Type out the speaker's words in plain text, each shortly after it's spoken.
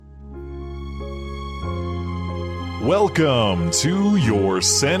Welcome to your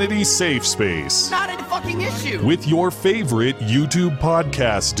sanity safe space. Not a fucking issue. With your favorite YouTube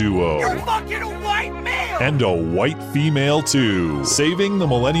podcast duo. You're fucking a white male. And a white female too. Saving the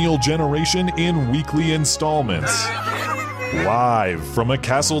millennial generation in weekly installments. Live from a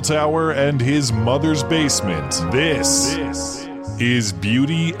castle tower and his mother's basement. This is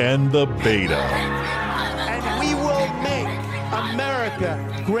Beauty and the Beta. And we will make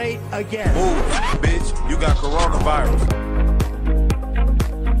America great again. Move, bitch. You got coronavirus.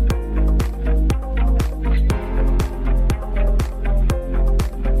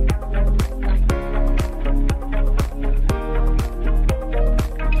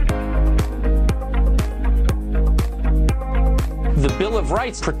 The Bill of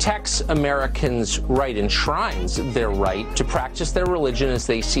Rights protects Americans' right, enshrines their right to practice their religion as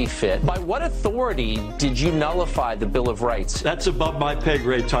they see fit. By what authority did you nullify the Bill of Rights? That's above my pay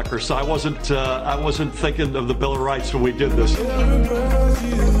grade, Tucker. So I wasn't thinking of the Bill of Rights when we did this.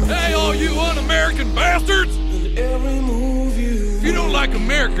 Hey, all you un-American bastards! If you don't like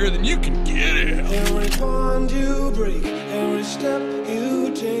America, then you can get it. Every bond you break, every step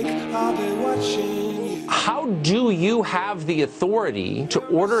you take, I'll be watching you. How do you have the authority to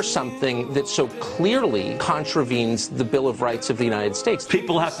order something that so clearly contravenes the Bill of Rights of the United States?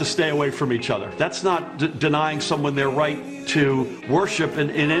 People have to stay away from each other. That's not denying someone their right to worship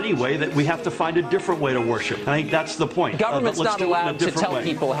in any way, that we have to find a different way to worship. I think that's the point. Government's not allowed to tell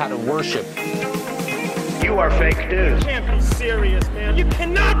people how to worship. You are fake news. You can't be serious, man. You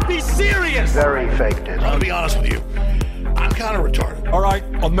cannot be serious. Very fake news. I'm gonna be honest with you. I'm kind of retarded. All right,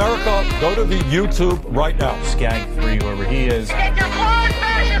 America, go to the YouTube right now. Skag free whoever he is. Get your blood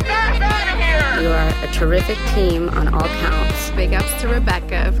fascist ass out of here! You are a terrific team on all counts. Big ups to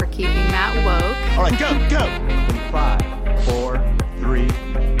Rebecca for keeping Matt woke. All right, go. 5, 4, 3.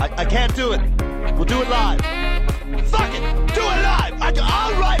 I can't do it. We'll do it live. Fuck it. Do it live.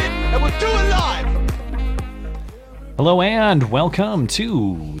 I'll write it and we'll do it live. Hello and welcome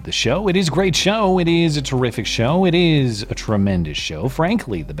to the show. It is a great show. It is a terrific show. It is a tremendous show.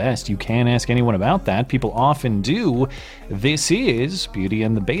 Frankly, the best. You can't ask anyone about that. People often do. This is Beauty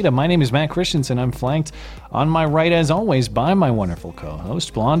and the Beta. My name is Matt Christensen. I'm flanked on my right, as always, by my wonderful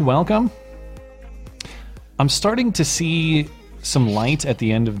co-host, Blonde. Welcome. I'm starting to see some light at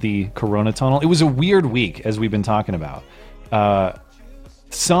the end of the Corona tunnel. It was a weird week, as we've been talking about.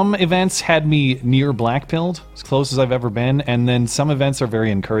 Some events had me near black-pilled, as close as I've ever been, and then some events are very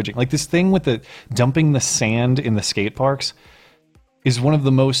encouraging. Like this thing with the dumping the sand in the skate parks is one of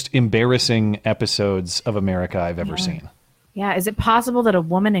the most embarrassing episodes of America I've ever seen. Yeah, is it possible that a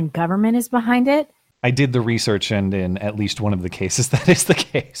woman in government is behind it? I did the research, and in at least one of the cases, that is the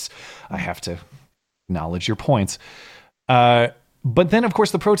case. I have to acknowledge your points. But then, of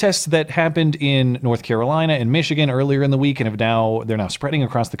course, the protests that happened in North Carolina and Michigan earlier in the week and they're now spreading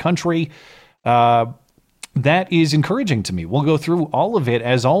across the country. That is encouraging to me. We'll go through all of it,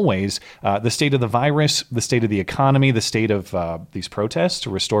 as always. The state of the virus, the state of the economy, the state of these protests to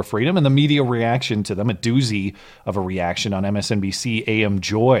restore freedom, and the media reaction to them. A doozy of a reaction on MSNBC AM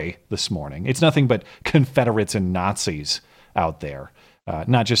Joy this morning. It's nothing but Confederates and Nazis out there.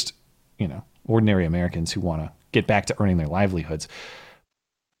 Not just, ordinary Americans who want to get back to earning their livelihoods.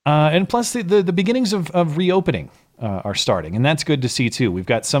 And plus, the beginnings of reopening are starting, and that's good to see, too. We've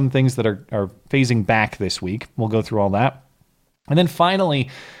got some things that are phasing back this week. We'll go through all that. And then finally,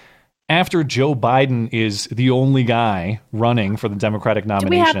 after Joe Biden is the only guy running for the Democratic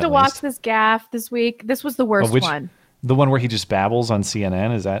nomination... Do we have to watch this gaffe this week? This was the worst one. The one where he just babbles on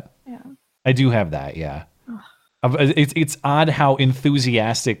CNN, is that? Yeah. I do have that, yeah. It's odd how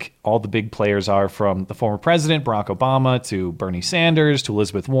enthusiastic all the big players are, from the former president, Barack Obama, to Bernie Sanders, to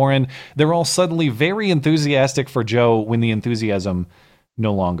Elizabeth Warren. They're all suddenly very enthusiastic for Joe when the enthusiasm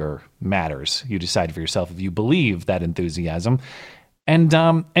no longer matters. You decide for yourself if you believe that enthusiasm. And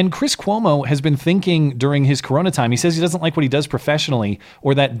Chris Cuomo has been thinking during his Corona time, he says he doesn't like what he does professionally,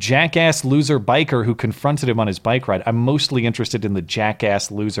 or that jackass loser biker who confronted him on his bike ride. I'm mostly interested in the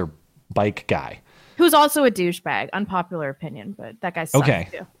jackass loser bike guy. Who's also a douchebag. Unpopular opinion, but that guy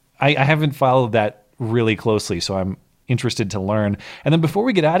sucks too. I haven't followed that really closely, so I'm interested to learn. And then before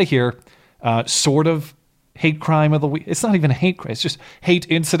we get out of here, sort of hate crime of the week. It's not even a hate crime. It's just hate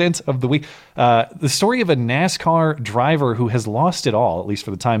incident of the week. The story of a NASCAR driver who has lost it all, at least for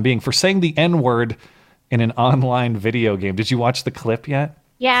the time being, for saying the N-word in an online video game. Did you watch the clip yet?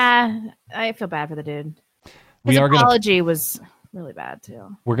 Yeah, I feel bad for the dude. His apology was really bad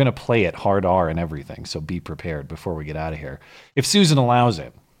too. We're going to play it hard R and everything, so be prepared before we get out of here. If Susan allows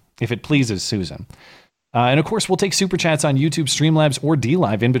it, if it pleases Susan. And of course, we'll take super chats on YouTube, Streamlabs, or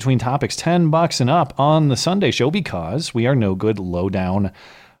DLive in between topics, $10 and up on the Sunday show, because we are no good low-down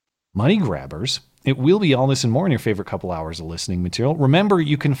money grabbers. It will be all this and more in your favorite couple hours of listening material. Remember,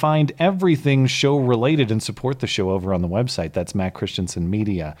 you can find everything show-related and support the show over on the website. That's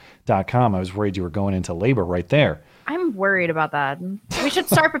mattchristiansenmedia.com. I was worried you were going into labor right there. I'm worried about that. We should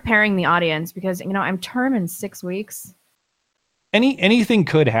start preparing the audience because, I'm term in 6 weeks. Anything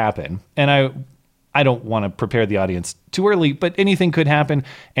could happen, and I don't want to prepare the audience too early, but anything could happen,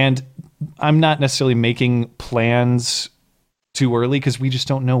 and I'm not necessarily making plans too early because we just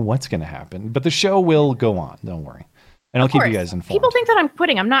don't know what's going to happen. But the show will go on, don't worry. And I'll keep you guys informed. People think that I'm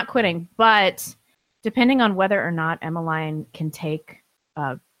quitting. I'm not quitting, but depending on whether or not Emmeline can take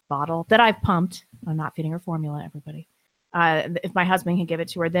a bottle that I've pumped, I'm not feeding her formula, everybody. If my husband can give it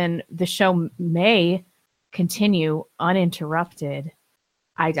to her, then the show may continue uninterrupted.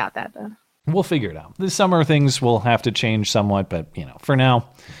 I doubt that, though. We'll figure it out. This summer things will have to change somewhat, but for now,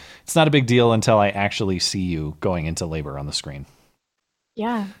 it's not a big deal until I actually see you going into labor on the screen.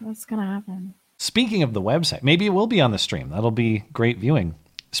 Yeah, that's gonna happen. Speaking of the website, maybe it will be on the stream. That'll be great viewing.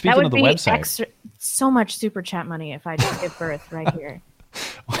 Speaking of the website, so much super chat money if I just give birth right here.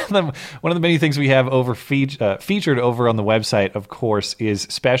 One of the many things we have featured over on the website, of course, is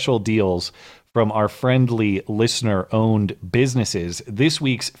special deals from our friendly listener-owned businesses. This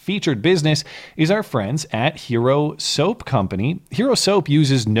week's featured business is our friends at Hero Soap Company. Hero Soap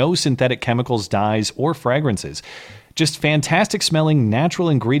uses no synthetic chemicals, dyes, or fragrances. Just fantastic-smelling natural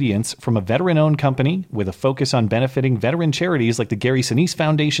ingredients from a veteran-owned company with a focus on benefiting veteran charities like the Gary Sinise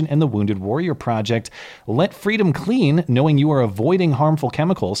Foundation and the Wounded Warrior Project. Let freedom clean, knowing you are avoiding harmful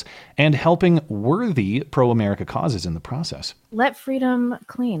chemicals and helping worthy pro-America causes in the process. Let freedom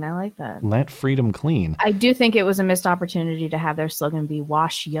clean. I like that. Let freedom clean. I do think it was a missed opportunity to have their slogan be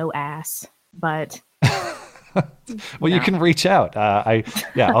 "Wash yo ass," but... Well, you can reach out.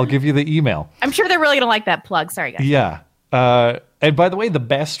 I'll give you the email. I'm sure they're really going to like that plug. Sorry, guys. Yeah. And by the way, the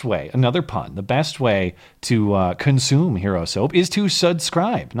best way, another pun, the best way to consume Hero Soap is to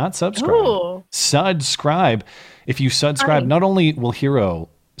subscribe, not subscribe. Ooh. Subscribe. If you subscribe, not only will Hero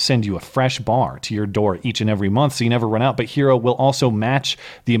send you a fresh bar to your door each and every month so you never run out, but Hero will also match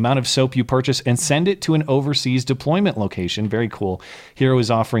the amount of soap you purchase and send it to an overseas deployment location. Very cool. Hero is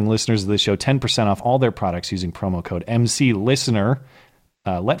offering listeners of this show 10% off all their products using promo code MCListener.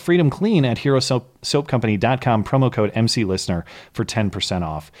 Let freedom clean at herosoapcompany.com, promo code MCListener for 10%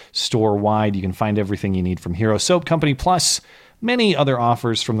 off. Store-wide, you can find everything you need from Hero Soap Company, plus many other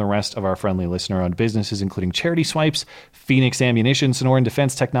offers from the rest of our friendly listener-owned businesses, including Charity Swipes, Phoenix Ammunition, Sonoran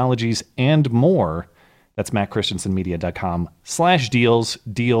Defense Technologies, and more. That's mattchristiansenmedia.com/deals.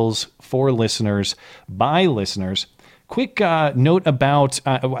 Deals for listeners, by listeners. Quick note about,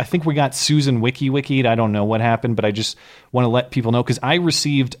 I think we got Susan wiki'd. I don't know what happened, but I just want to let people know, because I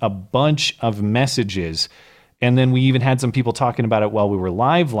received a bunch of messages. And then we even had some people talking about it while we were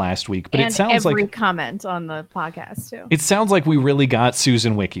live last week. But and it sounds every like comment on the podcast too. It sounds like we really got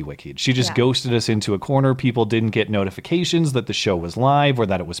Susan wiki'd. She just ghosted us into a corner. People didn't get notifications that the show was live or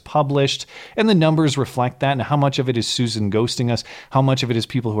that it was published. And the numbers reflect that. And how much of it is Susan ghosting us? How much of it is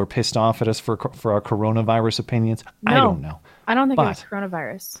people who are pissed off at us for our coronavirus opinions? No, I don't know. I don't think it was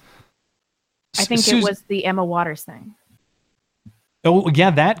coronavirus. I think it was the Emma Waters thing. Oh, yeah,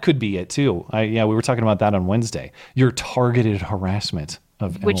 that could be it, too. We were talking about that on Wednesday. Your targeted harassment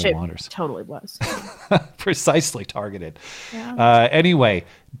of Emma Waters. Which it totally was. Precisely targeted. Yeah. Anyway,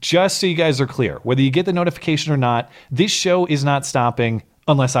 just so you guys are clear, whether you get the notification or not, this show is not stopping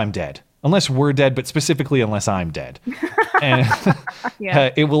unless I'm dead. Unless we're dead, but specifically unless I'm dead. And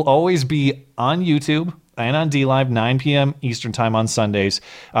it will always be on YouTube and on DLive, 9 p.m. Eastern time on Sundays.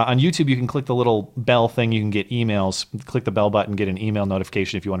 On YouTube, you can click the little bell thing. You can get emails. Click the bell button, get an email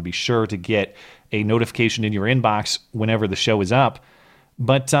notification if you want to be sure to get a notification in your inbox whenever the show is up.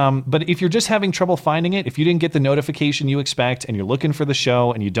 But if you're just having trouble finding it, if you didn't get the notification you expect and you're looking for the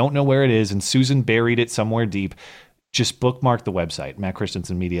show and you don't know where it is and Susan buried it somewhere deep, just bookmark the website,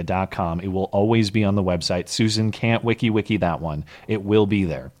 mattchristiansenmedia.com. It will always be on the website. Susan can't wiki that one. It will be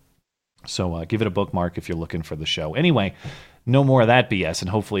there. So give it a bookmark if you're looking for the show. Anyway, no more of that BS, and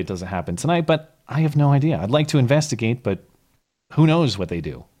hopefully it doesn't happen tonight, but I have no idea. I'd like to investigate, but who knows what they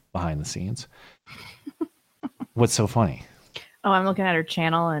do behind the scenes. What's so funny? Oh, I'm looking at her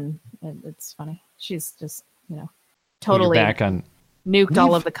channel, and it's funny. She's just, totally back on nuked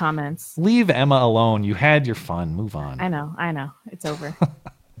all of the comments. Leave Emma alone. You had your fun. Move on. I know. It's over.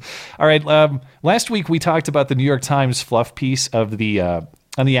 All right. Last week we talked about the New York Times fluff piece of the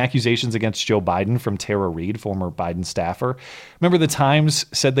on the accusations against Joe Biden from Tara Reid, former Biden staffer. Remember, the Times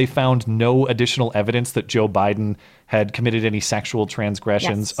said they found no additional evidence that Joe Biden had committed any sexual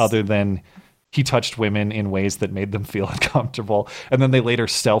transgressions other than he touched women in ways that made them feel uncomfortable. And then they later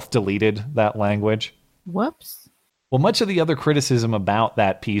self-deleted that language. Whoops. Well, much of the other criticism about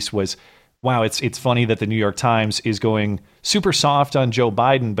that piece was, wow, it's funny that the New York Times is going super soft on Joe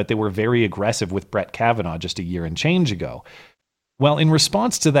Biden, but they were very aggressive with Brett Kavanaugh just a year and change ago. Well, in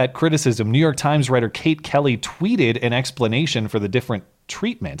response to that criticism, New York Times writer Kate Kelly tweeted an explanation for the different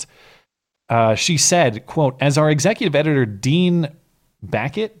treatment. She said, quote, as our executive editor Dean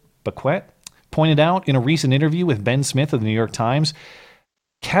Baquet pointed out in a recent interview with Ben Smith of the New York Times,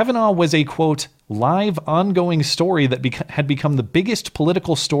 Kavanaugh was a, quote, live ongoing story that had become the biggest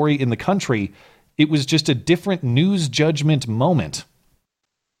political story in the country. It was just a different news judgment moment.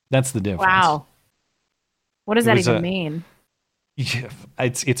 That's the difference. Wow. What does that even mean? Yeah,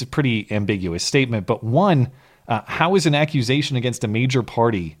 it's a pretty ambiguous statement, but one, how is an accusation against a major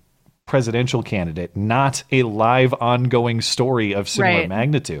party presidential candidate not a live ongoing story of similar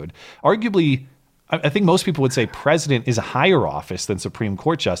magnitude? Arguably, I think most people would say president is a higher office than Supreme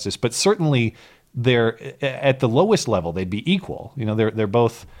Court justice, but certainly they're at the lowest level, they'd be equal. You know, they're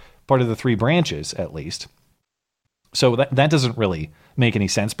both part of the three branches at least. So that doesn't really make any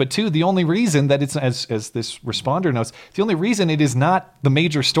sense. But two, the only reason that it's, as this responder notes, the only reason it is not the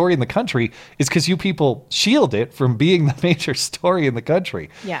major story in the country is because you people shield it from being the major story in the country.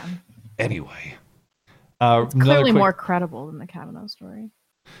 Yeah. Anyway. It's clearly more credible than the Kavanaugh story.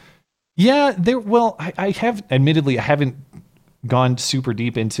 Yeah, I haven't gone super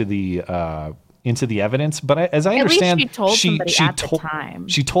deep into the evidence, but as I understand, she told somebody at the time.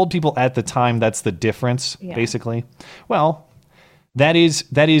 She told people at the time. That's the difference, basically. Well, that is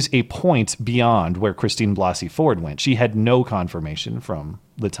a point beyond where Christine Blasey Ford went. She had no confirmation from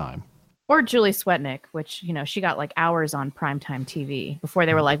the time. Or Julie Swetnick, which, you know, she got like hours on primetime TV before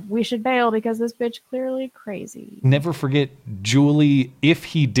they were like, we should bail because this bitch clearly crazy. Never forget Julie, if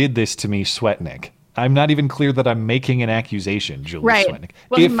he did this to me, Swetnick. I'm not even clear that I'm making an accusation, Julie Swetnick.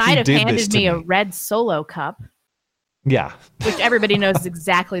 Well, he might have handed me a red Solo cup. Yeah. Which everybody knows is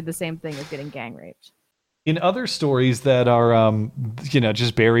exactly the same thing as getting gang raped. In other stories that are,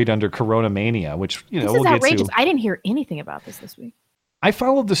 just buried under Corona Mania, which, this is outrageous. I didn't hear anything about this week. I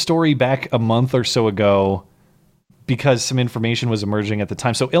followed the story back a month or so ago because some information was emerging at the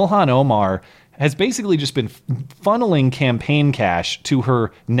time. So Ilhan Omar has basically just been funneling campaign cash to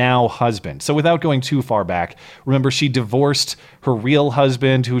her now husband. So without going too far back, remember she divorced her real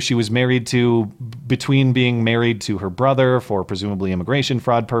husband, who she was married to between being married to her brother for presumably immigration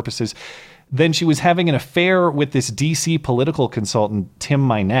fraud purposes. Then she was having an affair with this DC political consultant, Tim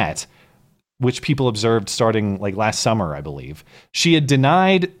Minette, which people observed starting like last summer, I believe. She had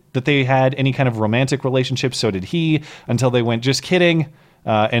denied that they had any kind of romantic relationship, so did he, until they went, just kidding,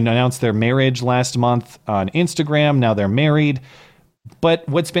 and announced their marriage last month on Instagram. Now they're married. But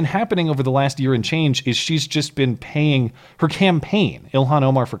what's been happening over the last year and change is she's just been paying her campaign. Ilhan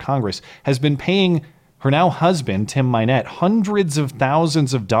Omar for Congress has been paying her now husband, Tim Minette, hundreds of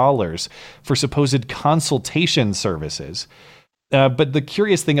thousands of dollars for supposed consultation services. But the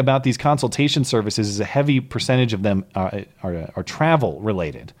curious thing about these consultation services is a heavy percentage of them are travel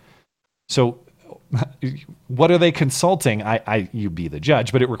related. So what are they consulting? You be the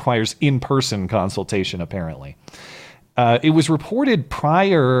judge, but it requires in-person consultation, apparently. It was reported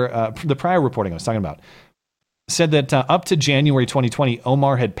the prior reporting I was talking about said that up to January 2020,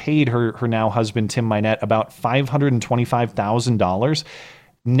 Omar had paid her now husband, Tim Minette, about $525,000.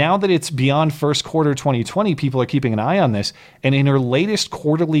 Now that it's beyond first quarter 2020, people are keeping an eye on this. And in her latest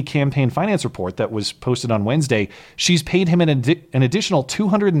quarterly campaign finance report that was posted on Wednesday, she's paid him an additional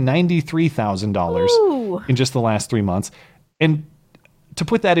 $293,000 in just the last 3 months. And to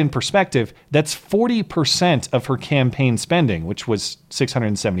put that in perspective, that's 40% of her campaign spending, which was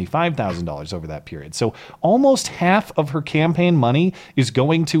 $675,000 over that period. So almost half of her campaign money is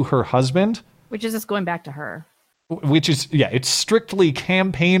going to her husband. Which is just going back to her. Which is, it's strictly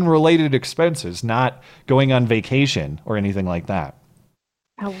campaign-related expenses, not going on vacation or anything like that.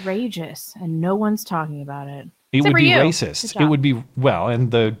 Outrageous, and no one's talking about it. It would be racist. It would be,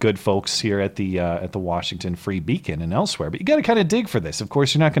 and the good folks here at the Washington Free Beacon and elsewhere. But you got to kind of dig for this. Of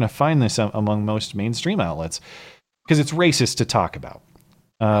course, you're not going to find this among most mainstream outlets because it's racist to talk about.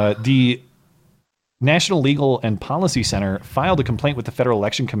 The National Legal and Policy Center filed a complaint with the Federal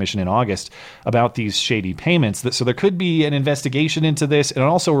Election Commission in August about these shady payments. So there could be an investigation into this. And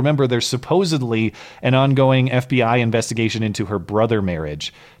also remember, there's supposedly an ongoing FBI investigation into her brother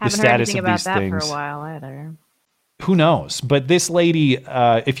marriage. Haven't heard anything about that for a while either. who knows? But this lady,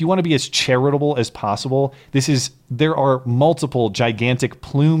 if you want to be as charitable as possible, there are multiple gigantic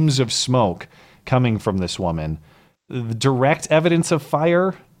plumes of smoke coming from this woman. The direct evidence of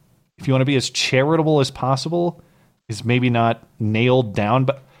fire, if you want to be as charitable as possible, is maybe not nailed down.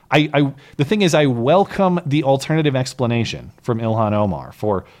 But the thing is, I welcome the alternative explanation from Ilhan Omar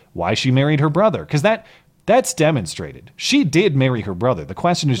for why she married her brother, because that's demonstrated. She did marry her brother. The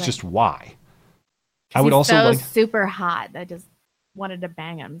question is just why. I would also super hot. I just wanted to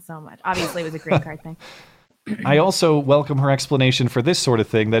bang him so much. Obviously, it was a green card thing. I also welcome her explanation for this sort of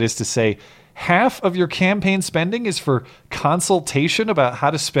thing. That is to say, half of your campaign spending is for consultation about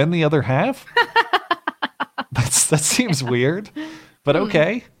how to spend the other half. That seems weird, but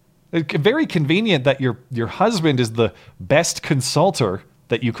okay. Very convenient that your husband is the best consultor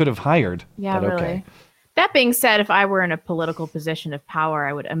that you could have hired. Yeah, but okay. Really. That being said, if I were in a political position of power,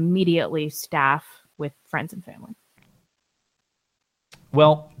 I would immediately staff with friends and family.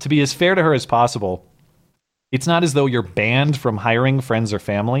 Well, to be as fair to her as possible, it's not as though you're banned from hiring friends or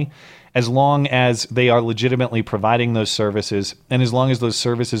family, as long as they are legitimately providing those services, and as long as those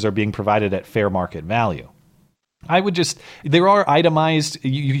services are being provided at fair market value. There are itemized,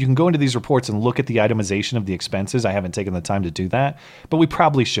 you can go into these reports and look at the itemization of the expenses. I haven't taken the time to do that, but we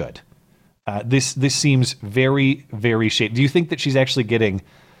probably should. This seems very, very shady. Do you think that she's actually getting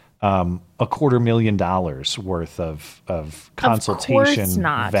 $250,000 worth of consultation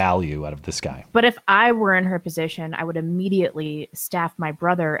value out of this guy? But if I were in her position, I would immediately staff my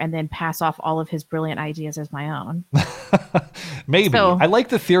brother and then pass off all of his brilliant ideas as my own. Maybe. I like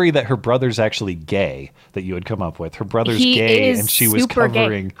the theory that her brother's actually gay that you had come up with. Her brother's gay and she was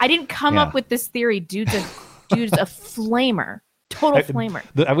covering. Gay. I didn't come up with this theory. Dude's a flamer. Total flamer.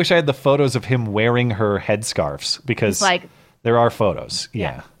 I wish I had the photos of him wearing her headscarves because there are photos.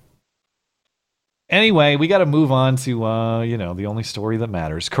 Yeah. Anyway, we got to move on to the only story that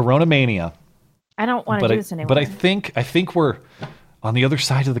matters, Coronamania. I don't want to do this anymore. But I think we're on the other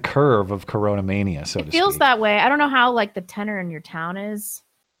side of the curve of Coronamania, so to speak. It feels that way. I don't know how the tenor in your town is.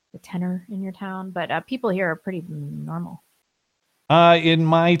 The tenor in your town, but people here are pretty normal. In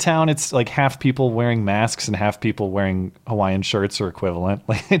my town, it's like half people wearing masks and half people wearing Hawaiian shirts or equivalent.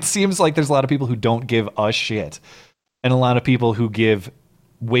 It seems like there's a lot of people who don't give a shit, and a lot of people who give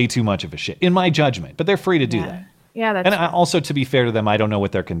way too much of a shit, in my judgment. But they're free to do that. Yeah, that's. And also, to be fair to them, I don't know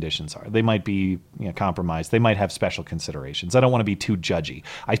what their conditions are. They might be compromised. They might have special considerations. I don't want to be too judgy.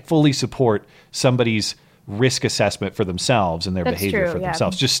 I fully support somebody's risk assessment for themselves and their behavior for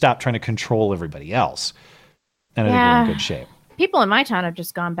themselves. Just stop trying to control everybody else, and I think we're in good shape. People in my town have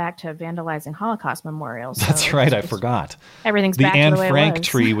just gone back to vandalizing Holocaust memorials. So that's right. I forgot. Everything's back to the way Anne Frank it was.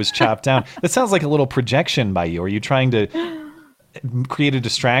 tree was chopped down. That sounds like a little projection by you. Are you trying to create a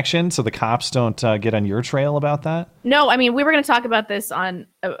distraction so the cops don't get on your trail about that? No, I mean, we were going to talk about this on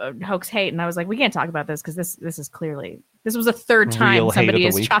Hoax Hate, and I was like, we can't talk about this because this is clearly, this was the third time somebody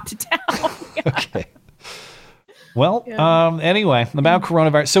has chopped it down. Okay. Well, anyway, about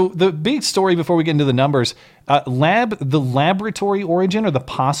coronavirus. So the big story before we get into the numbers, the laboratory origin or the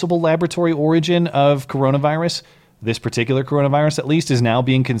possible laboratory origin of coronavirus, this particular coronavirus at least, is now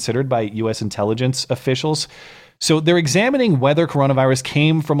being considered by U.S. intelligence officials. So they're examining whether coronavirus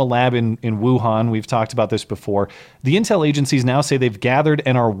came from a lab in Wuhan. We've talked about this before. The intel agencies now say they've gathered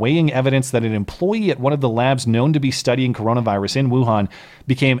and are weighing evidence that an employee at one of the labs known to be studying coronavirus in Wuhan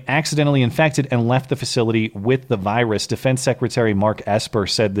became accidentally infected and left the facility with the virus. Defense Secretary Mark Esper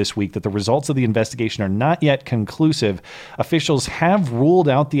said this week that the results of the investigation are not yet conclusive. Officials have ruled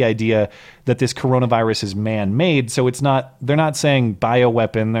out the idea that this coronavirus is man-made. So they're not saying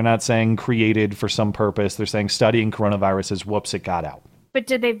bioweapon. They're not saying created for some purpose. They're saying studying coronaviruses. Whoops, it got out. But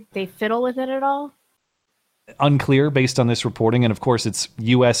did they fiddle with it at all? Unclear based on this reporting. And of course, it's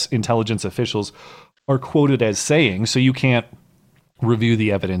U.S. intelligence officials are quoted as saying, so you can't review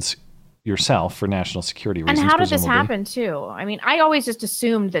the evidence yourself for national security reasons. And how did presumably. this happen too? I mean, I always just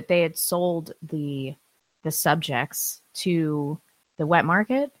assumed that they had sold the subjects to the wet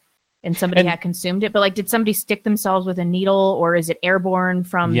market and somebody had consumed it. But did somebody stick themselves with a needle, or is it airborne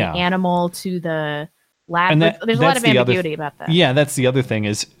from the animal to the lab? And there's a lot of ambiguity about that. Yeah, that's the other thing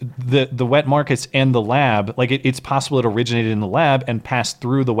is the wet markets and the lab, it's possible it originated in the lab and passed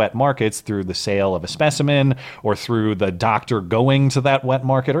through the wet markets through the sale of a specimen or through the doctor going to that wet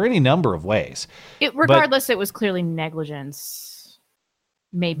market or any number of ways. Regardless, it was clearly negligence,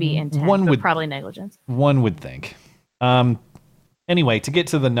 maybe intent, but probably negligence. One would think. Anyway, to get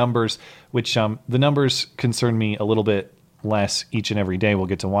to the numbers, which the numbers concern me a little bit less each and every day. We'll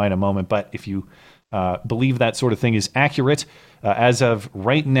get to why in a moment. But if you believe that sort of thing is accurate. As of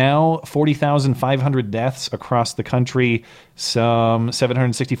right now, 40,500 deaths across the country, some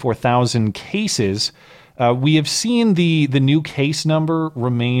 764,000 cases. We have seen the new case number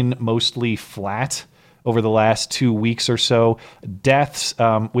remain mostly flat over the last 2 weeks or so. Deaths,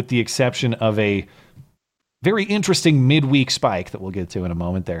 with the exception of a very interesting midweek spike that we'll get to in a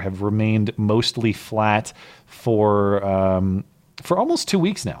moment there, have remained mostly flat for almost 2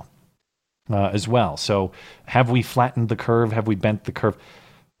 weeks now. As well. So have we flattened the curve? Have we bent the curve?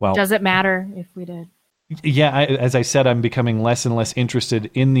 Well, does it matter if we did? Yeah, as I said, I'm becoming less and less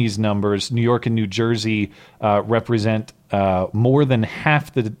interested in these numbers. New York and New Jersey represent more than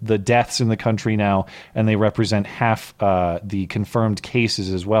half the deaths in the country now, and they represent half the confirmed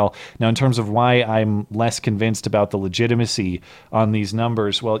cases as well. Now, in terms of why I'm less convinced about the legitimacy on these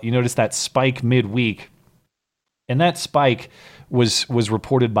numbers, well, you notice that spike midweek, and that spike was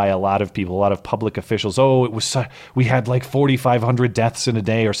reported by a lot of people, a lot of public officials. Oh, it was we had like 4,500 deaths in a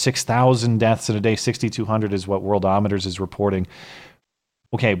day, or 6,000 deaths in a day. 6,200 is what Worldometers is reporting.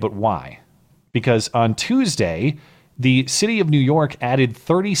 Okay, but why? Because on Tuesday, the city of New York added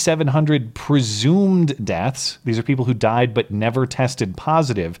 3,700 presumed deaths. These are people who died but never tested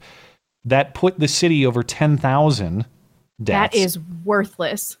positive. That put the city over 10,000 deaths. That is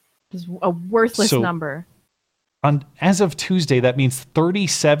worthless. It's a worthless number. As of Tuesday, that means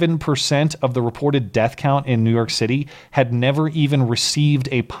 37% of the reported death count in New York City had never even received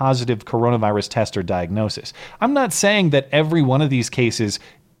a positive coronavirus test or diagnosis. I'm not saying that every one of these cases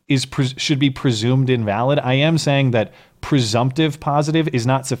should be presumed invalid. I am saying that presumptive positive is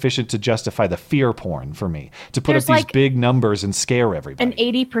not sufficient to justify the fear porn for me, to put up these big numbers and scare everybody.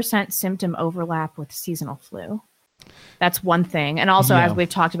 An 80% symptom overlap with seasonal flu. That's one thing. And also, as we've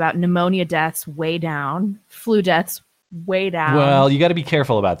talked about, pneumonia deaths way down, flu deaths way down. Well, you got to be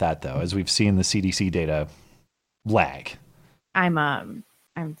careful about that, though, as we've seen the CDC data lag. I'm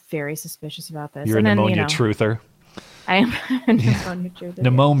very suspicious about this. You're a pneumonia truther. I am a pneumonia truther.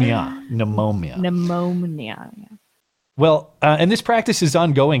 Pneumonia. Yeah. Well, and this practice is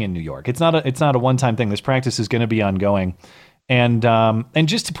ongoing in New York. It's not a one-time thing. This practice is going to be ongoing. And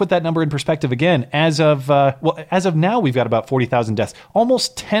just to put that number in perspective again, as of now, we've got about 40,000 deaths.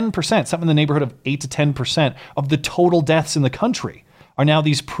 Almost 10%, something in the neighborhood of 8 to 10% of the total deaths in the country are now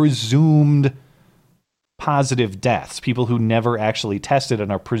these presumed positive deaths, people who never actually tested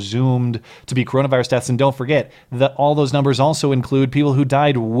and are presumed to be coronavirus deaths. And don't forget that all those numbers also include people who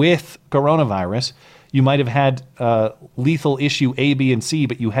died with coronavirus. You might have had lethal issue A, B, and C,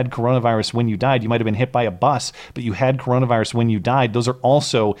 but you had coronavirus when you died. You might have been hit by a bus, but you had coronavirus when you died. Those are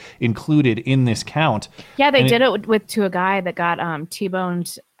also included in this count. Yeah, they did it to a guy that got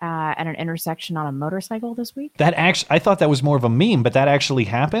T-boned at an intersection on a motorcycle this week. I thought that was more of a meme, but that actually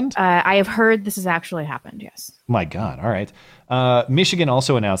happened? I have heard this has actually happened, yes. My God, all right. Michigan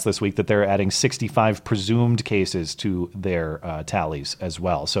also announced this week that they're adding 65 presumed cases to their tallies as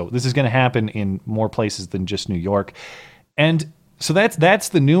well. So this is going to happen in more places than just New York. And so that's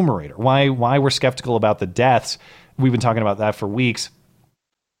the numerator. Why we're skeptical about the deaths. We've been talking about that for weeks.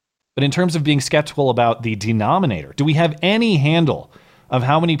 But in terms of being skeptical about the denominator, do we have any handle of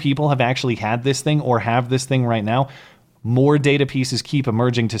how many people have actually had this thing or have this thing right now? More data pieces keep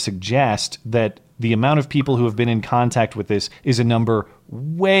emerging to suggest that the amount of people who have been in contact with this is a number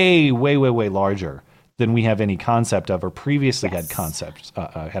way, way, way, way larger than we have any concept of or previously had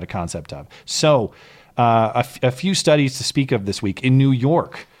a concept of. So a few studies to speak of this week. In New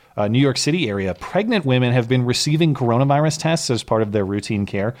York City area, pregnant women have been receiving coronavirus tests as part of their routine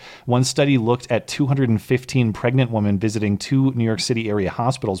care. One study looked at 215 pregnant women visiting 2 New York City area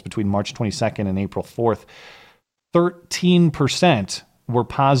hospitals between March 22nd and April 4th. 13% were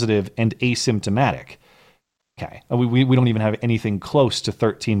positive and asymptomatic. Okay. We don't even have anything close to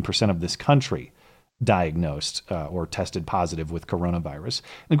 13% of this country diagnosed or tested positive with coronavirus.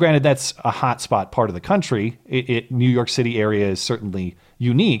 And granted, that's a hotspot part of the country. New York City area is certainly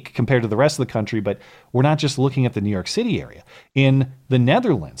unique compared to the rest of the country, but we're not just looking at the New York City area. In the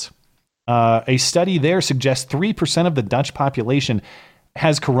Netherlands, a study there suggests 3% of the Dutch population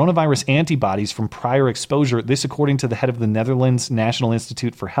has coronavirus antibodies from prior exposure. This, according to the head of the Netherlands National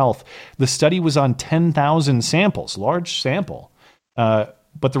Institute for Health. The study was on 10,000 samples, large sample,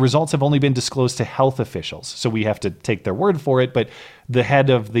 but the results have only been disclosed to health officials. So we have to take their word for it. But the head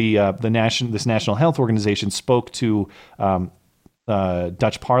of this National Health Organization spoke to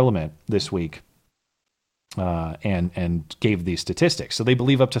Dutch Parliament this week and gave these statistics. So they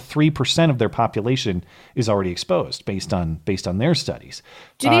believe up to 3% of their population is already exposed based on their studies.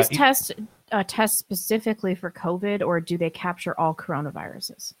 Do these tests test specifically for COVID, or do they capture all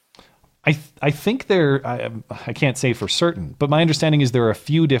coronaviruses? I think I can't say for certain, but my understanding is there are a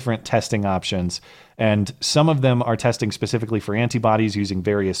few different testing options, and some of them are testing specifically for antibodies using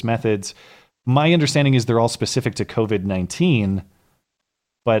various methods. My understanding is they're all specific to COVID-19.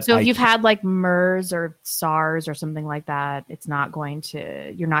 But so if you've had like MERS or SARS or something like that, you're not going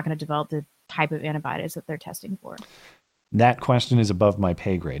to develop the type of antibodies that they're testing for. That question is above my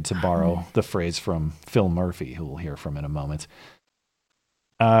pay grade, to borrow the phrase from Phil Murphy, who we'll hear from in a moment.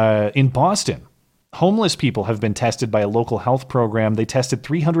 In Boston, homeless people have been tested by a local health program. They tested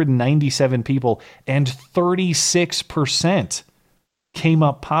 397 people, and 36% came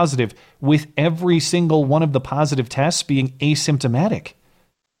up positive, with every single one of the positive tests being asymptomatic.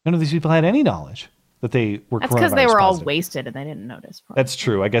 None of these people had any knowledge that they were coronavirus positive. That's because they were all wasted and they didn't notice. Probably. That's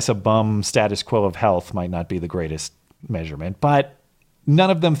true. I guess a bum status quo of health might not be the greatest measurement, but none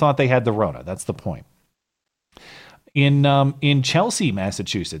of them thought they had the Rona. That's the point. In Chelsea,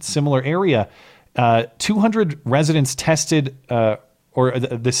 Massachusetts, similar area, 200 residents tested, or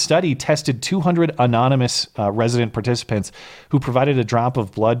the study tested 200 anonymous resident participants who provided a drop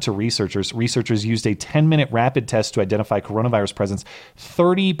of blood to researchers. Researchers used a 10-minute rapid test to identify coronavirus presence.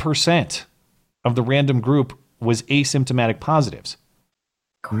 30% of the random group was asymptomatic positives.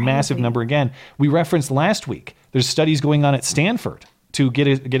 Crazy. Massive number again. We referenced last week, there's studies going on at Stanford to get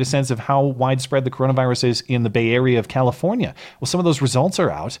a sense of how widespread the coronavirus is in the Bay Area of California. Well, some of those results are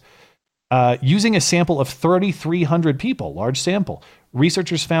out. Using a sample of 3,300 people, large sample,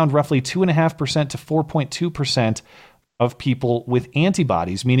 researchers found roughly 2.5% to 4.2% of people with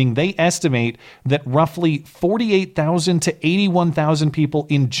antibodies, meaning they estimate that roughly 48,000 to 81,000 people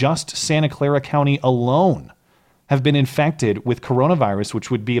in just Santa Clara County alone have been infected with coronavirus,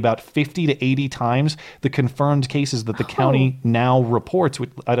 which would be about 50 to 80 times the confirmed cases that the county now reports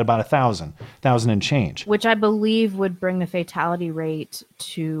at about 1,000 and change. Which I believe would bring the fatality rate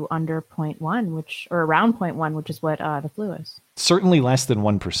to under 0.1, or around 0.1, which is what the flu is. Certainly less than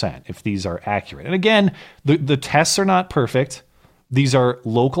 1% if these are accurate. And again, the tests are not perfect. These are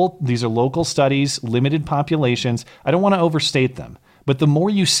local studies, limited populations. I don't want to overstate them. But the more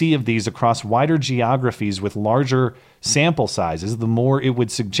you see of these across wider geographies with larger sample sizes, the more it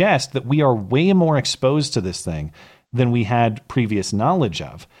would suggest that we are way more exposed to this thing than we had previous knowledge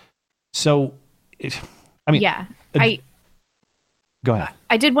of. So, yeah, go ahead.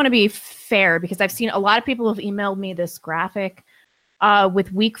 I did want to be fair because I've seen a lot of people have emailed me this graphic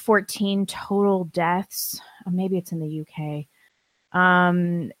with week 14 total deaths. Maybe it's in the UK.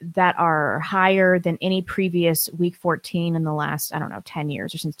 That are higher than any previous week 14 in the last, 10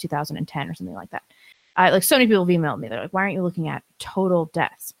 years or since 2010 or something like that. Like so many people have emailed me. They're like, why aren't you looking at total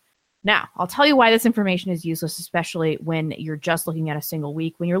deaths? Now, I'll tell you why this information is useless, especially when you're just looking at a single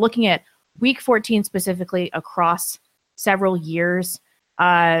week. When you're looking at week 14 specifically across several years,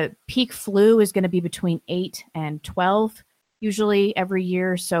 peak flu is going to be between 8 and 12 usually every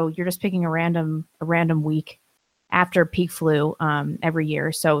year. So you're just picking a random week after peak flu every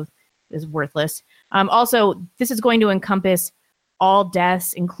year, so is worthless. Also, this is going to encompass all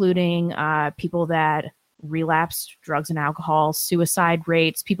deaths, including people that relapsed drugs and alcohol, suicide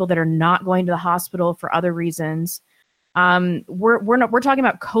rates, people that are not going to the hospital for other reasons. We're talking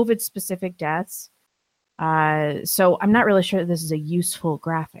about COVID-specific deaths. So I'm not really sure that this is a useful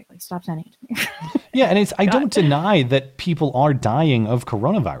graphic. Like, stop sending it to me. Yeah, and I don't deny that people are dying of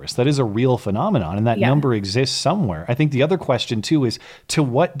coronavirus. That is a real phenomenon, and that number exists somewhere. I think the other question, too, is to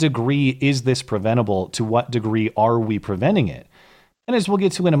what degree is this preventable? To what degree are we preventing it? And as we'll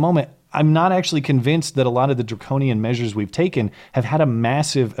get to in a moment, I'm not actually convinced that a lot of the draconian measures we've taken have had a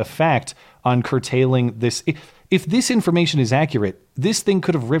massive effect on curtailing this. If this information is accurate, this thing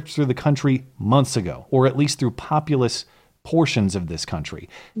could have ripped through the country months ago, or at least through populous portions of this country.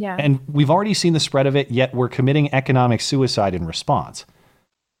 Yeah. And we've already seen the spread of it, yet we're committing economic suicide in response.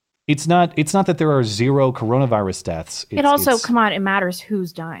 It's not that there are zero coronavirus deaths. Come on, it matters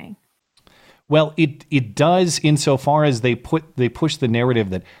who's dying. Well, it does insofar as they push the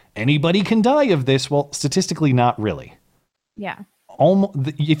narrative that anybody can die of this. Well, statistically, not really. Yeah.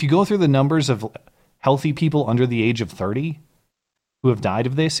 If you go through the numbers of healthy people under the age of 30 who have died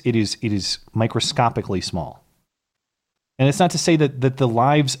of this, it is microscopically small. And it's not to say that the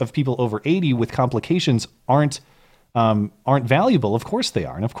lives of people over 80 with complications aren't valuable. Of course they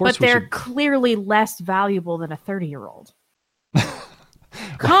are, and of course, but they're clearly less valuable than a 30-year-old.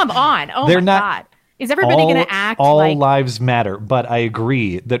 Come on! Oh my God! Is everybody going to act all like lives matter? But I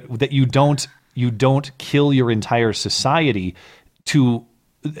agree that you don't kill your entire society.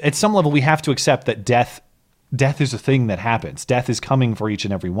 At some level, we have to accept that death is a thing that happens. Death is coming for each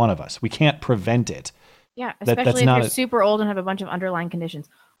and every one of us. We can't prevent it. Yeah, especially if you're super old and have a bunch of underlying conditions.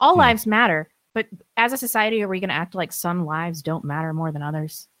 All lives matter, but as a society, are we going to act like some lives don't matter more than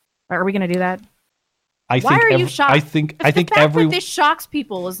others? Or are we going to do that? Why are you shocked? I think that this shocks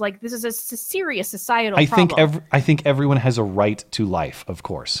people is like this is a serious societal problem. I think everyone has a right to life, of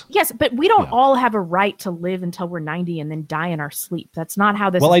course. Yes, but we don't all have a right to live until we're 90 and then die in our sleep. That's not how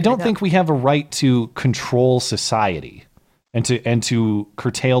this. Well, I don't think we have a right to control society and to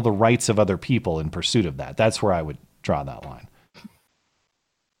curtail the rights of other people in pursuit of that. That's where I would draw that line.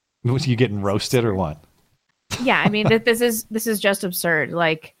 Was you getting roasted or what? Yeah, I mean this is just absurd.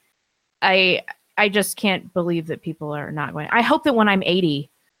 Like I just can't believe that people are not going. I hope that when I'm 80,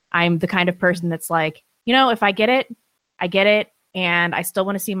 I'm the kind of person that's like, if I get it, I get it. And I still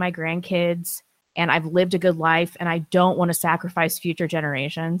want to see my grandkids and I've lived a good life and I don't want to sacrifice future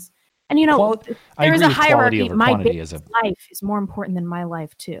generations. And, there is a hierarchy. My baby's life is more important than my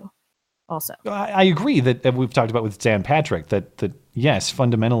life too. Also, I agree that we've talked about with Dan Patrick that yes,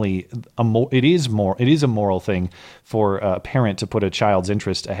 fundamentally, it is a moral thing for a parent to put a child's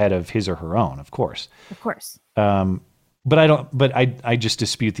interest ahead of his or her own, of course. Of course. But I just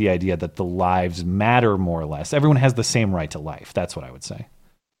dispute the idea that the lives matter more or less. Everyone has the same right to life. That's what I would say.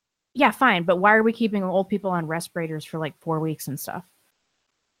 Yeah, fine. But why are we keeping old people on respirators for like 4 weeks and stuff?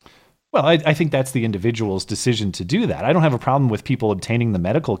 Well, I think that's the individual's decision to do that. I don't have a problem with people obtaining the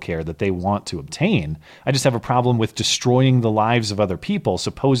medical care that they want to obtain. I just have a problem with destroying the lives of other people,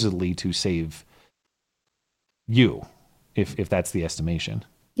 supposedly to save you, if that's the estimation.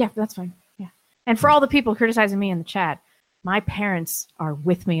 Yeah, that's fine. Yeah. And for all the people criticizing me in the chat, my parents are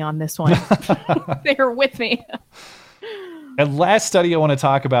with me on this one. They are with me. And last study I want to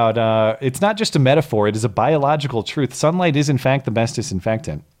talk about, it's not just a metaphor, it is a biological truth. Sunlight is, in fact, the best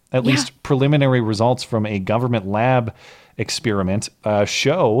disinfectant. At least preliminary results from a government lab experiment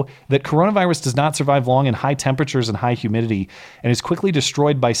show that coronavirus does not survive long in high temperatures and high humidity and is quickly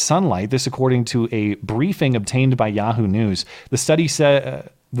destroyed by sunlight. This according to a briefing obtained by Yahoo News. The study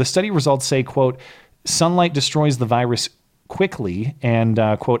results say, quote, sunlight destroys the virus quickly and,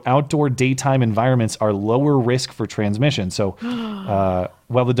 quote, outdoor daytime environments are lower risk for transmission. So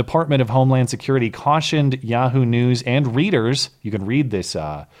while the Department of Homeland Security cautioned Yahoo News and readers, you can read this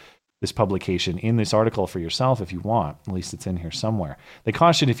publication in this article for yourself if you want. At least it's in here somewhere. They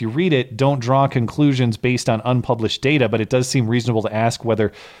caution if you read it, don't draw conclusions based on unpublished data, but it does seem reasonable to ask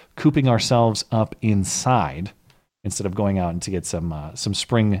whether cooping ourselves up inside instead of going out to get some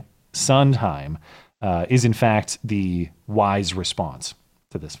spring sun time is in fact the wise response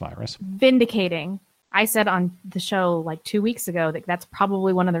to this virus. Vindicating. I said on the show like 2 weeks ago that that's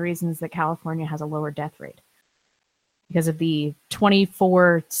probably one of the reasons that California has a lower death rate. Because of the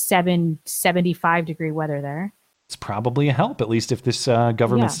 24/7, 75-degree weather there. It's probably a help, at least if this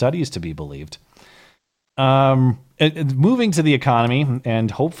government study is to be believed. Moving to the economy,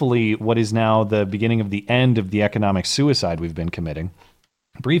 and hopefully what is now the beginning of the end of the economic suicide we've been committing.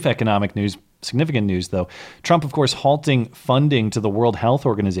 Brief economic news, significant news, though. Trump, of course, halting funding to the World Health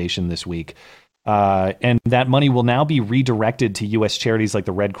Organization this week. And that money will now be redirected to U.S. charities like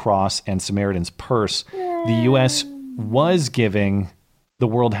the Red Cross and Samaritan's Purse. The U.S. was giving the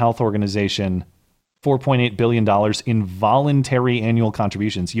World Health Organization $4.8 billion in voluntary annual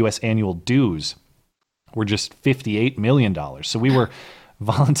contributions. U.S. annual dues were just $58 million. So we were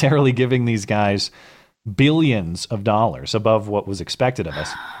voluntarily giving these guys billions of dollars above what was expected of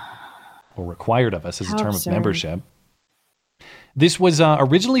us or required of us as a term of membership. This was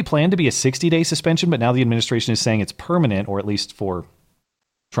originally planned to be a 60-day suspension, but now the administration is saying it's permanent, or at least for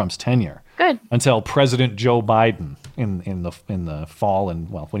Trump's tenure. Good. Until President Joe Biden in the fall and,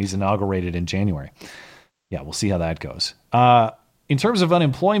 well, when he's inaugurated in January. Yeah, we'll see how that goes. In terms of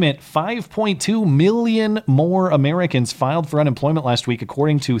unemployment, 5.2 million more Americans filed for unemployment last week,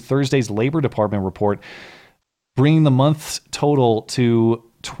 according to Thursday's Labor Department report, bringing the month's total to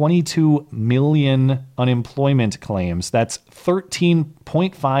 22 million unemployment claims. That's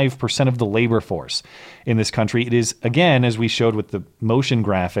 13.5% of the labor force in this country. It is, again, as we showed with the motion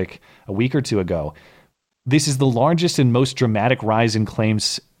graphic a week or two ago, this is the largest and most dramatic rise in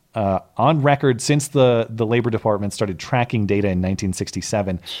claims on record since the Labor Department started tracking data in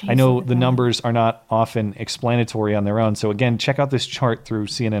 1967. Jeez, I know the numbers are not often explanatory on their own. So again, check out this chart through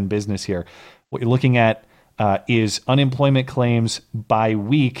CNN Business here. What you're looking at is unemployment claims by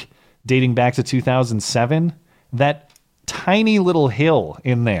week dating back to 2007. That tiny little hill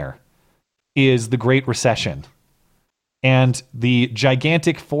in there is the Great Recession. And the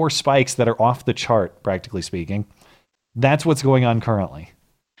gigantic 4 spikes that are off the chart, practically speaking, that's what's going on currently.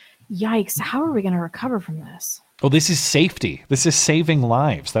 Yikes. How are we going to recover from this? Oh, this is safety. This is saving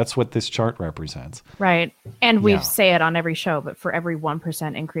lives. That's what this chart represents. Right. And we say it on every show, but for every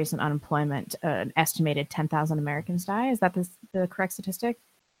 1% increase in unemployment, an estimated 10,000 Americans die. Is that the correct statistic?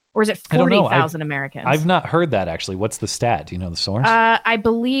 Or is it 40,000 Americans? I've not heard that, actually. What's the stat? Do you know the source? I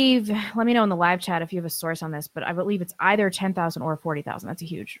believe, let me know in the live chat if you have a source on this, but I believe it's either 10,000 or 40,000. That's a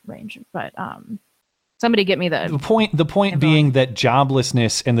huge range. But somebody get me the point. The point being that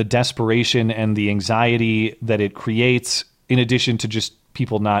joblessness and the desperation and the anxiety that it creates, in addition to just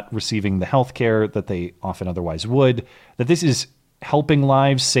people not receiving the health care that they often otherwise would, that this is helping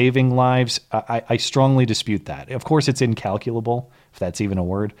lives, saving lives. I strongly dispute that. Of course, it's incalculable, if that's even a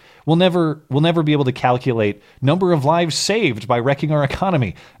word. We'll never be able to calculate number of lives saved by wrecking our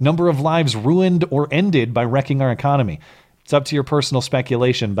economy, number of lives ruined or ended by wrecking our economy. It's up to your personal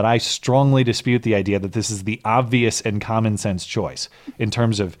speculation, but I strongly dispute the idea that this is the obvious and common sense choice in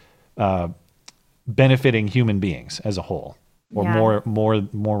terms of benefiting human beings as a whole, or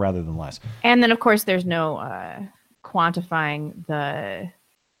more rather than less. And then, of course, there's no quantifying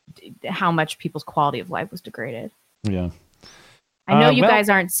how much people's quality of life was degraded. Yeah. I know you guys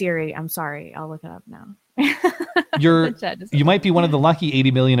aren't Siri. I'm sorry. I'll look it up now. You might be one of the lucky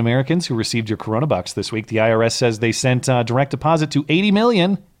 80 million Americans who received your Corona Bucks this week. The IRS says they sent direct deposit to 80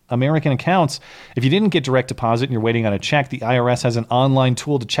 million American accounts. If you didn't get direct deposit and you're waiting on a check, the IRS has an online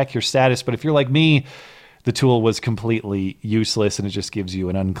tool to check your status. But if you're like me, the tool was completely useless and it just gives you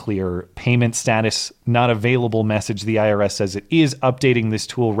an unclear payment status, not available message. The IRS says it is updating this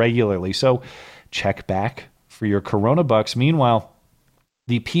tool regularly. So check back for your Corona Bucks. Meanwhile,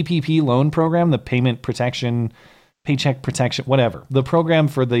 the PPP loan program, the payment protection, paycheck protection, whatever, the program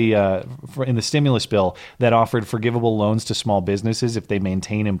for in the stimulus bill that offered forgivable loans to small businesses if they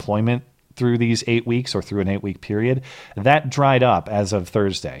maintain employment through these 8 weeks or through an 8-week period, that dried up as of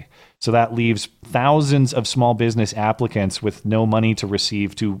Thursday. So that leaves thousands of small business applicants with no money to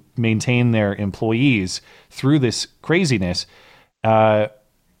receive to maintain their employees through this craziness.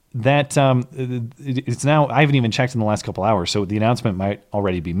 It's now, I haven't even checked in the last couple hours, so the announcement might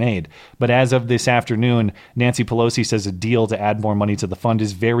already be made. But as of this afternoon, Nancy Pelosi says a deal to add more money to the fund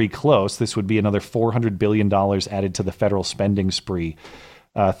is very close. This would be another $400 billion added to the federal spending spree.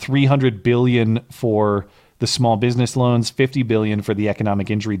 $300 billion for the small business loans, $50 billion for the economic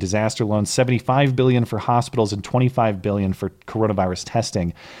injury disaster loans, $75 billion for hospitals, and $25 billion for coronavirus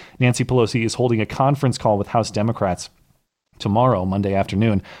testing. Nancy Pelosi is holding a conference call with House Democrats tomorrow, Monday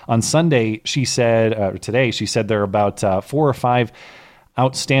afternoon. On Sunday, she said, today, she said there are about 4 or 5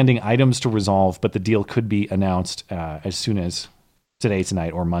 outstanding items to resolve, but the deal could be announced as soon as today,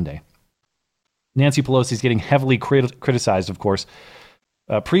 tonight, or Monday. Nancy Pelosi is getting heavily criticized, of course.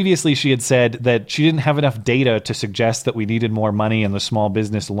 Previously, she had said that she didn't have enough data to suggest that we needed more money in the small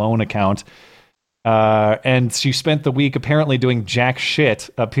business loan account. And she spent the week apparently doing jack shit,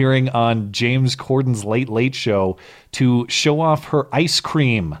 appearing on James Corden's Late Late Show to show off her ice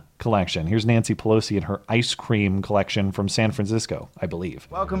cream collection. Here's Nancy Pelosi and her ice cream collection from San Francisco, I believe.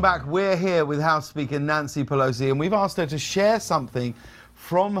 Welcome back. We're here with House Speaker Nancy Pelosi, and we've asked her to share something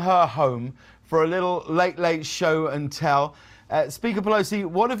from her home for a little Late Late Show and Tell. Speaker Pelosi,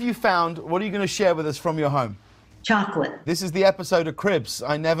 what have you found? What are you going to share with us from your home? Chocolate. This is the episode of Cribs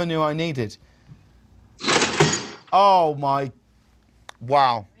I never knew I needed. Oh, my.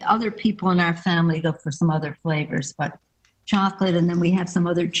 Wow. Other people in our family go for some other flavors, but chocolate, and then we have some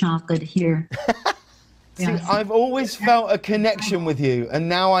other chocolate here. See, I've always felt a connection with you, and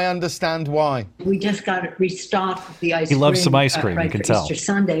now I understand why. We just got it restocked with the ice cream. He loves some ice cream, right, you can for tell. Easter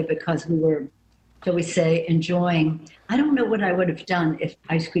Sunday, because we were, shall we say, enjoying. I don't know what I would have done if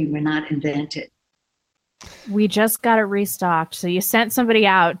ice cream were not invented. We just got it restocked. So you sent somebody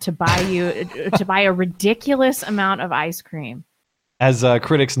out to buy a ridiculous amount of ice cream. As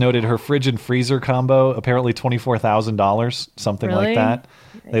critics noted, her fridge and freezer combo, apparently $24,000, something like that.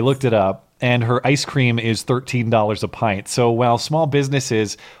 They looked it up, and her ice cream is $13 a pint. So while small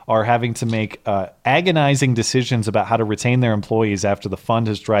businesses are having to make agonizing decisions about how to retain their employees after the fund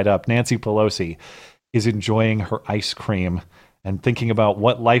has dried up, Nancy Pelosi is enjoying her ice cream and thinking about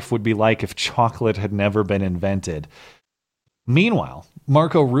what life would be like if chocolate had never been invented. Meanwhile,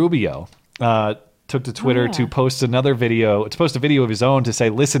 Marco Rubio took to Twitter to post a video of his own to say,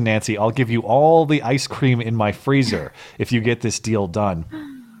 listen, Nancy, I'll give you all the ice cream in my freezer if you get this deal done.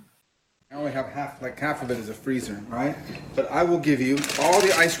 I only have half of it is a freezer, right? But I will give you all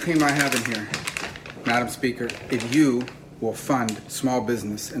the ice cream I have in here, Madam Speaker, if you will fund small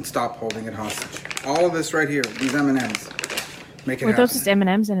business and stop holding it hostage. All of this right here, these M&Ms. Make it Were happen. those just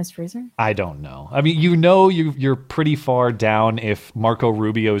M&Ms in his freezer? I don't know. I mean, you're pretty far down if Marco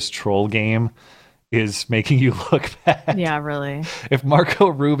Rubio's troll game is making you look bad. Yeah, really. If Marco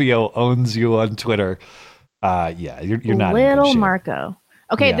Rubio owns you on Twitter, you're not in good shape. Marco.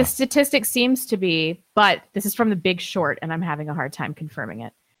 Okay, Yeah. the statistic seems to be, but this is from The Big Short, and I'm having a hard time confirming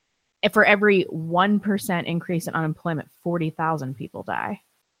it. If for every 1% increase in unemployment, 40,000 people die.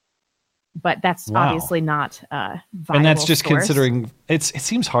 But that's obviously not viable. And that's just source. considering it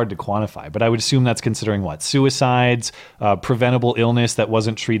seems hard to quantify, but I would assume that's considering what? Suicides, preventable illness that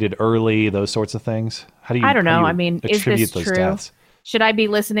wasn't treated early, those sorts of things. How do you? I don't know. how do you I mean, is attribute this those true? deaths? Should I be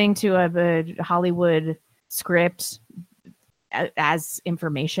listening to a Hollywood script as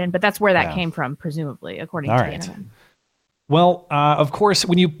information? But that's where that came from, presumably, according to the internet. Well, of course,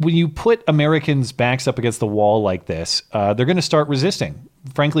 when you put Americans' backs up against the wall like this, they're going to start resisting.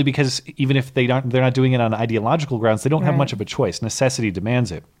 Frankly, because even if they're not doing it on ideological grounds, they don't have much of a choice. Necessity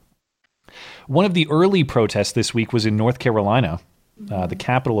demands it. One of the early protests this week was in North Carolina, the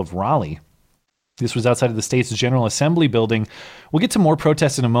capital of Raleigh. This was outside of the state's General Assembly building. We'll get to more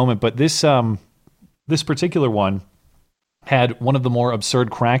protests in a moment, but this particular one had one of the more absurd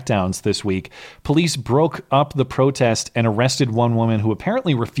crackdowns this week. Police broke up the protest and arrested one woman who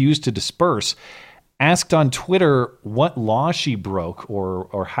apparently refused to disperse. Asked on Twitter what law she broke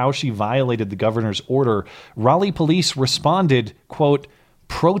or how she violated the governor's order, Raleigh police responded, quote,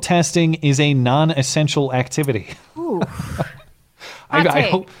 "Protesting is a non-essential activity." Ooh.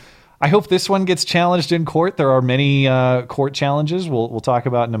 I hope this one gets challenged in court. There are many court challenges we'll talk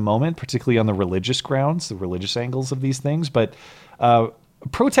about in a moment, particularly on the religious grounds, the religious angles of these things. But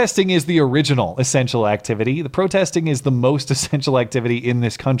protesting is the original essential activity. The protesting is the most essential activity in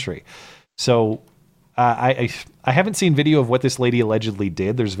this country. So I haven't seen video of what this lady allegedly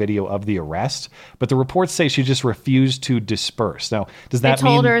did. There's video of the arrest, but the reports say she just refused to disperse. Now, does that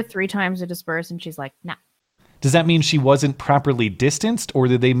mean... They told her 3 times to disperse, and she's like, nah. Does that mean she wasn't properly distanced, or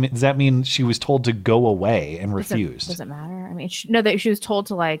does that mean she was told to go away and refused? Does it matter? I mean, she was told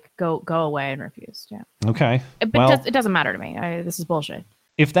to go away and refused. Yeah. Okay. But it doesn't matter to me. This is bullshit.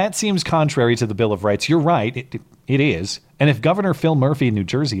 If that seems contrary to the Bill of Rights, you're right. It is. And if Governor Phil Murphy in New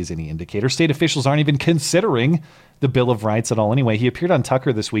Jersey is any indicator, state officials aren't even considering the Bill of Rights at all anyway. He appeared on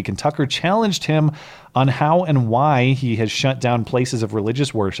Tucker this week, and Tucker challenged him on how and why he has shut down places of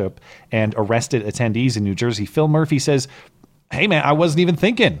religious worship and arrested attendees in New Jersey. Phil Murphy says, hey, man, I wasn't even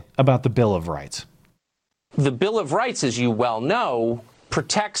thinking about the Bill of Rights. The Bill of Rights, as you well know,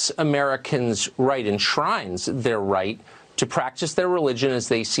 protects Americans' right, enshrines their right to practice their religion as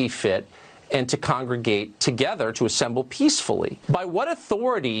they see fit and to congregate together to assemble peacefully. By what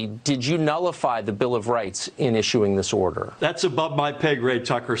authority did you nullify the Bill of Rights in issuing this order? That's above my pay grade,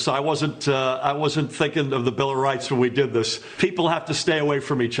 Tucker. So I wasn't thinking of the Bill of Rights when we did this. People have to stay away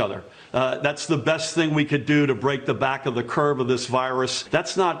from each other. That's the best thing we could do to break the back of the curve of this virus.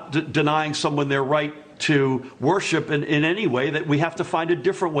 That's not denying someone their right to worship in any way, that we have to find a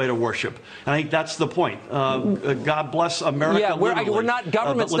different way to worship. And I think that's the point. God bless America. Yeah, we're not,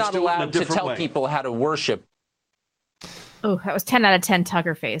 government's not allowed to tell people how to worship. Oh, that was 10 out of 10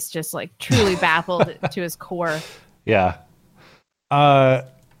 Tucker face, just like truly baffled to his core. Yeah.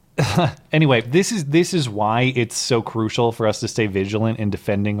 Anyway, this is why it's so crucial for us to stay vigilant in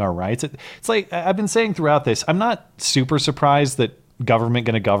defending our rights. It's like I've been saying throughout this, I'm not super surprised that government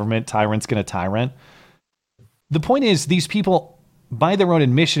going to government, tyrant's going to tyrant. The point is, these people, by their own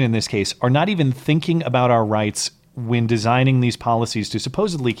admission in this case, are not even thinking about our rights when designing these policies to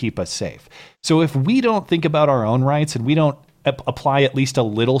supposedly keep us safe. So if we don't think about our own rights and we don't apply at least a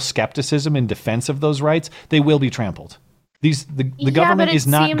little skepticism in defense of those rights, they will be trampled. The government is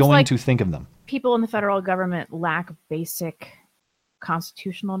not going to think of them. People in the federal government lack basic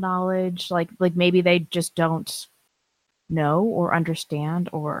constitutional knowledge. Like maybe they just don't know or understand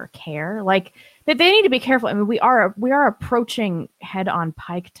or care. Like that they need to be careful. I mean, we are approaching head-on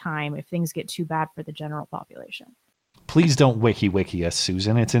pike time if things get too bad for the general population. Please don't wiki us,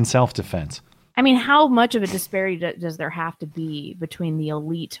 Susan. It's in self-defense. I mean, how much of a disparity does there have to be between the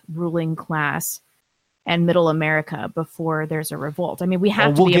elite ruling class and middle America before there's a revolt? I mean, we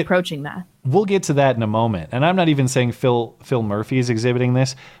have to be approaching that. We'll get to that in a moment. And I'm not even saying Phil Murphy is exhibiting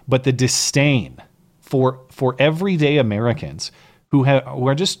this, but the disdain for everyday Americans who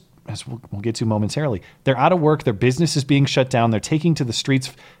are just, as we'll get to momentarily, they're out of work, their business is being shut down, they're taking to the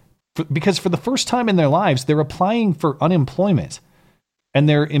streets because for the first time in their lives, they're applying for unemployment. And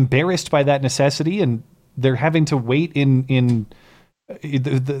they're embarrassed by that necessity, and they're having to wait they're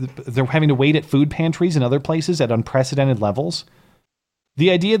having to wait at food pantries and other places at unprecedented levels. The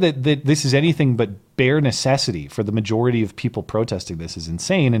idea that this is anything but bare necessity for the majority of people protesting this is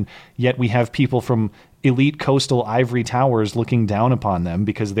insane, and yet we have people from elite coastal ivory towers looking down upon them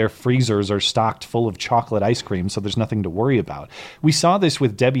because their freezers are stocked full of chocolate ice cream, so there's nothing to worry about. We saw this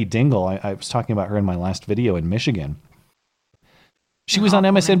with Debbie Dingell. I was talking about her in my last video in Michigan. She was on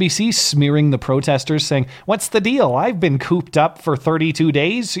MSNBC smearing the protesters, saying, "What's the deal? I've been cooped up for 32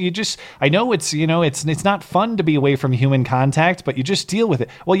 days. I know it's not fun to be away from human contact, but you just deal with it."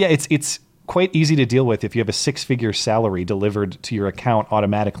 Well, yeah, it's quite easy to deal with if you have a 6-figure salary delivered to your account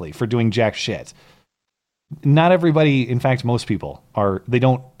automatically for doing jack shit. Not everybody, in fact, most people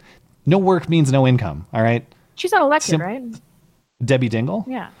no work means no income. All right. She's not elected, right? Debbie Dingell?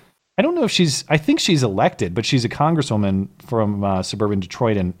 Yeah. I don't know if I think she's elected, but she's a congresswoman from suburban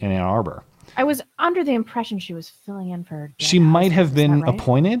Detroit in Ann Arbor. I was under the impression she was filling in for... She might have been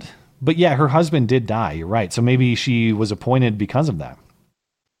appointed, but yeah, her husband did die. You're right. So maybe she was appointed because of that.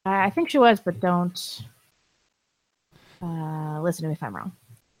 I think she was, but don't listen to me if I'm wrong.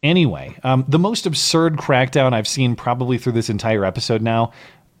 Anyway, the most absurd crackdown I've seen probably through this entire episode now.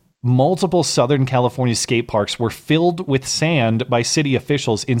 Multiple Southern California skate parks were filled with sand by city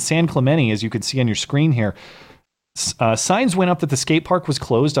officials. In San Clemente, as you can see on your screen here, signs went up that the skate park was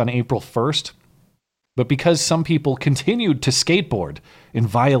closed on April 1st. But because some people continued to skateboard in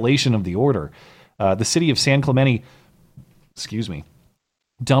violation of the order, the city of San Clemente,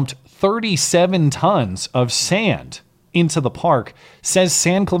 dumped 37 tons of sand into the park, says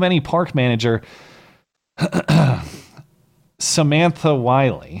San Clemente park manager Samantha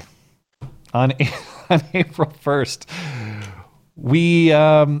Wiley. On April 1st, we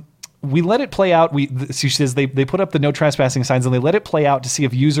let it play out. She says they put up the no trespassing signs and they let it play out to see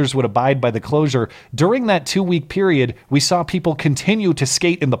if users would abide by the closure. During that 2-week period, we saw people continue to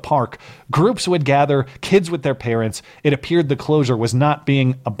skate in the park. Groups would gather, kids with their parents. It appeared the closure was not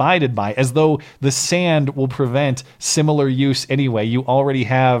being abided by, as though the sand will prevent similar use anyway. You already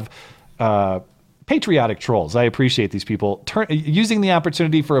have... patriotic trolls. I appreciate these people using the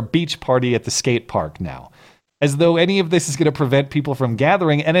opportunity for a beach party at the skate park now, as though any of this is going to prevent people from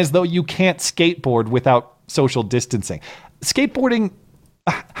gathering, and as though you can't skateboard without social distancing. Skateboarding,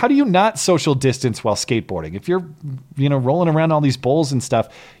 how do you not social distance while skateboarding? If you're, rolling around all these bowls and stuff,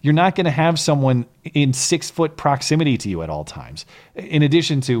 you're not going to have someone in 6-foot proximity to you at all times. In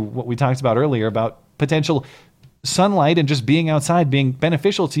addition to what we talked about earlier about potential sunlight and just being outside being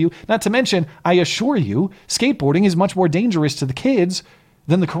beneficial to you. Not to mention, I assure you, skateboarding is much more dangerous to the kids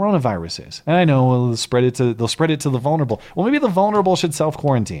than the coronavirus is. And I know they'll spread it to the vulnerable. Well, maybe the vulnerable should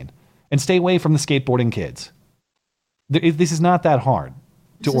self-quarantine and stay away from the skateboarding kids. This is not that hard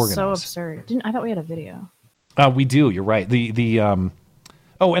to organize. This is so absurd. I thought we had a video. We do. You're right. The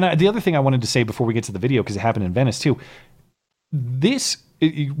other thing I wanted to say before we get to the video, because it happened in Venice too.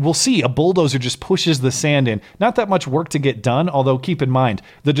 We'll see a bulldozer just pushes the sand in. Not that much work to get done, although keep in mind,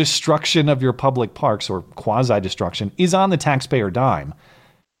 the destruction of your public parks, or quasi-destruction, is on the taxpayer dime.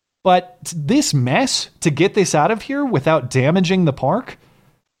 But this mess, to get this out of here without damaging the park,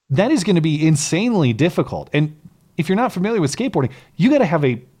 that is going to be insanely difficult. And if you're not familiar with skateboarding, you got to have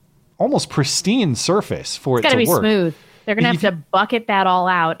a almost pristine surface for it to work. It's got to be smooth. They're going to have to bucket that all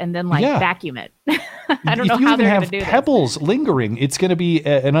out and then vacuum it. I don't know how they're going to do this. If you even have pebbles lingering, it's going to be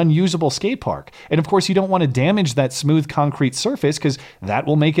an unusable skate park. And of course, you don't want to damage that smooth concrete surface because that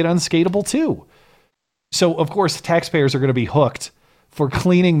will make it unskateable too. So of course, taxpayers are going to be hooked for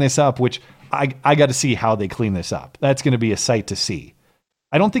cleaning this up, which I got to see how they clean this up. That's going to be a sight to see.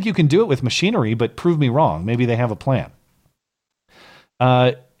 I don't think you can do it with machinery, but prove me wrong. Maybe they have a plan.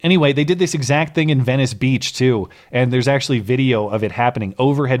 Anyway, they did this exact thing in Venice Beach, too. And there's actually video of it happening.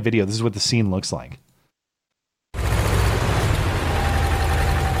 Overhead video. This is what the scene looks like.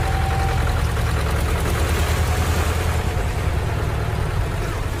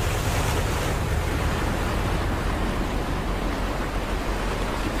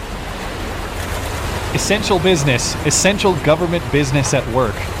 Essential business. Essential government business at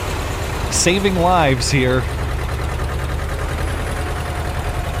work. Saving lives here.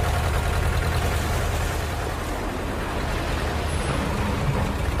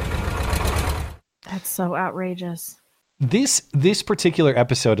 So outrageous. This particular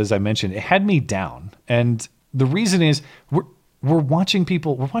episode, as I mentioned, it had me down. And the reason is we're watching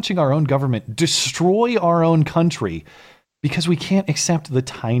our own government destroy our own country because we can't accept the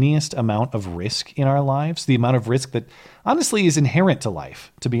tiniest amount of risk in our lives, the amount of risk that honestly is inherent to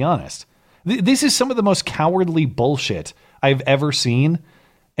life, to be honest. This is some of the most cowardly bullshit I've ever seen.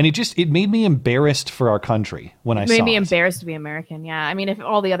 And it made me embarrassed for our country when I saw it. It made me embarrassed to be American, yeah. I mean, if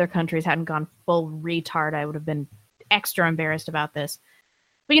all the other countries hadn't gone full retard, I would have been extra embarrassed about this.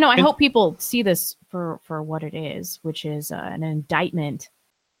 But, I hope people see this for what it is, which is an indictment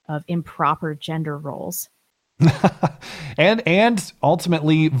of improper gender roles. and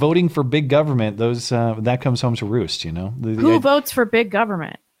ultimately voting for big government, those that comes home to roost, Who votes for big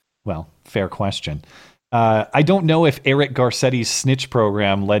government? Well, fair question. I don't know if Eric Garcetti's snitch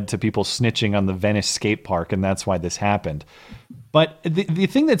program led to people snitching on the Venice skate park, and that's why this happened. But the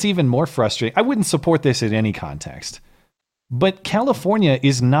thing that's even more frustrating, I wouldn't support this in any context, but California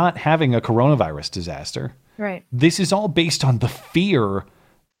is not having a coronavirus disaster. Right. This is all based on the fear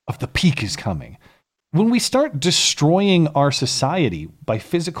of the peak is coming. When we start destroying our society by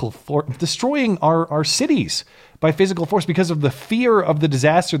physical force, destroying our cities by physical force because of the fear of the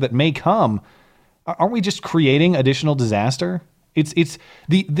disaster that may come, aren't we just creating additional disaster? It's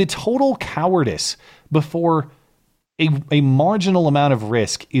the total cowardice before a marginal amount of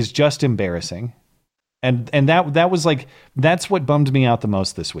risk is just embarrassing. And that was that's what bummed me out the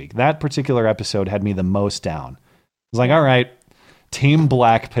most this week. That particular episode had me the most down. I was like, all right, team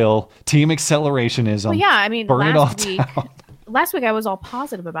black pill, team accelerationism. Well, yeah, I mean, burn it all down. Last week I was all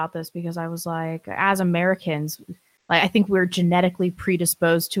positive about this because I was like, as Americans, I think we're genetically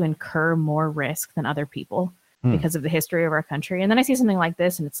predisposed to incur more risk than other people because of the history of our country. And then I see something like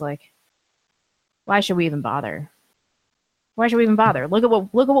this and it's like, why should we even bother? Why should we even bother? Look at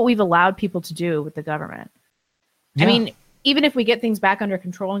what we've allowed people to do with the government. Yeah. I mean, even if we get things back under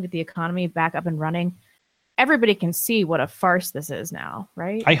control and get the economy back up and running, everybody can see what a farce this is now,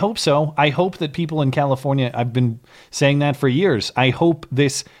 right? I hope so. I hope that people in California, I've been saying that for years. I hope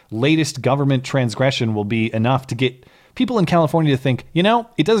this latest government transgression will be enough to get people in California to think,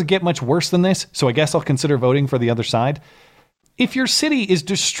 it doesn't get much worse than this, so I guess I'll consider voting for the other side. If your city is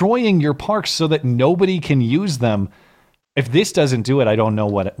destroying your parks so that nobody can use them, if this doesn't do it, I don't know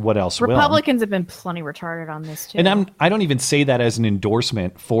what else will. Republicans have been plenty retarded on this too. And I don't even say that as an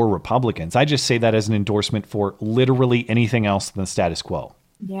endorsement for Republicans. I just say that as an endorsement for literally anything else than the status quo.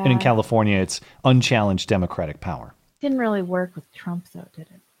 Yeah. And in California, it's unchallenged democratic power. Didn't really work with Trump, though, did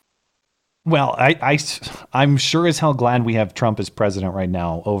it? Well, I'm sure as hell glad we have Trump as president right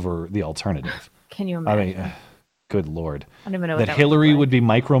now over the alternative. Can you imagine? I mean, good Lord. I don't even know what that Hillary would be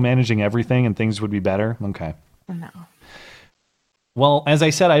micromanaging everything and things would be better. Okay. No. Well, as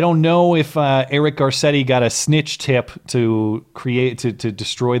I said, I don't know if Eric Garcetti got a snitch tip to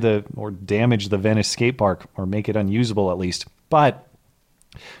destroy or damage the Venice skate park or make it unusable at least. But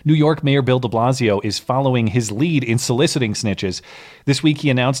New York Mayor Bill de Blasio is following his lead in soliciting snitches. This week, he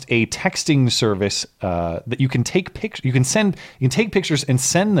announced a texting service that you can take pictures. You can take pictures and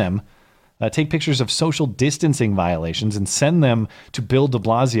send them. Take pictures of social distancing violations and send them to Bill de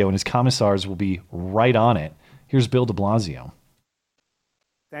Blasio, and his commissars will be right on it. Here's Bill de Blasio.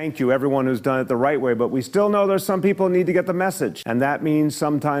 Thank you, everyone who's done it the right way, but we still know there's some people who need to get the message. And that means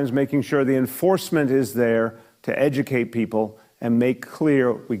sometimes making sure the enforcement is there to educate people and make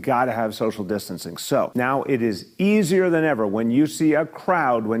clear we got to have social distancing. So now it is easier than ever when you see a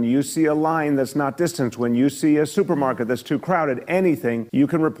crowd, when you see a line that's not distanced, when you see a supermarket that's too crowded, anything, you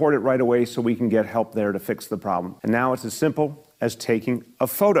can report it right away so we can get help there to fix the problem. And now it's as simple as taking a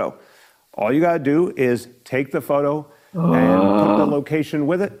photo. All you got to do is take the photo and put the location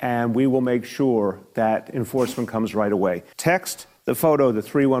with it, and we will make sure that enforcement comes right away. Text the photo to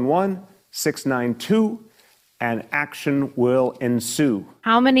 311-692, and action will ensue.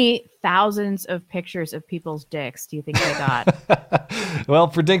 How many thousands of pictures of people's dicks do you think they got? Well,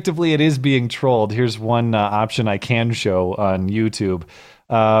 predictably, it is being trolled. Here's one option I can show on YouTube.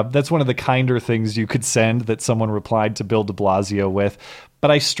 That's one of the kinder things you could send that someone replied to Bill de Blasio with. But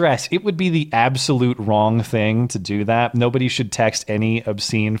I stress, it would be the absolute wrong thing to do that. Nobody should text any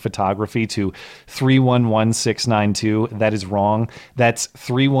obscene photography to 311-692. That is wrong. That's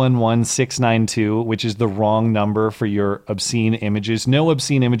 311-692, which is the wrong number for your obscene images. No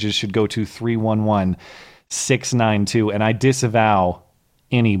obscene images should go to 311-692. And I disavow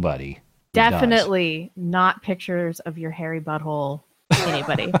anybody. Definitely not pictures of your hairy butthole.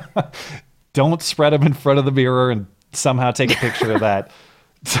 Anybody. Don't spread them in front of the mirror and somehow take a picture of that.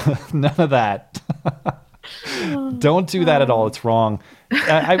 None of that. Don't do that at all. It's wrong.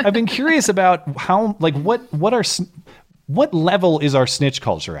 I've been curious about how, what level is our snitch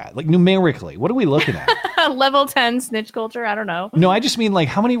culture at? Like numerically, what are we looking at? Level 10 snitch culture? I don't know. No, I just mean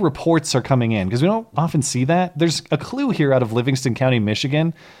how many reports are coming in? Because we don't often see that. There's a clue here out of Livingston County,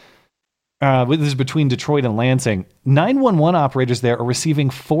 Michigan. This is between Detroit and Lansing. 911 operators there are receiving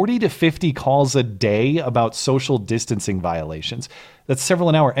 40 to 50 calls a day about social distancing violations. That's several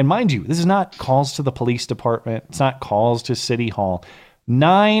an hour. And mind you, this is not calls to the police department. It's not calls to City Hall.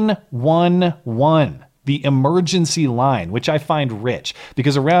 911. the emergency line, which I find rich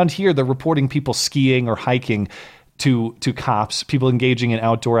because around here they're reporting people skiing or hiking to cops, people engaging in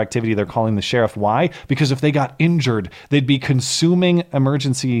outdoor activity. They're calling the sheriff. Why? Because if they got injured, they'd be consuming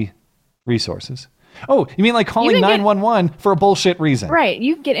emergency resources. Oh, you mean like calling 911 for a bullshit reason? Right.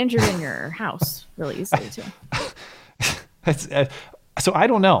 You can get injured in your house really easily, too. So I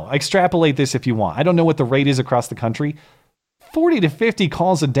don't know. Extrapolate this if you want. I don't know what the rate is across the country. 40 to 50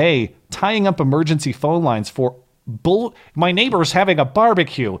 calls a day tying up emergency phone lines for my neighbor's having a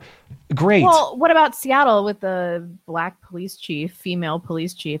barbecue. Great. Well, what about Seattle with the black police chief, female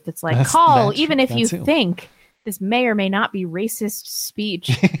police chief that's like, call even if you think this may or may not be racist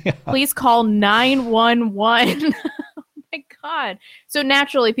speech. Yeah. Please call 911. Oh my God. So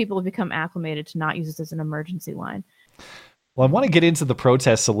naturally people have become acclimated to not use this as an emergency line. Well, I want to get into the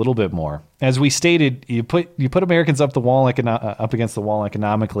protests a little bit more. As we stated, you put Americans up against the wall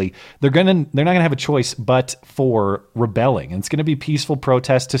economically. They're not gonna have a choice but for rebelling. And it's gonna be peaceful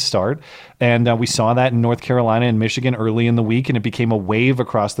protests to start. And we saw that in North Carolina and Michigan early in the week, and it became a wave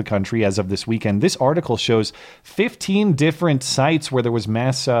across the country as of this weekend. This article shows 15 different sites where there was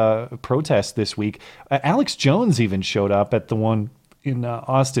mass protest this week. Alex Jones even showed up at the one in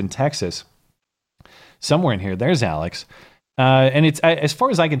Austin, Texas. Somewhere in here, there's Alex. And it's, as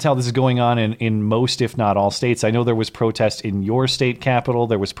far as I can tell, this is going on in most, if not all, states. I know there was protest in your state capital.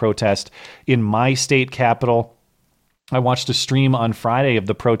 There was protest in my state capital. I watched a stream on Friday of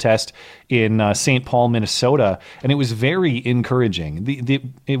the protest in St. Paul, Minnesota, and it was very encouraging.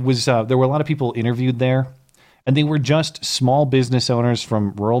 There were a lot of people interviewed there, and they were just small business owners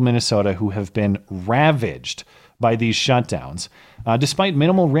from rural Minnesota who have been ravaged by these shutdowns, despite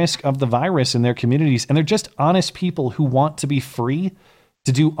minimal risk of the virus in their communities. And they're just honest people who want to be free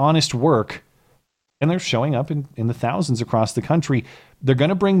to do honest work. And they're showing up in the thousands across the country. They're going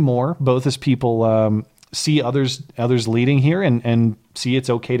to bring more, both as people see others leading here and see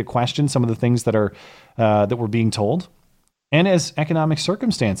it's okay to question some of the things that we're being told. And as economic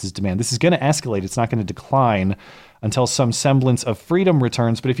circumstances demand, this is going to escalate. It's not going to decline until some semblance of freedom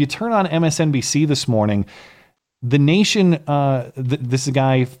returns. But if you turn on MSNBC this morning, The Nation, this is a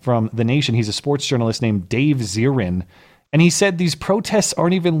guy from The Nation. He's a sports journalist named Dave Zirin. And he said these protests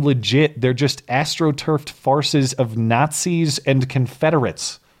aren't even legit. They're just astroturfed farces of Nazis and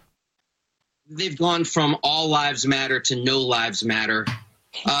Confederates. They've gone from all lives matter to no lives matter.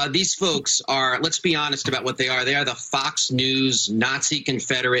 These folks are, let's be honest about what they are. They are the Fox News, Nazi,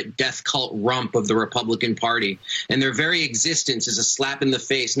 Confederate, death cult rump of the Republican Party. And their very existence is a slap in the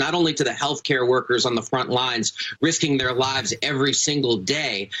face, not only to the healthcare workers on the front lines risking their lives every single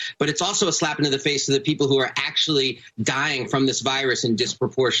day, but it's also a slap into the face to the people who are actually dying from this virus in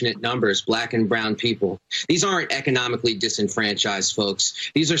disproportionate numbers, black and brown people. These aren't economically disenfranchised folks.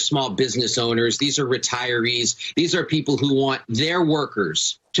 These are small business owners. These are retirees. These are people who want their workers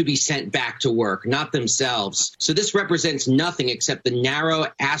to be sent back to work, not themselves. So this represents nothing except the narrow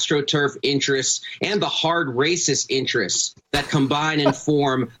astroturf interests and the hard racist interests that combine and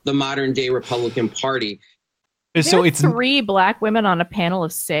form the modern day Republican Party. So it's 3 black women on a panel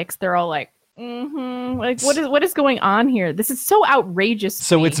of 6. They're all like, like what is going on here? This is so outrageous.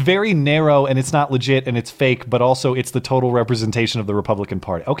 So it's very narrow and it's not legit and it's fake, but also it's the total representation of the Republican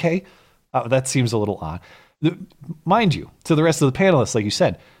Party. Okay, that seems a little odd. Mind you, to the rest of the panelists, like you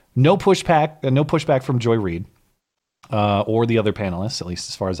said, no pushback from Joy Reid or the other panelists, at least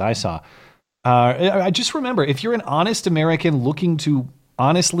as far as I saw. I just remember, if you're an honest American looking to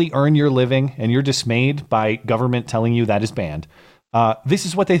honestly earn your living and you're dismayed by government telling you that is banned, this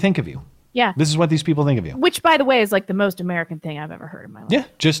is what they think of you. Yeah. This is what these people think of you. Which, by the way, is like the most American thing I've ever heard in my life. Yeah,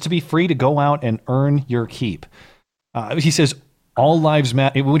 just to be free to go out and earn your keep. He says, all lives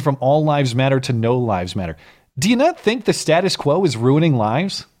matter. It went from all lives matter to no lives matter. Do you not think the status quo is ruining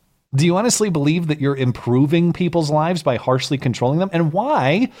lives? Do you honestly believe that you're improving people's lives by harshly controlling them? And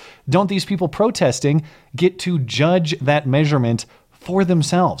why don't these people protesting get to judge that measurement for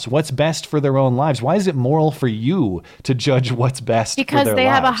themselves? What's best for their own lives? Why is it moral for you to judge what's best for their lives? Because they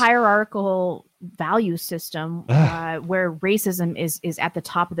have a hierarchical value system where racism is at the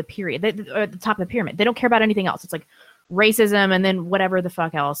top of the at the top of the pyramid. They don't care about anything else. It's like racism and then whatever the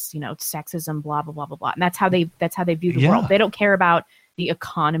fuck else, sexism, blah, blah, blah, blah, blah. And that's how they view the world. They don't care about the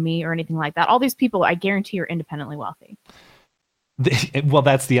economy or anything like that. All these people, I guarantee, are independently wealthy. Well,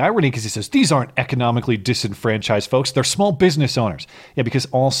 that's the irony, because he says these aren't economically disenfranchised folks. They're small business owners. Yeah, because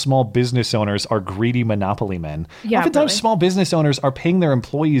all small business owners are greedy monopoly men. Yeah, oftentimes small business owners are paying their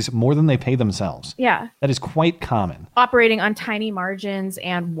employees more than they pay themselves. Yeah. That is quite common. Operating on tiny margins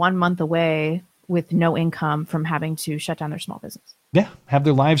and 1 month away with no income from having to shut down their small business. Yeah, have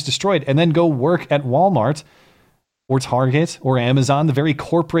their lives destroyed and then go work at Walmart or Target or Amazon, the very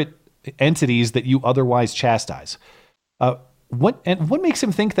corporate entities that you otherwise chastise. What makes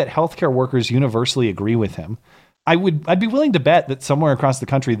him think that healthcare workers universally agree with him? I'd be willing to bet that somewhere across the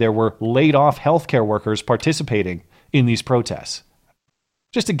country there were laid off healthcare workers participating in these protests.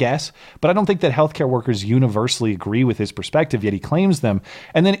 Just a guess, but I don't think that healthcare workers universally agree with his perspective, yet he claims them.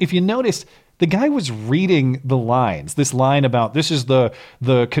 And then if you notice, the guy was reading the lines. This line about this is the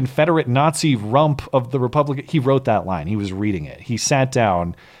Confederate Nazi rump of the Republic. He wrote that line. He was reading it. He sat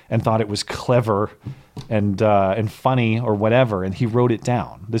down and thought it was clever and funny or whatever, and he wrote it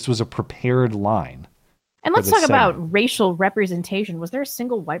down. This was a prepared line. And let's talk about racial representation. Was there a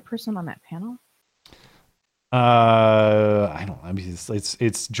single white person on that panel? I don't. I mean,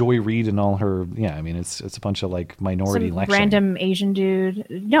 it's Joy Reid and all her. Yeah, I mean, it's a bunch of like minority lecturing. Random Asian dude.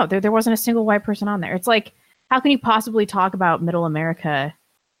 No, there wasn't a single white person on there. It's like, how can you possibly talk about Middle America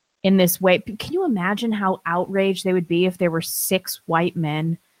in this way? Can you imagine how outraged they would be if there were 6 white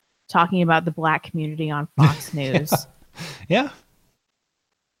men talking about the black community on Fox News? Yeah.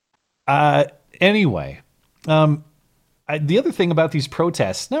 Anyway. The other thing about these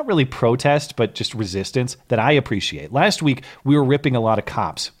protests, not really protest, but just resistance that I appreciate. Last week, we were ripping a lot of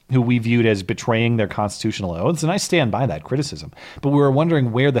cops who we viewed as betraying their constitutional oaths, and I stand by that criticism. But we were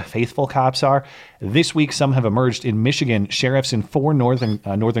wondering where the faithful cops are. This week, some have emerged. In Michigan, sheriffs in 4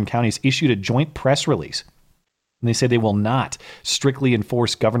 northern counties issued a joint press release. And they say they will not strictly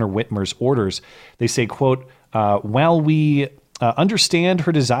enforce Governor Whitmer's orders. They say, quote, while we understand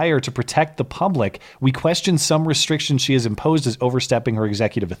her desire to protect the public, we question some restrictions she has imposed as overstepping her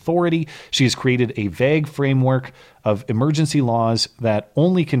executive authority. She has created a vague framework of emergency laws that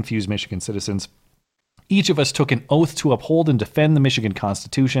only confuse Michigan citizens. Each of us took an oath to uphold and defend the Michigan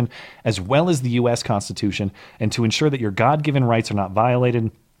Constitution, as well as the U.S. Constitution, and to ensure that your God-given rights are not violated.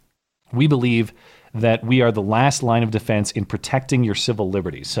 We believe that we are the last line of defense in protecting your civil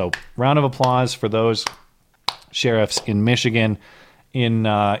liberties. So, round of applause for those sheriffs in Michigan. In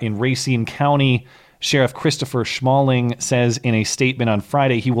Racine County, Sheriff Christopher Schmalling says in a statement on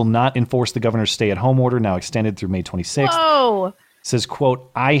Friday he will not enforce the governor's stay-at-home order, now extended through May 26th. Whoa! Says, quote,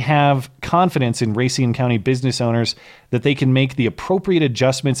 I have confidence in Racine County business owners that they can make the appropriate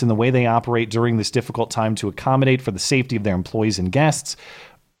adjustments in the way they operate during this difficult time to accommodate for the safety of their employees and guests.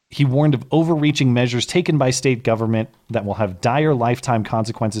 He warned of overreaching measures taken by state government that will have dire lifetime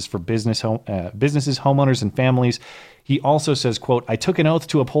consequences for businesses, homeowners, and families. He also says, quote, I took an oath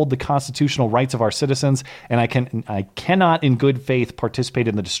to uphold the constitutional rights of our citizens, and I cannot in good faith participate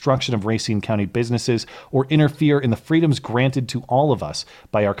in the destruction of Racine County businesses or interfere in the freedoms granted to all of us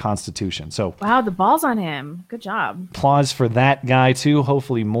by our Constitution. So, wow, the ball's on him. Good job. Applause for that guy, too.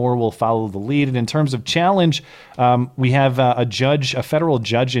 Hopefully more will follow the lead. And in terms of challenge, we have a federal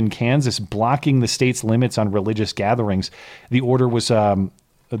judge in Kansas blocking the state's limits on religious gatherings. The order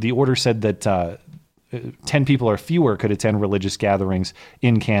said that 10 people or fewer could attend religious gatherings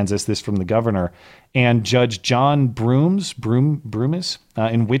in Kansas, this from the governor. And Judge John Broomis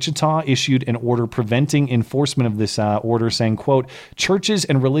in Wichita issued an order preventing enforcement of this order, saying, quote, churches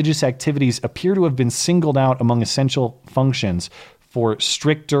and religious activities appear to have been singled out among essential functions for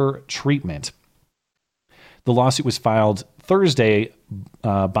stricter treatment. The lawsuit was filed Thursday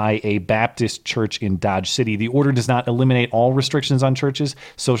by a Baptist church in Dodge City. The order does not eliminate all restrictions on churches.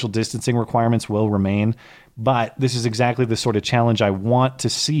 Social distancing requirements will remain. But this is exactly the sort of challenge I want to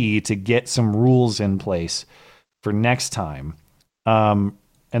see to get some rules in place for next time. And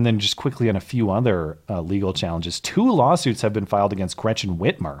then just quickly on a few other legal challenges. 2 lawsuits have been filed against Gretchen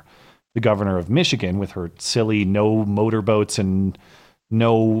Whitmer, the governor of Michigan, with her silly no motorboats and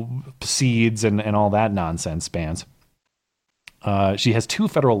no seeds and all that nonsense bans. She has 2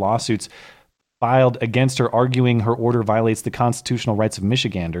 federal lawsuits filed against her, arguing her order violates the constitutional rights of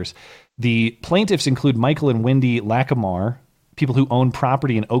Michiganders. The plaintiffs include Michael and Wendy Lackamar, people who own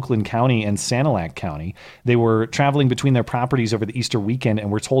property in Oakland County and Sanilac County. They were traveling between their properties over the Easter weekend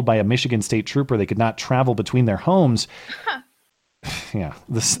and were told by a Michigan state trooper they could not travel between their homes. Yeah.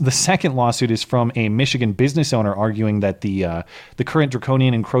 The second lawsuit is from a Michigan business owner arguing that the current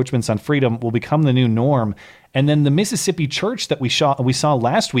draconian encroachments on freedom will become the new norm. And then the Mississippi church that we saw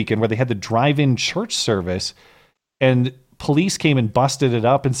last weekend, where they had the drive-in church service, and police came and busted it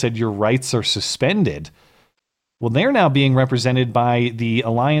up and said your rights are suspended. Well, they're now being represented by the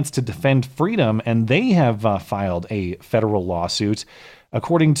Alliance to Defend Freedom, and they have filed a federal lawsuit.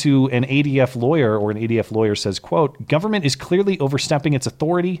 According to an ADF lawyer says, quote, government is clearly overstepping its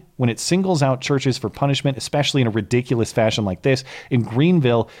authority when it singles out churches for punishment, especially in a ridiculous fashion like this. In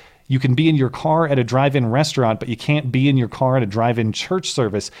Greenville, You can be in your car at a drive-in restaurant, but you can't be in your car at a drive-in church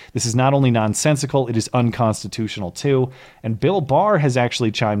service. This is not only nonsensical, it is unconstitutional too. And Bill Barr has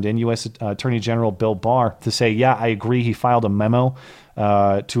actually chimed in, U.S. Attorney General Bill Barr, to say, yeah, I agree. He filed a memo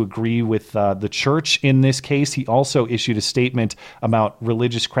to agree with the church in this case. He also issued a statement about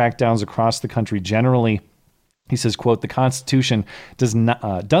religious crackdowns across the country generally. He says, quote, the Constitution does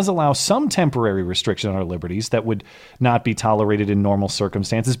allow some temporary restriction on our liberties that would not be tolerated in normal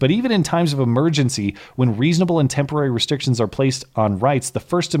circumstances. But even in times of emergency, when reasonable and temporary restrictions are placed on rights, the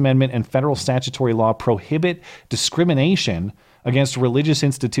First Amendment and federal statutory law prohibit discrimination against religious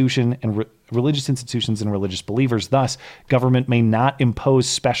institutions and religious believers. Thus, government may not impose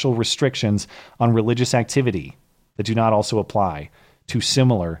special restrictions on religious activity that do not also apply to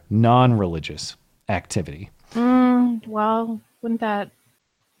similar non-religious activity. Well, wouldn't that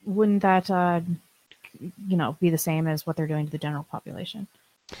be the same as what they're doing to the general population?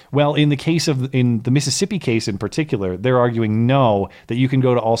 Well, in the Mississippi case in particular, they're arguing no, that you can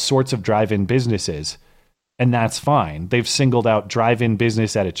go to all sorts of drive-in businesses, and that's fine. They've singled out drive-in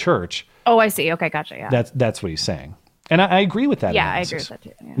business at a church. Oh, I see. Okay, gotcha. Yeah, that's what he's saying, and I agree with that. Yeah, analysis. I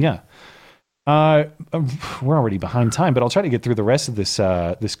agree with that too. Yeah. We're already behind time, but I'll try to get through the rest of this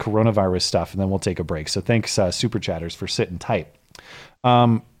coronavirus stuff, and then we'll take a break. So thanks, Super Chatters, for sitting tight.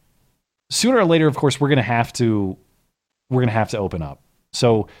 Sooner or later, of course, we're gonna have to open up.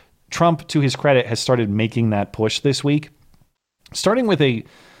 So Trump, to his credit, has started making that push this week, starting with a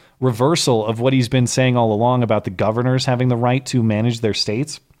reversal of what he's been saying all along about the governors having the right to manage their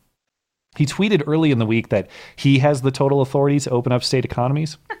states. He tweeted early in the week that he has the total authority to open up state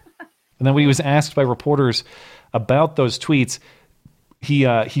economies. And then when he was asked by reporters about those tweets,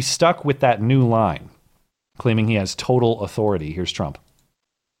 he stuck with that new line, claiming he has total authority. Here's Trump.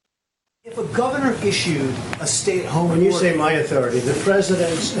 If a governor issued a stay-at-home order... When you say my authority, the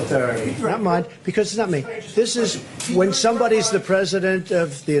president's authority. Not mine, because it's not me. This is when somebody's the president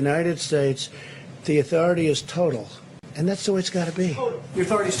of the United States, the authority is total. And that's the way it's got to be. Total. Your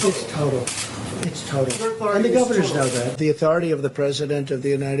authority is total. It's total. It's total. And the governors know that. The authority of the President of the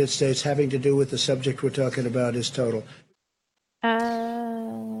United States having to do with the subject we're talking about is total.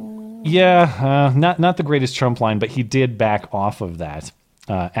 Yeah, not the greatest Trump line, but he did back off of that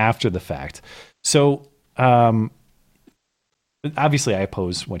after the fact. So, obviously, I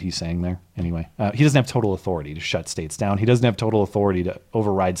oppose what he's saying there. Anyway, he doesn't have total authority to shut states down. He doesn't have total authority to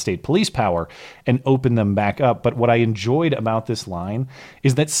override state police power and open them back up. But what I enjoyed about this line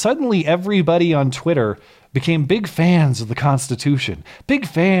is that suddenly everybody on Twitter became big fans of the Constitution, big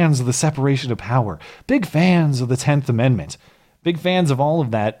fans of the separation of power, big fans of the 10th Amendment, big fans of all of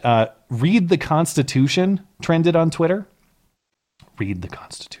that. Read the Constitution trended on Twitter. Read the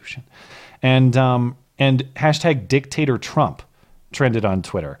Constitution. And hashtag Dictator Trump trended on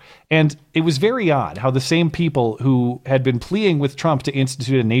Twitter. And it was very odd how the same people who had been pleading with Trump to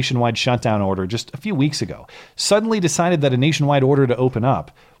institute a nationwide shutdown order just a few weeks ago suddenly decided that a nationwide order to open up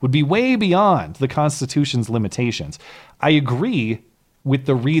would be way beyond the Constitution's limitations. I agree with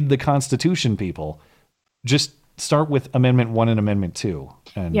the read the Constitution people. Just start with Amendment 1 and Amendment 2.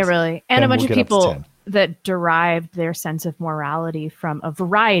 And yeah, really. And a bunch of people that derived their sense of morality from a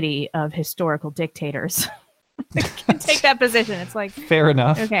variety of historical dictators. Can take that position. It's like fair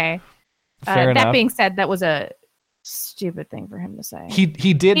enough. Okay. Fair enough. That being said, that was a stupid thing for him to say. He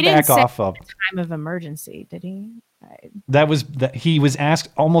did back off of time of emergency, did he? He was asked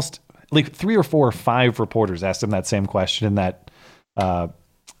almost like 3 or 4 or 5 reporters asked him that same question in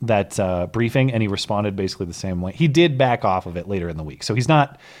that briefing, and he responded basically the same way. He did back off of it later in the week, so he's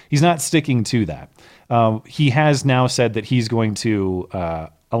not sticking to that. He has now said that he's going to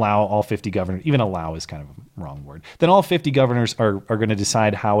allow all 50 governors, even allow is kind of a wrong word, then all 50 governors are going to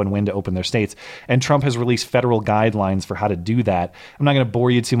decide how and when to open their states. And Trump has released federal guidelines for how to do that. I'm not going to bore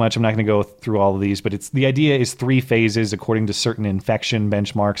you too much. I'm not going to go through all of these, but the idea is 3 phases according to certain infection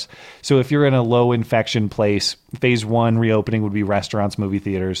benchmarks. So if you're in a low infection place, phase 1 reopening would be restaurants, movie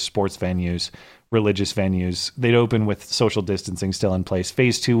theaters, sports venues, religious venues. They'd open with social distancing still in place.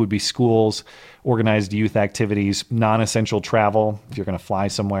 Phase 2 would be schools, organized youth activities, non-essential travel. If you're going to fly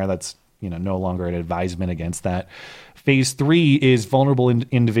somewhere, that's no longer an advisement against that. Phase 3 is vulnerable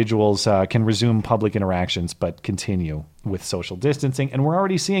individuals can resume public interactions but continue with social distancing. And we're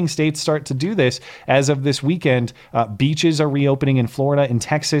already seeing states start to do this. As of this weekend, beaches are reopening in Florida. In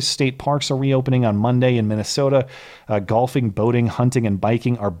Texas, state parks are reopening on Monday. In Minnesota, golfing, boating, hunting, and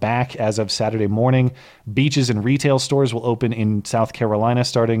biking are back as of Saturday morning. Beaches and retail stores will open in South Carolina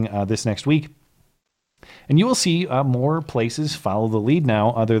starting this next week. And you will see more places follow the lead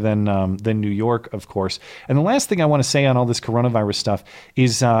now, other than New York, of course. And the last thing I want to say on all this coronavirus stuff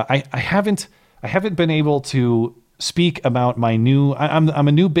is I haven't been able to speak about my new. I'm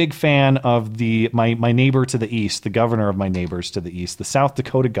a new big fan of my neighbor to the east, the governor of my neighbors to the east, the South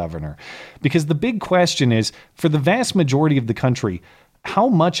Dakota governor, because the big question is, for the vast majority of the country, how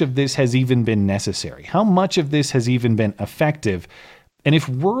much of this has even been necessary? How much of this has even been effective? And if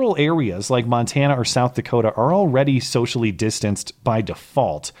rural areas like Montana or South Dakota are already socially distanced by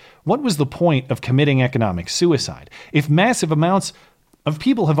default, what was the point of committing economic suicide? If massive amounts of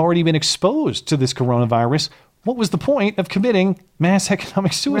people have already been exposed to this coronavirus, what was the point of committing mass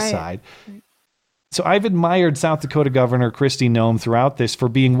economic suicide? Right. So I've admired South Dakota Governor Kristi Noem throughout this for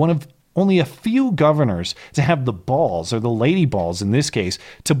being one of only a few governors to have the balls, or the lady balls in this case,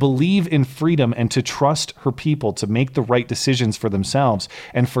 to believe in freedom and to trust her people to make the right decisions for themselves.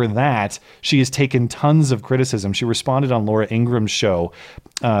 And for that, she has taken tons of criticism. She responded on Laura Ingram's show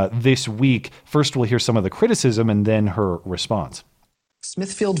this week. First, we'll hear some of the criticism and then her response.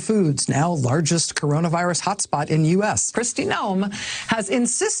 Smithfield Foods, now largest coronavirus hotspot in U.S. Kristi Noem has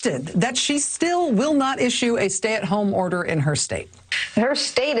insisted that she still will not issue a stay-at-home order in her state. Her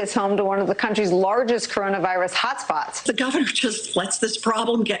state is home to one of the country's largest coronavirus hotspots. The governor just lets this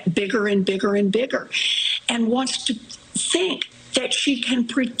problem get bigger and bigger and bigger and wants to think that she can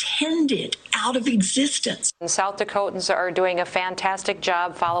pretend it out of existence. South Dakotans are doing a fantastic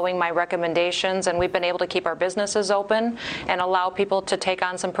job following my recommendations, and we've been able to keep our businesses open and allow people to take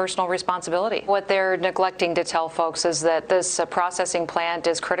on some personal responsibility. What they're neglecting to tell folks is that this processing plant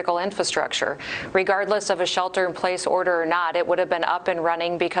is critical infrastructure. Regardless of a shelter-in-place order or not, it would have been up and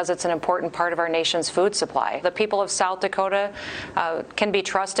running because it's an important part of our nation's food supply. The people of South Dakota can be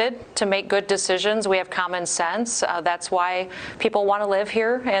trusted to make good decisions. We have common sense. That's why people want to live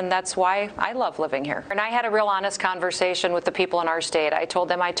here, and that's why I love living here. And I had a real honest conversation with the people in our state. I told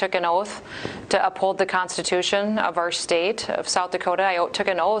them I took an oath to uphold the Constitution of our state of South Dakota. I took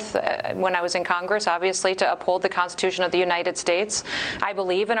an oath when I was in Congress, obviously, to uphold the Constitution of the United States. I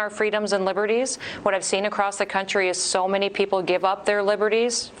believe in our freedoms and liberties. What I've seen across the country is so many people give up their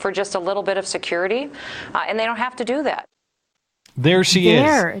liberties for just a little bit of security, and they don't have to do that. There she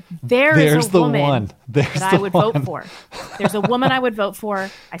is. There's the woman one that I would vote for. There's a woman I would vote for.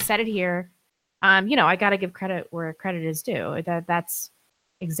 I said it here. I got to give credit where credit is due. That's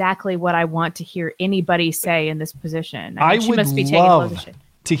exactly what I want to hear anybody say in this position. I would love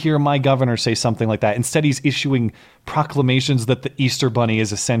to hear my governor say something like that. Instead, he's issuing proclamations that the Easter Bunny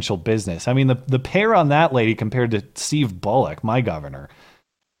is essential business. I mean, the pair on that lady compared to Steve Bullock, my governor,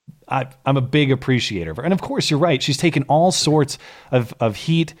 I'm a big appreciator of her. And of course, you're right. She's taken all sorts of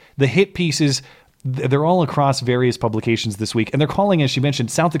heat. The hit pieces, they're all across various publications this week. And they're calling, as she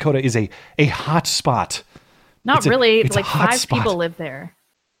mentioned, South Dakota is a hot spot. Not really. Like 5 people live there.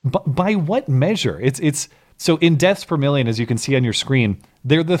 But by what measure? It's so in deaths per million, as you can see on your screen,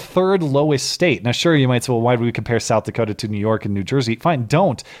 they're the 3rd lowest state. Now, sure, you might say, well, why do we compare South Dakota to New York and New Jersey? Fine,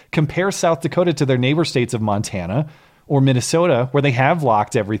 don't. Compare South Dakota to their neighbor states of Montana or Minnesota, where they have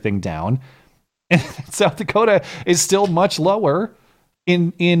locked everything down. And South Dakota is still much lower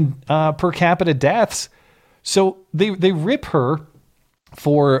in per capita deaths. So they rip her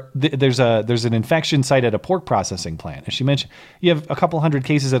for there's an infection site at a pork processing plant. As she mentioned, you have a couple hundred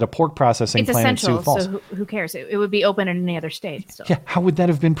cases at a pork processing plant in Sioux Falls. So who cares? It would be open in any other state. Still. Yeah, how would that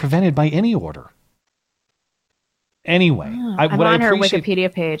have been prevented by any order? Anyway, I'm on her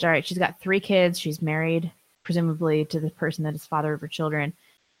Wikipedia page. All right, she's got 3 kids. She's married, presumably to the person that is father of her children.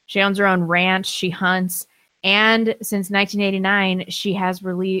 She owns her own ranch. She hunts. And since 1989, she has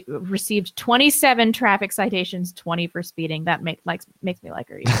received 27 traffic citations, 20 for speeding. That makes me like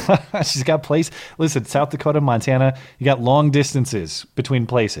her. She's got Listen, South Dakota, Montana, you got long distances between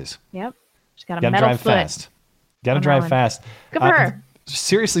places. Yep. She's got a metal drive foot. Fast. Got to drive fast. Good for her.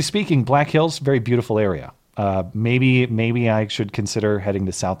 Seriously speaking, Black Hills, very beautiful area. Maybe I should consider heading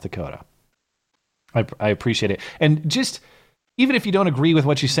to South Dakota. I appreciate it. And just, even if you don't agree with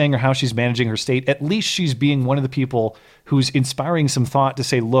what she's saying or how she's managing her state, at least she's being one of the people who's inspiring some thought to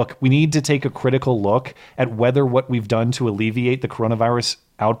say, look, we need to take a critical look at whether what we've done to alleviate the coronavirus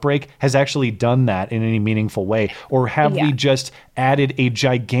outbreak has actually done that in any meaningful way. Or have we just added a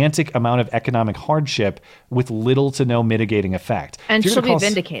gigantic amount of economic hardship with little to no mitigating effect? And she'll be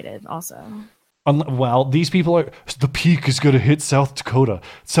vindicated also. Well, these people are, the peak is going to hit South Dakota.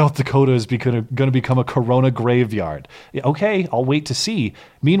 South Dakota is going to become a corona graveyard. Okay, I'll wait to see.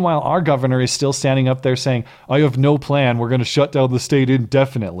 Meanwhile, our governor is still standing up there saying, I have no plan. We're going to shut down the state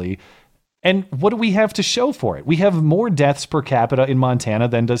indefinitely. And what do we have to show for it? We have more deaths per capita in Montana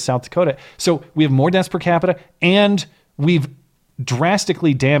than does South Dakota. So we have more deaths per capita, and we've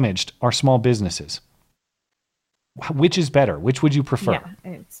drastically damaged our small businesses. Which is better? Which would you prefer? Yeah,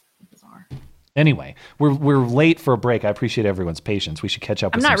 it's bizarre. Anyway, we're late for a break. I appreciate everyone's patience. We should catch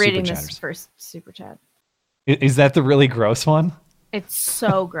up with some super chatters. I'm not reading this first super chat. Is that the really gross one? It's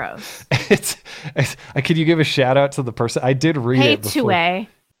so gross. Could you give a shout out to the person? I did read it before. Hey, 2A.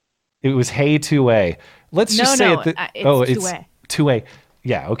 It was Hey 2A. Let's just say it. It's 2A. 2A.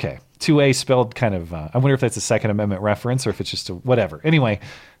 Yeah, okay. 2A spelled kind of. I wonder if that's a Second Amendment reference or if it's just a whatever. Anyway,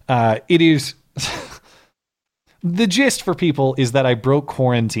 it is. The gist for people is that I broke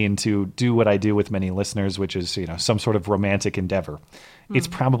quarantine to do what I do with many listeners, which is, some sort of romantic endeavor. It's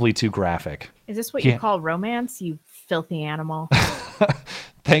probably too graphic. Is this what you call romance, you filthy animal?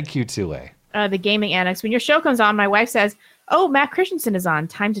 Thank you, 2A. The gaming annex. When your show comes on, my wife says, "Oh, Matt Christensen is on.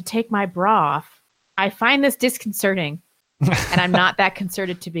 Time to take my bra off." I find this disconcerting, and I'm not that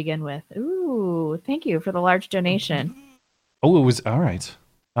concerted to begin with. Ooh, thank you for the large donation. Oh, it was all right.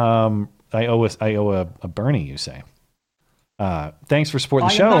 I owe a Bernie, you say. Thanks for supporting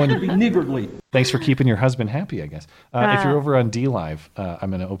the show. And thanks for keeping your husband happy, I guess. If you're over on D Live,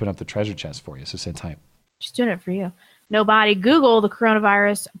 I'm going to open up the treasure chest for you, so sit tight. She's doing it for you. Nobody. Google the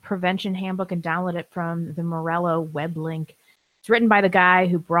coronavirus prevention handbook and download it from the Morello web link. It's written by the guy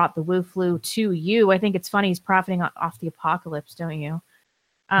who brought the Wu flu to you. I think it's funny he's profiting off the apocalypse, don't you?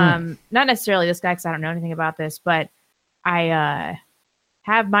 Not necessarily this guy, because I don't know anything about this, but I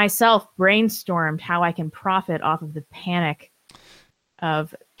have myself brainstormed how I can profit off of the panic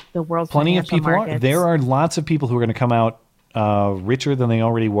of the world's plenty of people markets. There are lots of people who are going to come out richer than they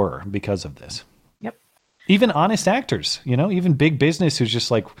already were because of this. Yep. Even honest actors, even big business who's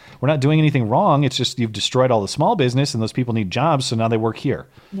just like, we're not doing anything wrong. It's just you've destroyed all the small business and those people need jobs, so now they work here.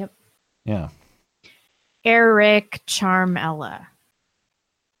 Yep. Yeah. Eric Charmella.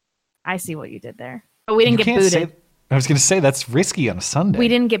 I see what you did there. But we didn't get booted. I was going to say that's risky on a Sunday. We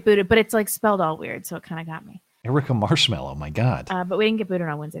didn't get booted, but it's like spelled all weird, so it kind of got me. Erica Marshmallow, my God. But we didn't get booted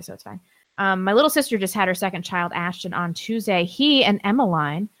on Wednesday, so it's fine. My little sister just had her second child, Ashton, on Tuesday. He and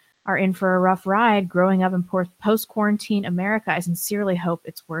Emmeline are in for a rough ride growing up in post-quarantine America. I sincerely hope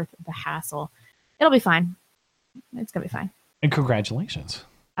it's worth the hassle. It'll be fine. It's going to be fine. And congratulations.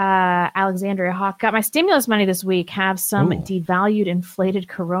 Alexandria Hawk got my stimulus money this week. Have some devalued, inflated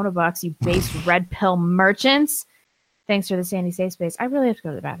Corona bucks, you base red pill merchants. Thanks for the Sandy Safe Space. I really have to go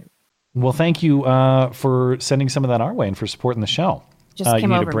to the bathroom. Well, thank you for sending some of that our way and for supporting the show. Just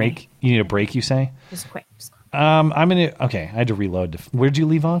came over me. You need a break, you say? Just quick. Okay, I had to reload. Where'd you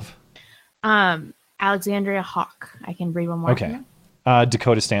leave off? Alexandria Hawk. I can read one more. Okay.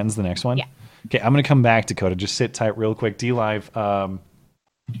 Dakota Stanton's the next one? Yeah. Okay, I'm going to come back, Dakota. Just sit tight real quick. D-Live.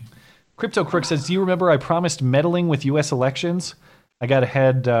 Crypto Crook says, do you remember I promised meddling with U.S. elections? I got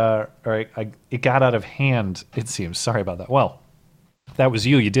ahead, it got out of hand, it seems. Sorry about that. Well, if that was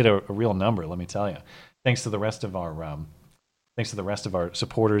you. You did a real number, let me tell you. Thanks to the rest of our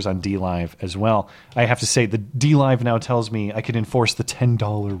supporters on D-Live as well. I have to say, the D-Live now tells me I can enforce the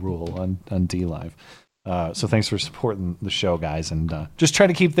 $10 rule on D-Live. So thanks for supporting the show, guys, and just try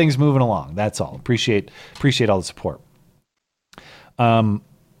to keep things moving along. That's all. Appreciate all the support.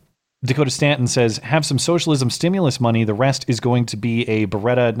 Dakota Stanton says, have some socialism stimulus money. The rest is going to be a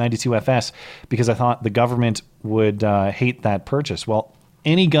Beretta 92FS because I thought the government would hate that purchase. Well,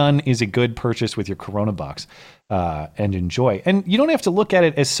 any gun is a good purchase with your Corona bucks and enjoy. And you don't have to look at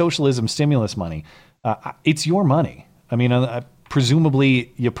it as socialism stimulus money. It's your money. I mean,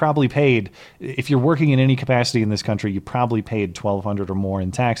 presumably you probably paid, if you're working in any capacity in this country, you probably paid $1,200 or more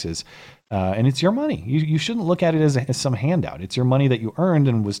in taxes. And it's your money. You shouldn't look at it as some handout. It's your money that you earned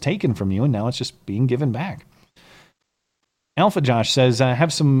and was taken from you, and now it's just being given back. Alpha Josh says,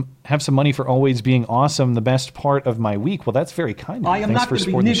 have some money for always being awesome, the best part of my week. Well, that's very kind of you. Thanks for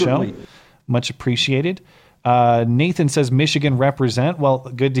supporting the show. Much appreciated. Nathan says, Michigan represent. Well,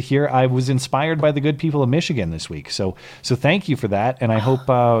 good to hear. I was inspired by the good people of Michigan this week. So thank you for that. And I hope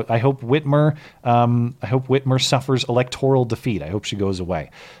Whitmer suffers electoral defeat. I hope she goes away.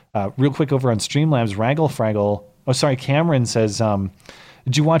 Real quick over on Streamlabs, Cameron says,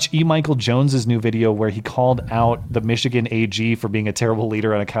 did you watch E. Michael Jones's new video where he called out the Michigan AG for being a terrible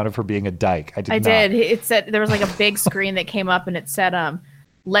leader on account of her being a dyke? I did. It said there was like a big screen that came up and it said,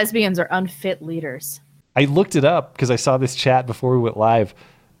 lesbians are unfit leaders. I looked it up because I saw this chat before we went live,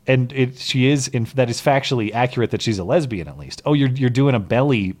 and that is factually accurate that she's a lesbian at least. Oh, you're doing a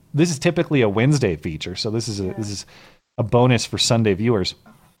belly. This is typically a Wednesday feature, so this is a bonus for Sunday viewers.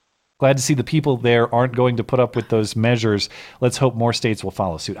 Glad to see the people there aren't going to put up with those measures. Let's hope more states will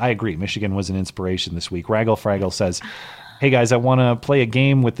follow suit. I agree. Michigan was an inspiration this week. Raggle Fraggle says, hey guys, I want to play a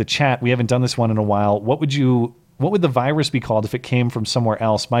game with the chat. We haven't done this one in a while. What would the virus be called if it came from somewhere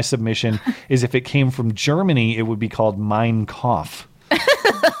else? My submission is if it came from Germany, it would be called Mein Kampf.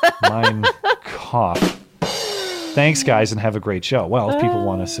 Mein Kampf. Thanks, guys, and have a great show. Well, if people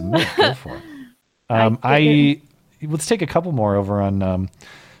want to submit, go for it. Let's take a couple more over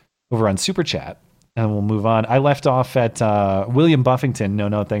on Super Chat, and we'll move on. I left off at William Buffington.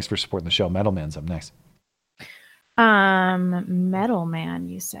 No, thanks for supporting the show. Metal Man's up next. Metal Man,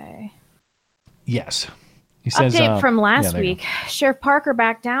 you say? Yes. He says, update from last week. Sheriff Parker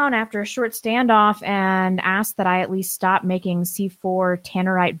backed down after a short standoff and asked that I at least stop making C4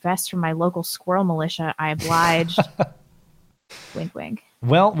 tannerite vests for my local squirrel militia. I obliged. Wink, wink.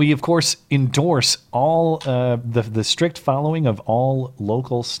 Well, we, of course, endorse all the strict following of all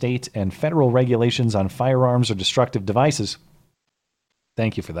local, state, and federal regulations on firearms or destructive devices.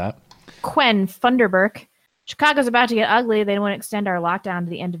 Thank you for that. Quen Funderburk. Chicago's about to get ugly. They want to extend our lockdown to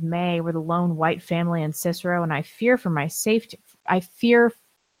the end of May. We're the lone white family in Cicero, and I fear for my safety. I fear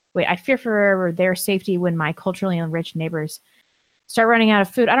for their safety when my culturally enriched neighbors start running out of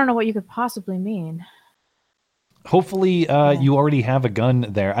food. I don't know what you could possibly mean. Hopefully, you already have a gun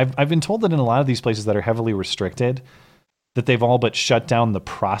there. I've been told that in a lot of these places that are heavily restricted, that they've all but shut down the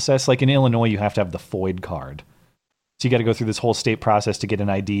process. Like in Illinois, you have to have the FOID card. So you got to go through this whole state process to get an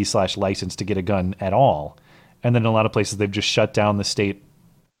ID/license to get a gun at all. And then in a lot of places, they've just shut down the state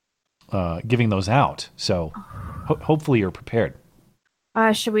giving those out. So hopefully you're prepared.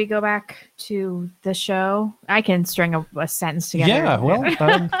 Should we go back to the show? I can string a sentence together. Yeah, well,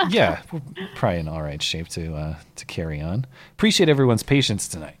 yeah, we're probably in all right shape to carry on. Appreciate everyone's patience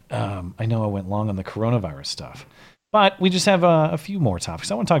tonight. I know I went long on the coronavirus stuff, but we just have a few more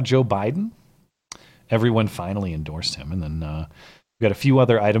topics. I want to talk Joe Biden. Everyone finally endorsed him, and then we've got a few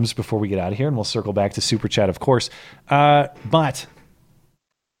other items before we get out of here, and we'll circle back to Super Chat, of course. But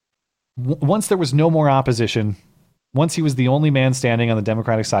once there was no more opposition, once he was the only man standing on the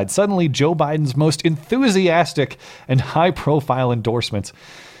Democratic side, suddenly Joe Biden's most enthusiastic and high-profile endorsements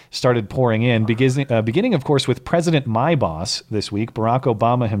started pouring in, beginning, of course, with President My Boss this week, Barack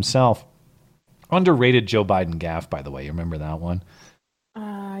Obama himself. Underrated Joe Biden gaffe, by the way. You remember that one?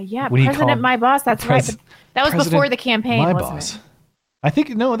 Yeah, President My Boss. That's right. But that was before the campaign, wasn't it? I think,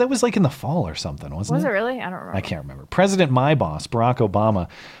 no, that was like in the fall or something, wasn't it? Was it really? I don't remember. I can't remember. President My Boss, Barack Obama.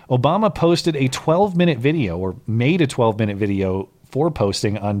 Obama posted a 12-minute video, or made a 12-minute video for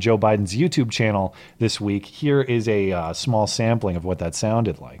posting on Joe Biden's YouTube channel this week. Here is a small sampling of what that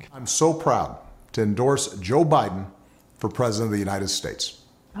sounded like. I'm so proud to endorse Joe Biden for President of the United States.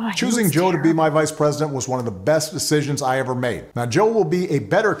 Choosing Joe to be my vice president was one of the best decisions I ever made. Now, Joe will be a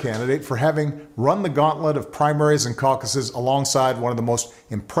better candidate for having run the gauntlet of primaries and caucuses alongside one of the most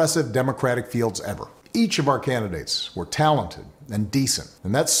impressive Democratic fields ever. Each of our candidates were talented and decent,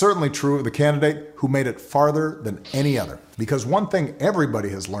 and that's certainly true of the candidate who made it farther than any other. Because one thing everybody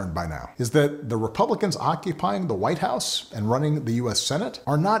has learned by now is that the Republicans occupying the White House and running the U.S. Senate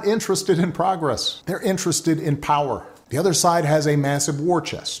are not interested in progress. They're interested in power. The other side has a massive war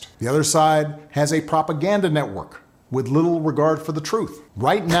chest. The other side has a propaganda network with little regard for the truth.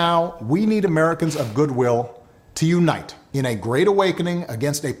 Right now, we need Americans of goodwill to unite in a great awakening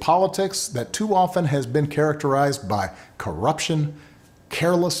against a politics that too often has been characterized by corruption,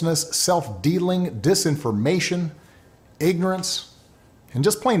 carelessness, self-dealing, disinformation, ignorance, and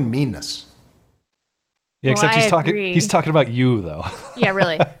just plain meanness. Yeah, except he's talking about you, though. Yeah,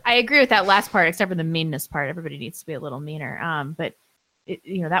 really. I agree with that last part, except for the meanness part. Everybody needs to be a little meaner. But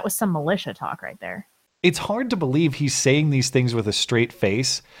that was some militia talk right there. It's hard to believe he's saying these things with a straight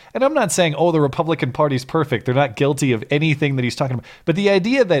face. And I'm not saying, the Republican Party's perfect. They're not guilty of anything that he's talking about. But the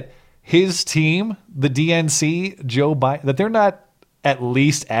idea that his team, the DNC, Joe Biden, that they're not at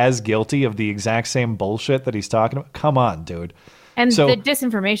least as guilty of the exact same bullshit that he's talking about. Come on, dude. And the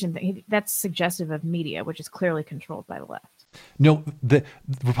disinformation thing, that's suggestive of media, which is clearly controlled by the left. No, the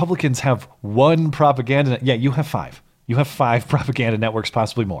Republicans have one propaganda. Yeah, you have 5. You have 5 propaganda networks,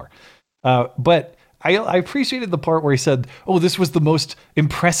 possibly more. But I appreciated the part where he said, this was the most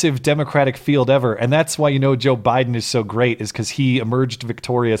impressive Democratic field ever. And that's why Joe Biden is so great, is because he emerged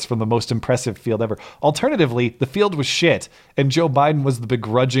victorious from the most impressive field ever. Alternatively, the field was shit. And Joe Biden was the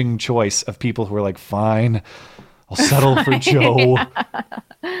begrudging choice of people who were like, fine, I'll settle for Joe.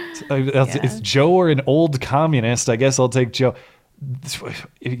 It's Joe or an old communist. I guess I'll take Joe.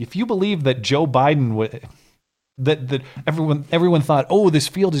 If you believe that Joe Biden that everyone thought, this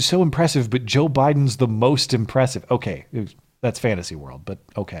field is so impressive, but Joe Biden's the most impressive. Okay, That's fantasy world, but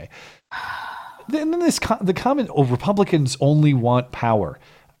okay. Then the comment, Republicans only want power.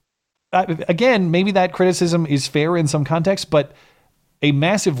 Again, maybe that criticism is fair in some context, but a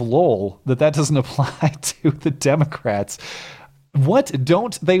massive lull that doesn't apply to the Democrats. What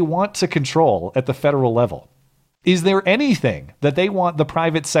don't they want to control at the federal level? Is there anything that they want the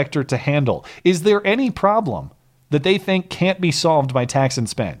private sector to handle? Is there any problem that they think can't be solved by tax and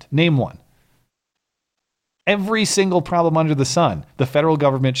spend? Name one. Every single problem under the sun, the federal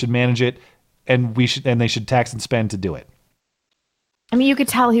government should manage it, and they should tax and spend to do it. I mean, you could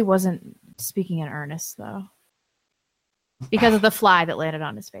tell he wasn't speaking in earnest, though, because of the fly that landed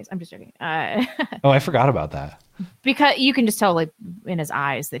on his face. I'm just joking. Oh, I forgot about that. Because you can just tell, like, in his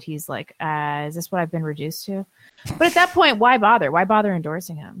eyes that he's like, is this what I've been reduced to? But at that point, why bother? Why bother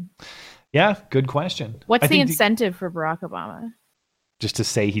endorsing him? Yeah, good question. What's the incentive for Barack Obama? Just to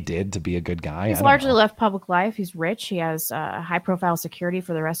say he did, to be a good guy? He's largely left public life. He's rich. He has high-profile security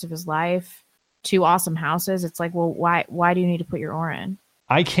for the rest of his life. 2 awesome houses. It's like, well, why do you need to put your oar in?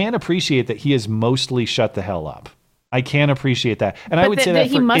 I can appreciate that he has mostly shut the hell up. I can appreciate that. And I would say that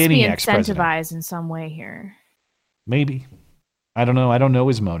for any ex-president. He must be incentivized in some way here. Maybe. I don't know. I don't know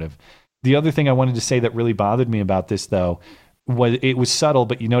his motive. The other thing I wanted to say that really bothered me about this, though, was it was subtle,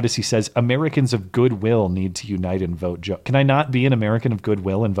 but you notice he says, Americans of goodwill need to unite and vote Joe. Can I not be an American of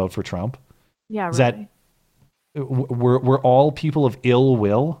goodwill and vote for Trump? Yeah, Is that we're all people of ill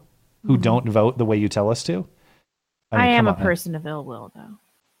will who don't vote the way you tell us to? I am a person of ill will, though.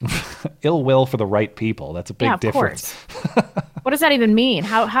 Ill will for the right people. That's a big difference. What does that even mean?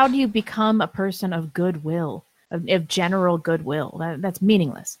 How do you become a person of goodwill, of general goodwill? That's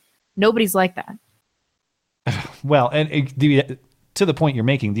meaningless. Nobody's like that. Well, and to the point you're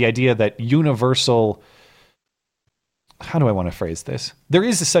making, the idea that universal, how do I want to phrase this? There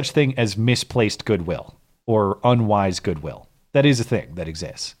is such thing as misplaced goodwill or unwise goodwill. That is a thing that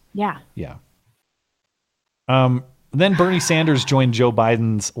exists. Yeah. Yeah. Then Bernie Sanders joined Joe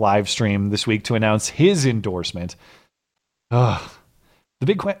Biden's live stream this week to announce his endorsement. The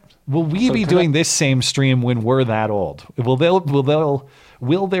big question, will we be doing this same stream when we're that old?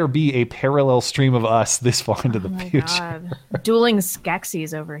 Will there be a parallel stream of us this far into the future? God. Dueling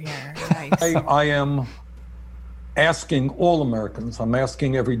Skeksis over here. I am asking all Americans, I'm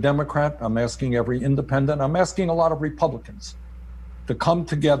asking every Democrat, I'm asking every independent, I'm asking a lot of Republicans to come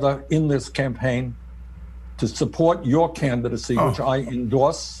together in this campaign to support your candidacy, which I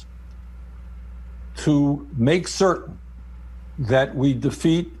endorse, to make certain that we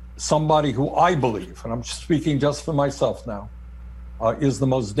defeat somebody who I believe, and I'm speaking just for myself now, is the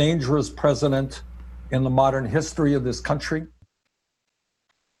most dangerous president in the modern history of this country.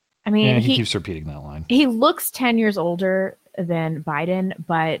 I mean, he keeps repeating that line. He looks 10 years older than Biden,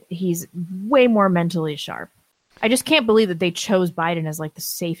 but he's way more mentally sharp. I just can't believe that they chose Biden as like the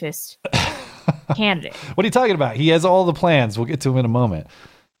safest candidate. What are you talking about? He has all the plans. We'll get to him in a moment.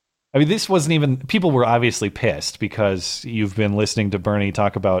 I mean, this wasn't even, people were obviously pissed because you've been listening to Bernie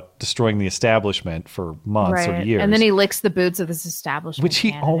talk about destroying the establishment for months or years. And then he licks the boots of this establishment. Which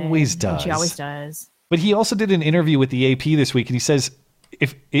he always does. Which he always does. But he also did an interview with the AP this week, and he says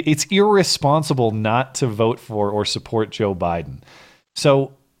if it's irresponsible not to vote for or support Joe Biden.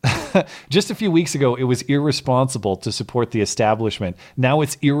 So just a few weeks ago, it was irresponsible to support the establishment. Now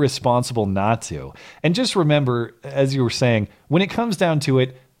it's irresponsible not to. And just remember, as you were saying, when it comes down to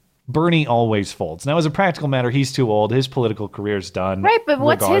it, Bernie always folds. Now, as a practical matter, he's too old. His political career's done. Right, but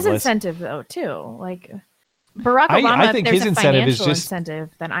what's his incentive, though, too? Like, Barack Obama, I think his incentive is just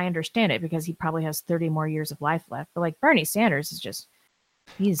incentive, then I understand it because he probably has 30 more years of life left. But like Bernie Sanders is just,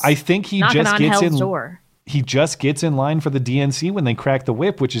 I think he just gets in. He just gets in line for the DNC when they crack the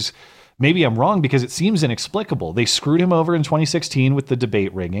whip, which is, maybe I'm wrong because it seems inexplicable. They screwed him over in 2016 with the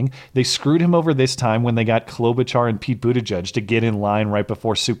debate rigging. They screwed him over this time when they got Klobuchar and Pete Buttigieg to get in line right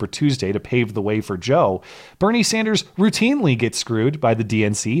before Super Tuesday to pave the way for Joe. Bernie Sanders routinely gets screwed by the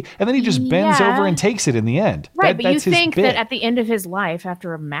DNC, and then he just bends over and takes it in the end. Right, but you think that at the end of his life,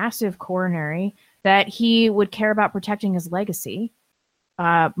 after a massive coronary, that he would care about protecting his legacy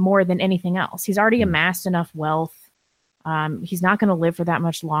more than anything else. He's already amassed enough wealth. He's not going to live for that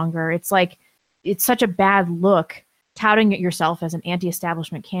much longer. It's like, it's such a bad look touting yourself as an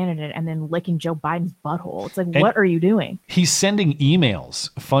anti-establishment candidate and then licking Joe Biden's butthole. It's like, what are you doing? He's sending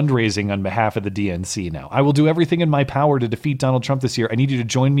emails fundraising on behalf of the DNC now. I will do everything in my power to defeat Donald Trump this year. I need you to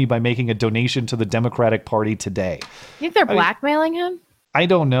join me by making a donation to the Democratic Party today. You think they're blackmailing him? I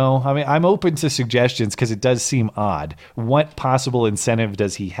don't know. I mean, I'm open to suggestions because it does seem odd. What possible incentive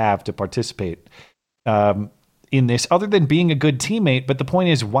does he have to participate? in this other than being a good teammate. But the point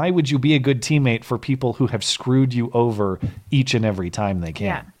is, why would you be a good teammate for people who have screwed you over each and every time they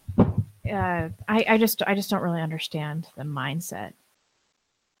can? Yeah. I just don't really understand the mindset.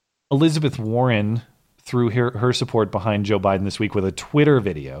 Elizabeth Warren threw her support behind Joe Biden this week with a Twitter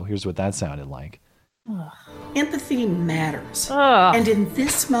video. Here's what that sounded like. Ugh. Empathy matters. Ugh. And in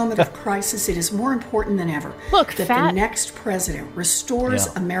this moment of crisis, it is more important than ever that the next president restores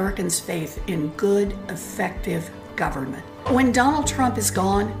Americans' faith in good, effective government. When Donald Trump is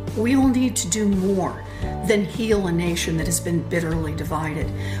gone, we will need to do more than heal a nation that has been bitterly divided.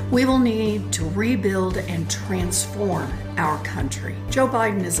 We will need to rebuild and transform our country. Joe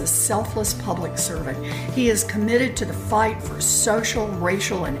Biden is a selfless public servant. He is committed to the fight for social,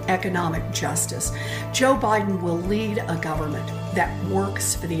 racial, and economic justice. Joe Biden will lead a government that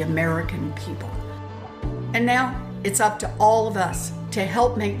works for the American people. And now it's up to all of us to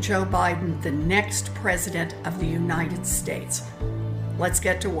help make Joe Biden the next president of the United States. Let's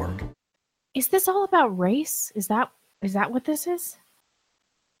get to work. Is this all about race? Is that what this is?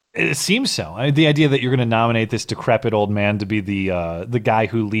 It seems so. The idea that you're going to nominate this decrepit old man to be the guy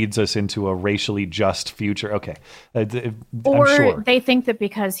who leads us into a racially just future. Okay, Or I'm sure. they think that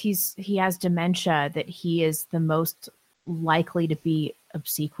because he has dementia that he is the most likely to be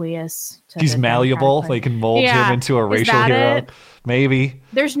obsequious to He's the malleable. Democratic They can mold Yeah. him into a Is racial that hero. it? Maybe.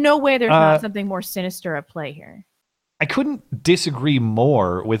 There's no way there's not something more sinister at play here. I couldn't disagree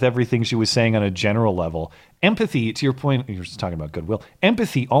more with everything she was saying on a general level. Empathy, to your point, you were just talking about goodwill.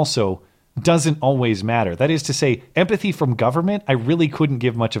 Empathy also doesn't always matter. That is to say, empathy from government, I really couldn't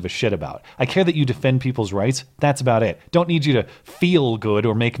give much of a shit about. I care that you defend people's rights. That's about it. Don't need you to feel good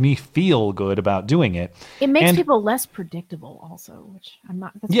or make me feel good about doing it. It makes people less predictable, also, which I'm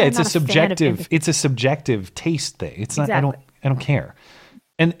not. That's Yeah, why I'm it's a not fan of subjective. empathy. It's a subjective taste thing. It's not. Exactly. I don't care.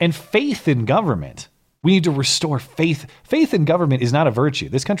 And faith in government. We need to restore faith. Faith in government is not a virtue.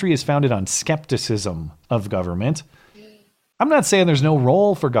 This country is founded on skepticism of government. I'm not saying there's no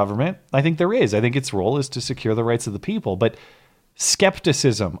role for government. I think there is. I think its role is to secure the rights of the people. But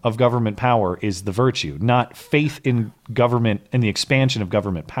skepticism of government power is the virtue, not faith in government and the expansion of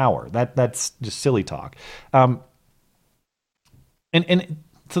government power. That's just silly talk. And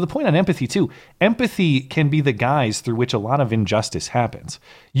to the point on empathy too, empathy can be the guise through which a lot of injustice happens.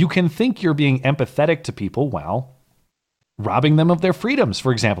 You can think you're being empathetic to people while robbing them of their freedoms,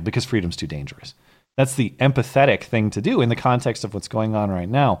 for example, because freedom's too dangerous. That's the empathetic thing to do in the context of what's going on right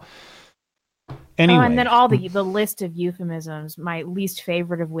now. Anyway. And then all the list of euphemisms, my least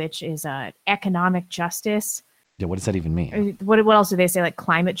favorite of which is economic justice. Yeah, what does that even mean? What else do they say? Like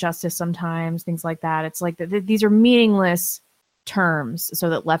climate justice sometimes, things like that. It's like these are meaningless terms so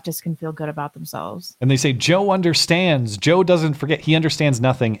that leftists can feel good about themselves. And they say, Joe understands. Joe doesn't forget. He understands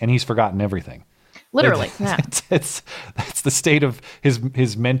nothing, and he's forgotten everything. Literally, yeah. That's the state of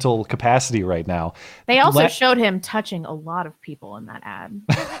his mental capacity right now. They also showed him touching a lot of people in that ad.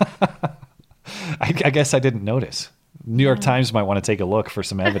 I guess I didn't notice. New York Times might want to take a look for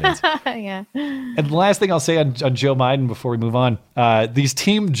some evidence. Yeah. And the last thing I'll say on Joe Biden before we move on, these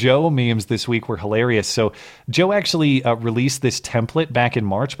Team Joe memes this week were hilarious. So Joe actually released this template back in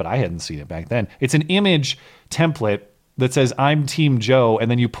March, but I hadn't seen it back then. It's an image template that says, I'm Team Joe, and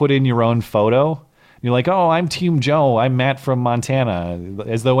then you put in your own photo. You're like, oh, I'm Team Joe. I'm Matt from Montana.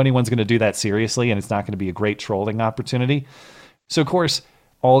 As though anyone's going to do that seriously, and it's not going to be a great trolling opportunity. So, of course,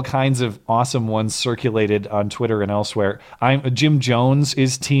 all kinds of awesome ones circulated on Twitter and elsewhere. Jim Jones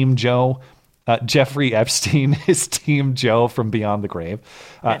is Team Joe. Jeffrey Epstein is Team Joe from Beyond the Grave.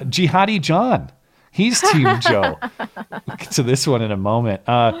 Jihadi John, he's Team Joe. To this one in a moment.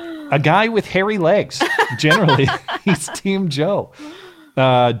 A guy with hairy legs, generally, he's Team Joe.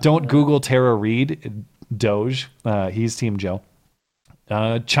 Don't Google Tara Reid, Doge. He's Team Joe.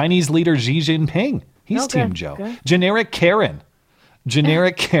 Chinese leader Xi Jinping, he's Team Joe. Good. Generic Karen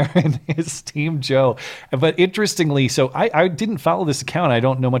is Team Joe. But interestingly, so I didn't follow this account. I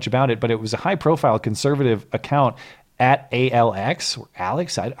don't know much about it, but it was a high-profile conservative account at ALX or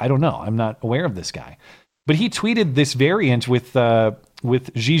Alex. I don't know. I'm not aware of this guy. But he tweeted this variant with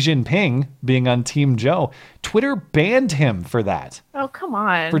Xi Jinping being on Team Joe. Twitter banned him for that. Oh, come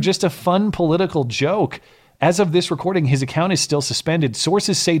on. For just a fun political joke. As of this recording, his account is still suspended.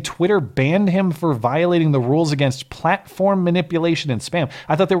 Sources say Twitter banned him for violating the rules against platform manipulation and spam.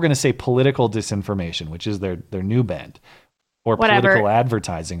 I thought they were going to say political disinformation, which is their new bend. Or political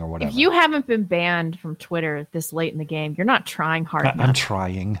advertising or whatever. If you haven't been banned from Twitter this late in the game, you're not trying hard enough. I'm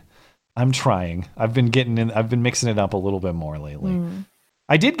trying. I've been mixing it up a little bit more lately.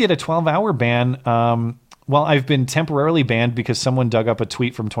 I did get a 12-hour ban. I've been temporarily banned because someone dug up a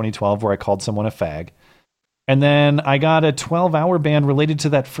tweet from 2012 where I called someone a fag. And then I got a 12-hour ban related to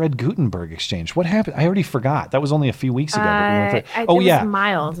that Fred Gutenberg exchange. What happened? I already forgot. That was only a few weeks ago. But we went through. It was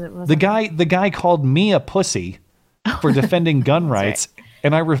mild. It wasn't... The guy called me a pussy for defending gun rights, right.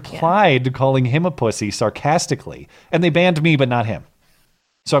 And I replied calling him a pussy sarcastically. And they banned me, but not him.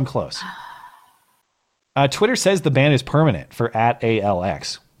 So I'm close. Twitter says the ban is permanent for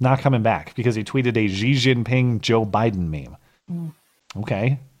 @ALX. Not coming back because he tweeted a Xi Jinping Joe Biden meme.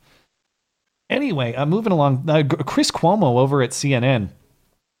 Okay. Anyway, moving along. Chris Cuomo over at CNN.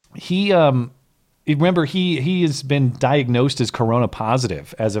 He remember he has been diagnosed as corona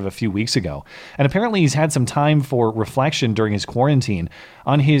positive as of a few weeks ago, and apparently he's had some time for reflection during his quarantine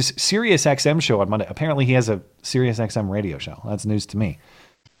on his Sirius XM show on Monday. Apparently he has a Sirius XM radio show. That's news to me.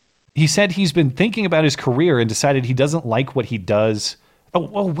 He said he's been thinking about his career and decided he doesn't like what he does.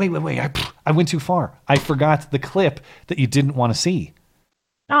 Oh, wait. I went too far. I forgot the clip that you didn't want to see.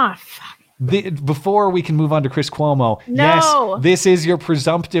 Oh, fuck. Before we can move on to Chris Cuomo, no. Yes, this is your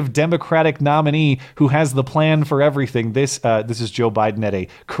presumptive Democratic nominee who has the plan for everything. This is Joe Biden at a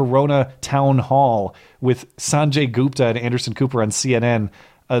Corona town hall with Sanjay Gupta and Anderson Cooper on CNN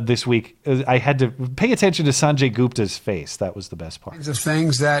this week. I had to pay attention to Sanjay Gupta's face. That was the best part. The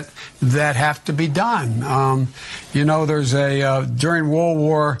things that have to be done. There's during World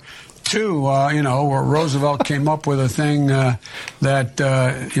War II, where Roosevelt came up with a thing that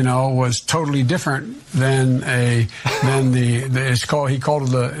was totally different than he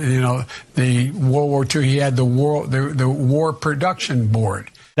called it the World War II. He had the War Production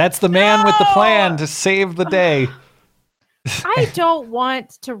Board. That's the man with the plan to save the day. I don't want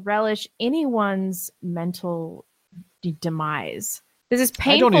to relish anyone's mental demise. This is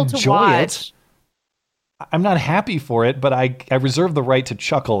painful to watch. I don't enjoy it. I'm not happy for it, but I reserve the right to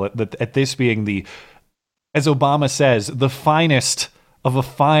chuckle at this being the, as Obama says, the finest of a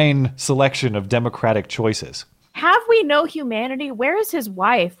fine selection of Democratic choices. Have we no humanity? Where is his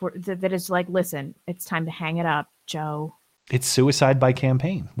wife that is like, listen, it's time to hang it up, Joe? It's suicide by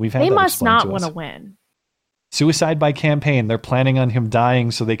campaign. We've had they that must not want to win. Suicide by campaign. They're planning on him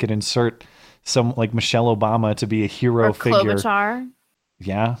dying so they could insert some like Michelle Obama to be a hero figure. Klobuchar.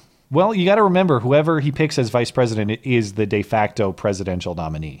 Yeah. Well, you got to remember, whoever he picks as vice president is the de facto presidential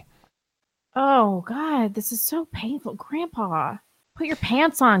nominee. Oh, God, this is so painful. Grandpa, put your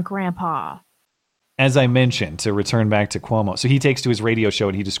pants on, Grandpa. As I mentioned, to return back to Cuomo. So he takes to his radio show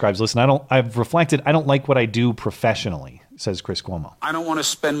and he describes, listen, I've reflected, I don't like what I do professionally, says Chris Cuomo. I don't want to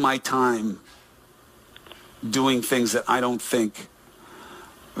spend my time doing things that I don't think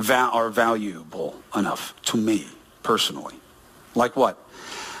are valuable enough to me personally. Like what?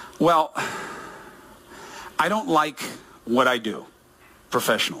 Well, I don't like what I do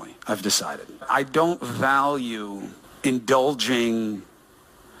professionally, I've decided. I don't value indulging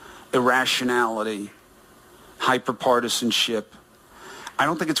irrationality, hyperpartisanship. I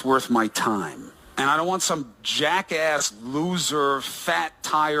don't think it's worth my time. And I don't want some jackass, loser, fat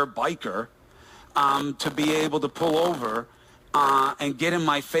tire biker to be able to pull over and get in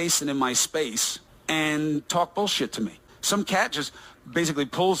my face and in my space and talk bullshit to me. Some cat just basically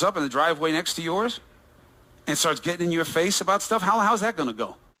pulls up in the driveway next to yours and starts getting in your face about stuff. How's that going to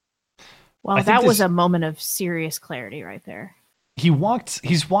go? Well, that was a moment of serious clarity right there. He's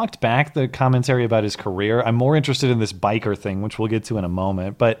walked back the commentary about his career. I'm more interested in this biker thing, which we'll get to in a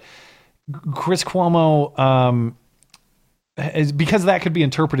moment. But Chris Cuomo, because that could be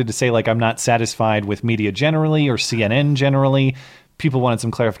interpreted to say, like, I'm not satisfied with media generally or CNN generally. People wanted some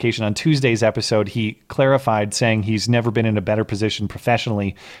clarification on Tuesday's episode. He clarified saying he's never been in a better position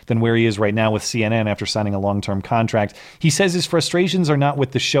professionally than where he is right now with CNN after signing a long-term contract. He says his frustrations are not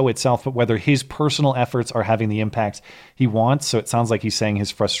with the show itself, but whether his personal efforts are having the impact he wants. So it sounds like he's saying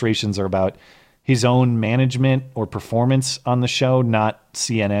his frustrations are about his own management or performance on the show, not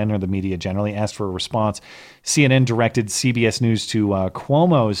CNN or the media generally. Asked for a response. CNN directed CBS News to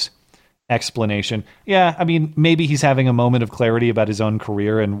Cuomo's explanation. Yeah, I mean, maybe he's having a moment of clarity about his own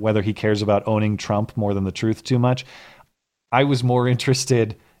career and whether he cares about owning Trump more than the truth too much. I was more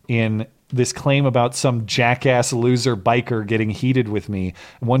interested in this claim about some jackass loser biker getting heated with me,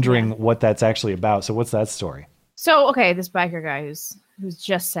 wondering what that's actually about. So what's that story? So, okay, this biker guy who's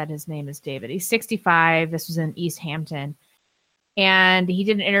just said his name is David. He's 65. This was in East Hampton. And he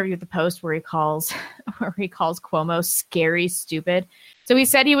did an interview with the Post where he calls Cuomo scary stupid. So he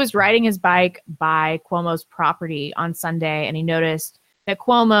said he was riding his bike by Cuomo's property on Sunday, and he noticed that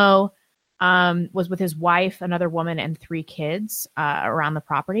Cuomo was with his wife, another woman, and 3 kids around the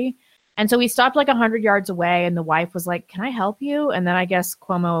property. And so he stopped like 100 yards away, and the wife was like, "Can I help you?" And then I guess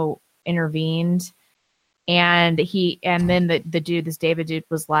Cuomo intervened And then the dude, this David dude,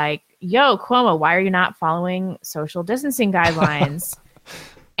 was like, "Yo, Cuomo, why are you not following social distancing guidelines?"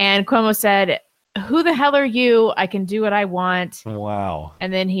 And Cuomo said, "Who the hell are you? I can do what I want." Wow.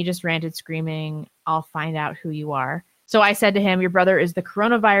 And then he just ranted screaming, "I'll find out who you are." So I said to him, "Your brother is the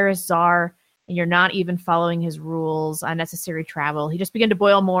coronavirus czar, and you're not even following his rules, unnecessary travel." He just began to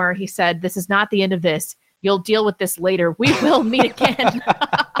boil more. He said, "This is not the end of this. You'll deal with this later. We will meet again."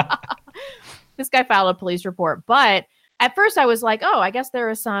 This guy filed a police report. But at first I was like, oh, I guess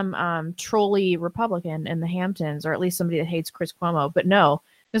there is some trolly Republican in the Hamptons, or at least somebody that hates Chris Cuomo. But no,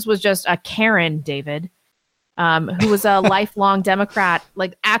 this was just a Karen, David, who was a lifelong Democrat,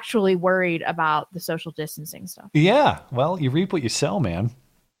 like actually worried about the social distancing stuff. Yeah. Well, you reap what you sell, man.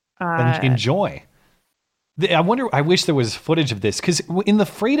 Enjoy. I wish there was footage of this, because in the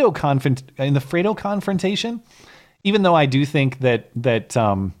Fredo confrontation, even though I do think that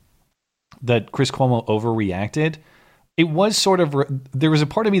Chris Cuomo overreacted, it was sort of, there was a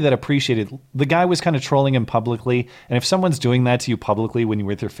part of me that appreciated the guy was kind of trolling him publicly. And if someone's doing that to you publicly when you're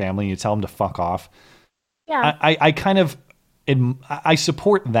with your family, you tell them to fuck off. Yeah. I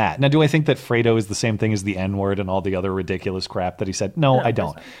support that. Now, do I think that Fredo is the same thing as the N-word and all the other ridiculous crap that he said? No, I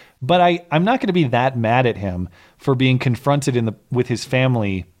don't. But I'm not going to be that mad at him for being confronted with his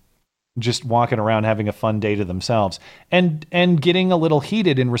family just walking around having a fun day to themselves and getting a little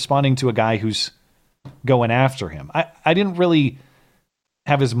heated and responding to a guy who's going after him. I didn't really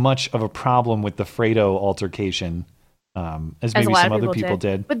have as much of a problem with the Fredo altercation as maybe some other people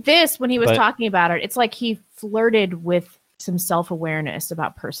did. But this, when he was talking about it, it's like he flirted with some self-awareness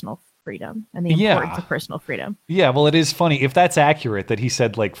about personal freedom and the importance of personal freedom. Yeah, well, it is funny. If that's accurate, that he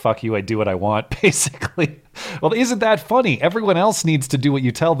said, like, fuck you, I do what I want, basically. Well, isn't that funny? Everyone else needs to do what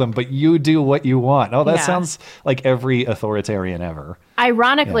you tell them, but you do what you want. Oh, that sounds like every authoritarian ever.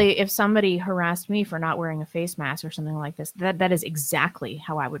 Ironically, if somebody harassed me for not wearing a face mask or something like this, that is exactly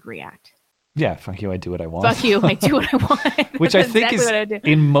how I would react. Yeah, fuck you, I do what I want. Fuck you, I do what I want. Which I think is,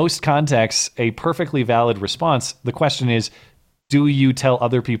 in most contexts, a perfectly valid response. The question is, do you tell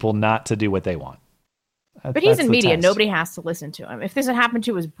other people not to do what they want? But he's in media. Test. Nobody has to listen to him. If this had happened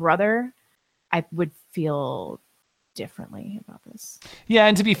to his brother, I would feel differently about this. Yeah,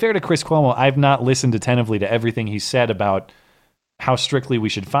 and to be fair to Chris Cuomo, I've not listened attentively to everything he said about how strictly we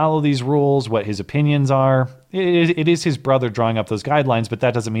should follow these rules, what his opinions are. It is his brother drawing up those guidelines, but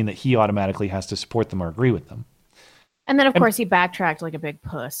that doesn't mean that he automatically has to support them or agree with them. And then, of course, he backtracked like a big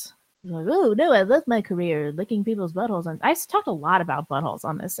puss. He's like, oh, no, I love my career licking people's buttholes. And I talked a lot about buttholes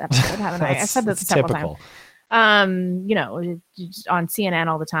on this episode, haven't I? I said this several times. You know, just on CNN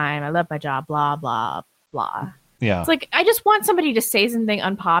all the time. I love my job, blah, blah, blah. Yeah. It's like, I just want somebody to say something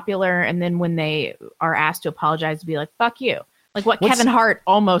unpopular, and then when they are asked to apologize, to be like, fuck you. Like what Kevin Hart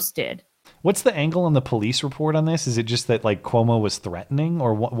almost did. What's the angle on the police report on this? Is it just that like Cuomo was threatening,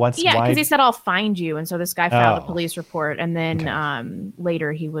 or what's? Yeah, because he said I'll find you, and so this guy filed a police report, and then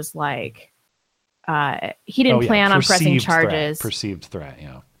later he was like, he didn't plan on pressing charges. Perceived threat,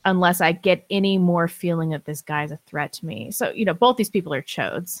 yeah. Unless I get any more feeling that this guy's a threat to me. So both these people are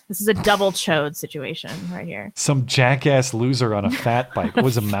chodes. This is a double chode situation right here. Some jackass loser on a fat bike.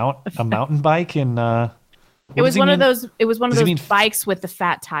 Was a mountain bike in. It was one of those bikes with the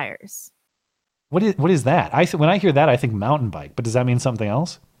fat tires. What is that? When I hear that, I think mountain bike. But does that mean something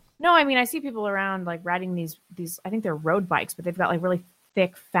else? No, I mean I see people around like riding these. I think they're road bikes, but they've got like really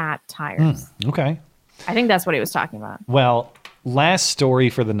thick, fat tires. Okay. I think that's what he was talking about. Well, last story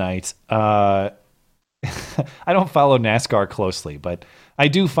for the night. I don't follow NASCAR closely, but I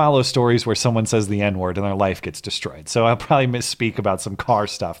do follow stories where someone says the N-word and their life gets destroyed. So I'll probably misspeak about some car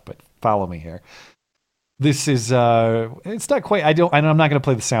stuff, but follow me here. This is, it's not quite, I'm not going to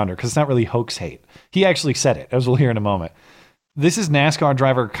play the sounder because it's not really hoax hate. He actually said it, as we'll hear in a moment. This is NASCAR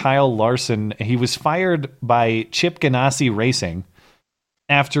driver Kyle Larson. He was fired by Chip Ganassi Racing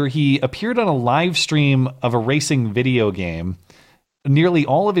after he appeared on a live stream of a racing video game. Nearly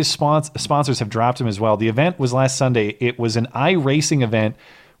all of his sponsors have dropped him as well. The event was last Sunday. It was an iRacing event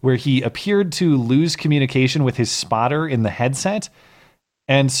where he appeared to lose communication with his spotter in the headset.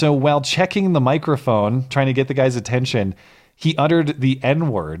 And so while checking the microphone, trying to get the guy's attention, he uttered the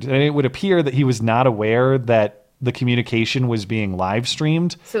N-word. And it would appear that he was not aware that the communication was being live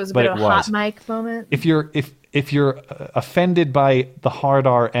streamed. So it was a bit of a hot mic moment. If you're offended by the hard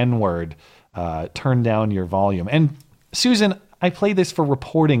R N-word, turn down your volume. And Susan, I play this for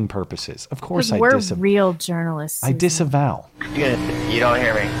reporting purposes. Of course, we're real journalists. Susan. I disavow. You don't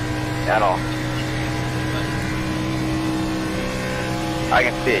hear me at all. I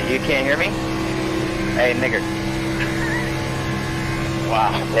can see it. You can't hear me? Hey, nigger.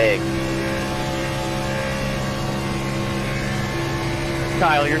 Wow, pig.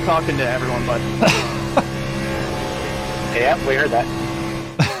 Kyle, you're talking to everyone, bud. Yeah, we heard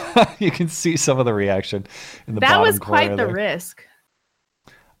that. You can see some of the reaction in the That bottom was corner quite the there. risk.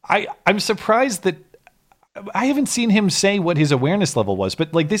 I'm surprised that I haven't seen him say what his awareness level was,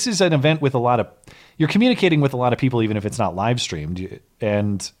 but like this is an event with a lot of, you're communicating with a lot of people, even if it's not live streamed,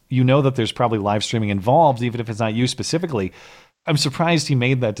 and you know that there's probably live streaming involved, even if it's not you specifically. I'm surprised he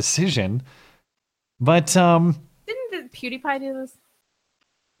made that decision, but Didn't the PewDiePie do this?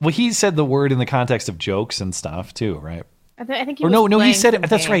 well, he said the word in the context of jokes and stuff too, right? I think he Or was no, he playing said some it.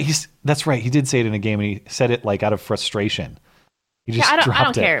 That's right. games. That's right. He did say it in a game, and he said it like out of frustration. He just I don't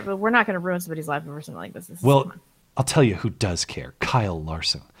dropped it. care, but we're not going to ruin somebody's life over something like this. Well, I'll tell you who does care. Kyle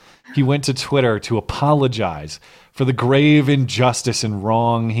Larson. He went to Twitter to apologize for the grave injustice and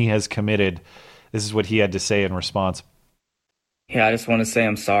wrong he has committed. This is what he had to say in response. Yeah, I just want to say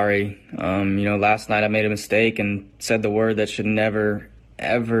I'm sorry. Last night I made a mistake and said the word that should never,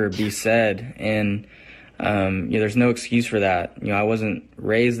 ever be said. And, there's no excuse for that. I wasn't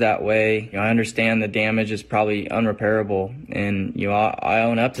raised that way. I understand the damage is probably unrepairable. And, I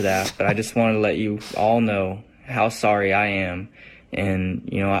own up to that. But I just wanted to let you all know how sorry I am. And,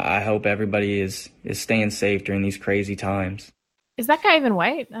 I hope everybody is staying safe during these crazy times. Is that guy even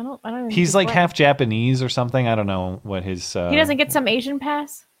white? I don't even think He's like white. half Japanese or something. I don't know what his... He doesn't get some Asian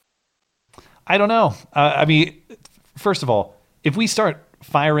pass? I don't know. I mean, first of all, if we start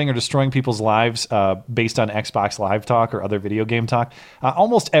firing or destroying people's lives based on Xbox Live talk or other video game talk,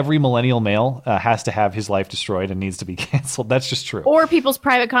 almost every millennial male has to have his life destroyed and needs to be canceled. That's just true. Or people's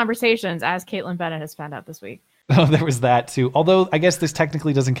private conversations, as Caitlin Bennett has found out this week. Oh, there was that too. Although I guess this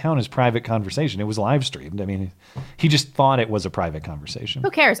technically doesn't count as private conversation. It was live streamed. I mean, he just thought it was a private conversation. Who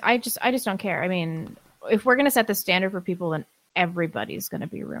cares? I just don't care. I mean, if we're going to set the standard for people, then everybody's going to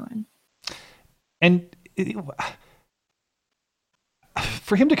be ruined. And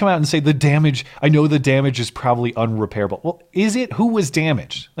for him to come out and say I know the damage is probably unrepairable. Well, is it? Who was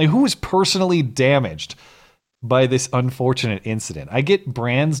damaged? Like, who was personally damaged by this unfortunate incident? I get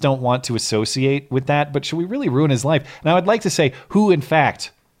brands don't want to associate with that, but should we really ruin his life? Now, I'd like to say who, in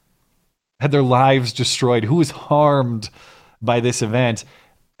fact, had their lives destroyed, who was harmed by this event.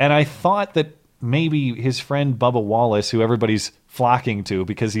 And I thought that maybe his friend Bubba Wallace, who everybody's flocking to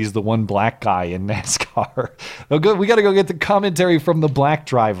because he's the one black guy in NASCAR. We got to go get the commentary from the black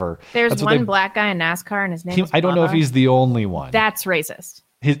driver. There's one black guy in NASCAR, and his name is I don't know if he's the only one. That's racist.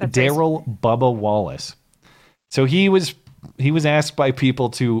 Daryl Bubba Wallace. So he was asked by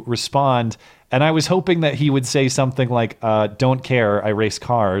people to respond, and I was hoping that he would say something like, don't care, I race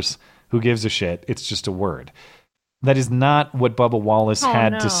cars, who gives a shit, it's just a word. That is not what Bubba Wallace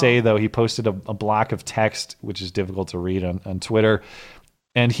had to say, though. He posted a block of text, which is difficult to read on Twitter,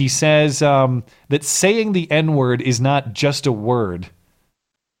 and he says that saying the N-word is not just a word.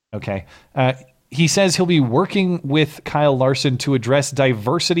 Okay. He says he'll be working with Kyle Larson to address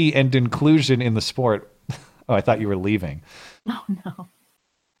diversity and inclusion in the sport. Oh, I thought you were leaving. Oh, no.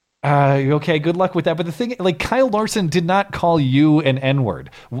 Okay, good luck with that. But the thing, like, Kyle Larson did not call you an N-word.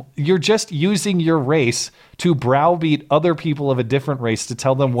 You're just using your race to browbeat other people of a different race to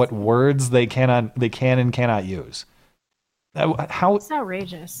tell them what words they can and cannot use. How? It's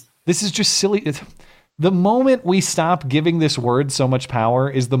outrageous. This is just silly. The moment we stop giving this word so much power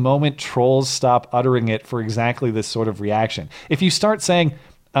is the moment trolls stop uttering it for exactly this sort of reaction. If you start saying,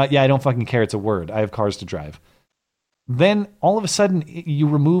 yeah, I don't fucking care, it's a word, I have cars to drive, then all of a sudden you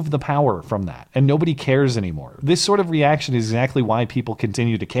remove the power from that and nobody cares anymore. This sort of reaction is exactly why people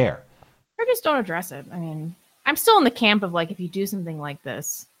continue to care. Or just don't address it. I mean, I'm still in the camp of, like, if you do something like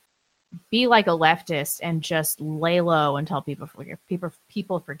this, be like a leftist and just lay low until people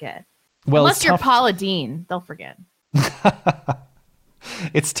forget. Well, unless you're Paula Deen, they'll forget.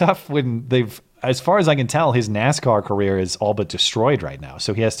 It's tough when as far as I can tell, his NASCAR career is all but destroyed right now.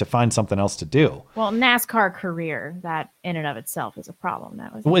 So he has to find something else to do. Well, NASCAR career, that in and of itself is a problem.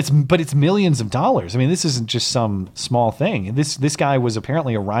 But it's millions of dollars. I mean, this isn't just some small thing. This guy was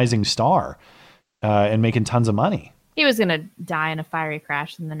apparently a rising star and making tons of money. He was going to die in a fiery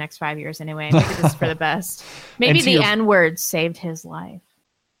crash in the next 5 years anyway. Maybe this is for the best. Maybe the N-word saved his life.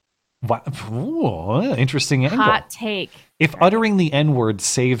 Ooh, interesting angle. Hot take. If uttering the N-word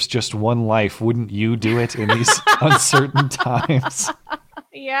saves just one life, wouldn't you do it in these uncertain times?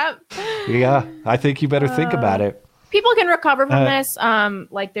 Yep. Yeah, I think you better think about it. People can recover from this.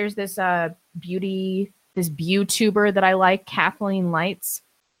 Like there's this YouTuber that I like, Kathleen Lights.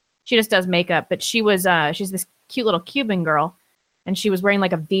 She just does makeup, but she's this cute little Cuban girl, and she was wearing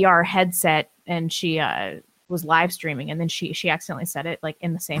like a VR headset, and she was live streaming, and then she accidentally said it like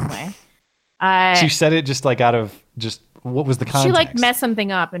in the same way. She said it just like out of just what was the context? She like messed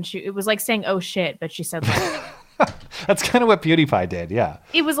something up, and it was like saying "oh shit," but she said like. That's kind of what PewDiePie did, yeah.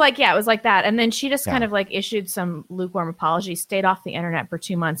 It was like that, and then she just kind of like issued some lukewarm apology, stayed off the internet for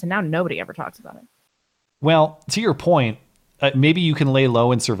 2 months, and now nobody ever talks about it. Well, to your point, maybe you can lay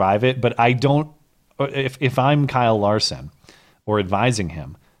low and survive it, but I don't. If I'm Kyle Larson or advising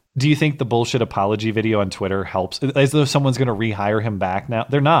him, do you think the bullshit apology video on Twitter helps? As though someone's going to rehire him back now?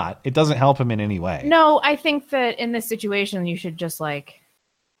 They're not. It doesn't help him in any way. No, I think that in this situation, you should just like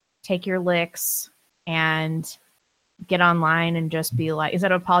take your licks and get online and just be like,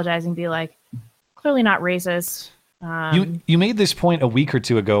 instead of apologizing, be like, clearly not racist. You made this point a week or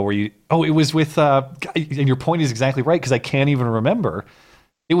two ago where it was with, and your point is exactly right, because I can't even remember.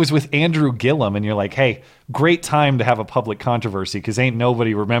 It was with Andrew Gillum, and you're like, hey, great time to have a public controversy, because ain't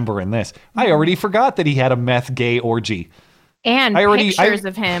nobody remembering this. I already forgot that he had a meth gay orgy. And pictures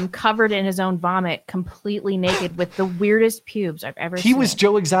of him covered in his own vomit, completely naked with the weirdest pubes I've ever seen. He was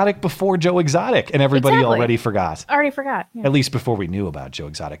Joe Exotic before Joe Exotic, and everybody already forgot. Already forgot. Yeah. At least before we knew about Joe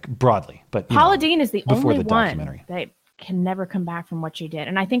Exotic broadly. But Paula Deen is the only one that can never come back from what she did.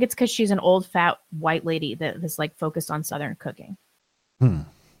 And I think it's because she's an old, fat, white lady that is like focused on Southern cooking.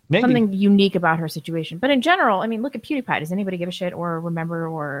 Maybe. Something unique about her situation. But in general, I mean, look at PewDiePie. Does anybody give a shit or remember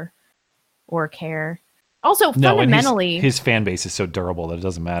or care? Also, fundamentally, his fan base is so durable that it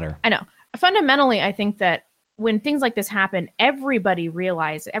doesn't matter. I know. Fundamentally, I think that when things like this happen, everybody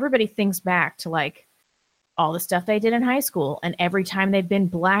thinks back to like all the stuff they did in high school, and every time they've been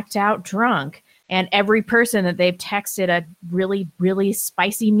blacked out drunk, and every person that they've texted a really, really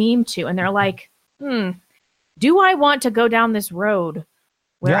spicy meme to, and they're like, do I want to go down this road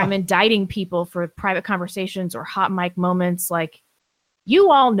where I'm indicting people for private conversations or hot mic moments? Like,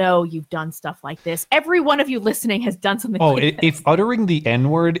 you all know you've done stuff like this. Every one of you listening has done something like this. If uttering the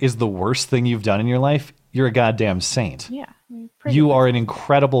N-word is the worst thing you've done in your life, you're a goddamn saint. Yeah. You are an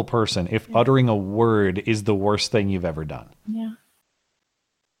incredible person if uttering a word is the worst thing you've ever done. Yeah.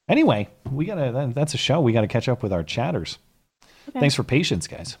 Anyway, that's a show. We got to catch up with our chatters. Okay. Thanks for patience,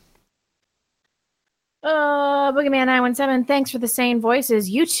 guys. Boogeyman 917, thanks for the sane voices.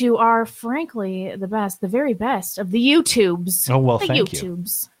 You two are frankly the best, the very best of the YouTubes. Oh, well, thank you.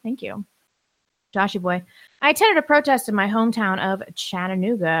 Thank you. Joshy boy. I attended a protest in my hometown of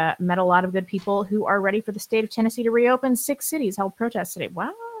Chattanooga. Met a lot of good people who are ready for the state of Tennessee to reopen. 6 cities held protests today.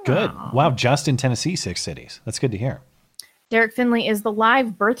 Wow. Good. Wow, just in Tennessee, 6 cities. That's good to hear. Derek Finley, is the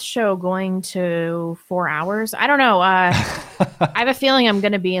live birth show going to 4 hours? I don't know. I have a feeling I'm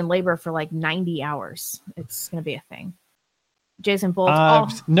going to be in labor for like 90 hours. It's going to be a thing. Jason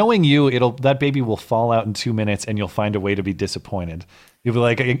Bolt. Knowing you, that baby will fall out in 2 minutes, and you'll find a way to be disappointed. You'll be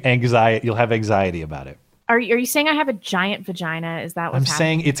like anxiety. You'll have anxiety about it. Are you saying I have a giant vagina? Is that what's happening? I'm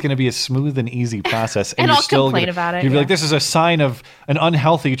saying it's going to be a smooth and easy process. And I'll complain about it. You'll be like, this is a sign of an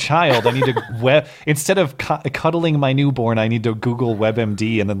unhealthy child. I need to instead of cuddling my newborn, I need to Google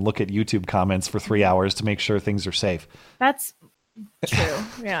WebMD and then look at YouTube comments for 3 hours to make sure things are safe. That's true.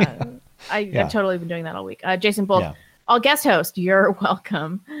 Yeah. I've totally been doing that all week. Jason Bolt. Yeah. I'll guest host. You're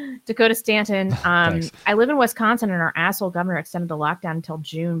welcome. Dakota Stanton. I live in Wisconsin, and our asshole governor extended the lockdown until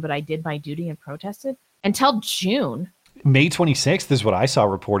June, but I did my duty and protested. Until June. May 26th is what I saw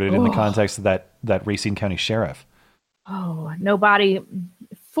reported in the context of that Racine County sheriff. Oh, nobody.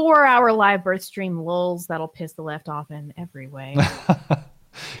 4-hour live birth stream lulls that'll piss the left off in every way.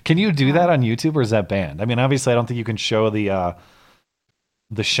 Can you do that on YouTube, or is that banned? I mean, obviously, I don't think you can show the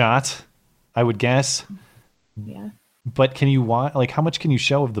shot, I would guess. Yeah. But can you how much can you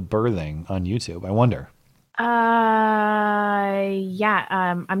show of the birthing on YouTube? I wonder.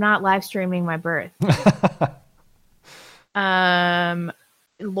 I'm not live streaming my birth.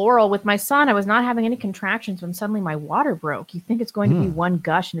 Laurel, with my son, I was not having any contractions when suddenly my water broke. You think it's going to be one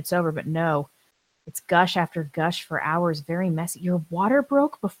gush and it's over, but no. It's gush after gush for hours. Very messy. Your water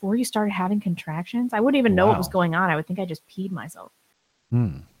broke before you started having contractions? I wouldn't even know what was going on. I would think I just peed myself.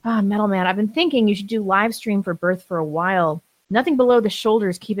 Metal Man, I've been thinking you should do live stream for birth for a while. Nothing below the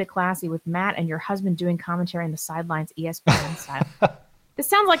shoulders. Keep it classy with Matt and your husband doing commentary on the sidelines, ESPN style. This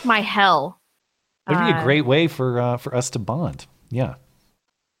sounds like my hell. It'd be a great way for us to bond. Yeah.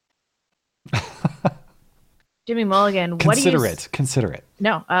 Jimmy Mulligan, Consider it.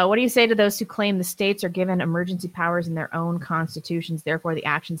 No. What do you say to those who claim the states are given emergency powers in their own constitutions, therefore the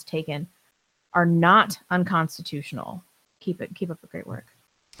actions taken are not unconstitutional? Keep up the great work.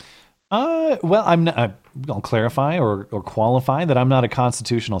 Well, I'll clarify or qualify that I'm not a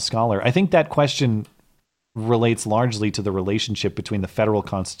constitutional scholar. I think that question relates largely to the relationship between the federal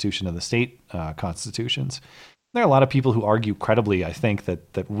constitution and the state constitutions. There are a lot of people who argue credibly, I think,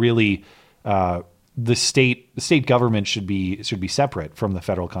 that really the state government should be separate from the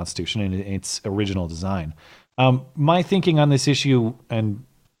federal constitution in its original design. My thinking on this issue, and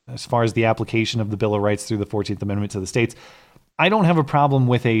as far as the application of the Bill of Rights through the 14th Amendment to the states, I don't have a problem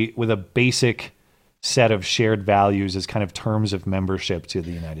with a basic set of shared values as kind of terms of membership to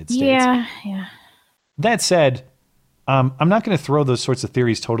the United States. Yeah. That said, I'm not going to throw those sorts of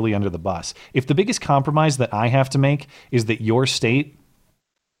theories totally under the bus. If the biggest compromise that I have to make is that your state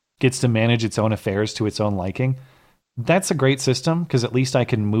gets to manage its own affairs to its own liking, that's a great system, because at least I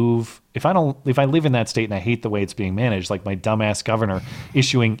can move. If I live in that state and I hate the way it's being managed, like my dumbass governor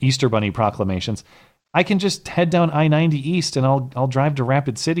issuing Easter Bunny proclamations, I can just head down I-90 East and I'll drive to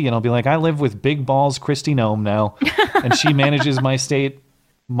Rapid City and I'll be like, I live with big balls Kristi Noem now, and she manages my state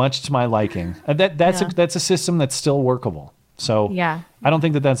much to my liking. That's a system that's still workable. So yeah, I don't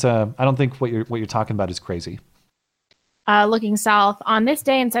think I don't think what you're talking about is crazy. Looking south, on this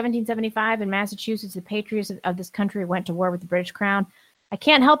day in 1775 in Massachusetts, the patriots of this country went to war with the British Crown. I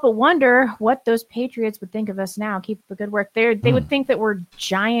can't help but wonder what those patriots would think of us now. Keep up the good work. They would think that we're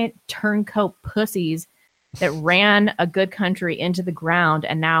giant turncoat pussies that ran a good country into the ground,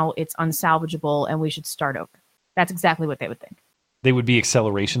 and now it's unsalvageable and we should start over. That's exactly what they would think. They would be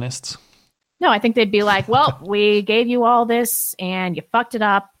accelerationists. No, I think they'd be like, well, we gave you all this and you fucked it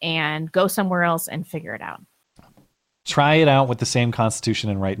up, and go somewhere else and figure it out. Try it out with the same constitution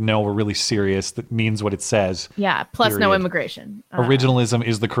and write, no, we're really serious. That means what it says. Yeah, plus period. no immigration. Originalism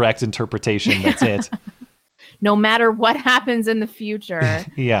is the correct interpretation. That's it. No matter what happens in the future.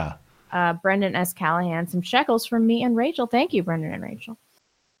 Yeah. Brendan S. Callahan, some shekels from me and Rachel. Thank you, Brendan and Rachel.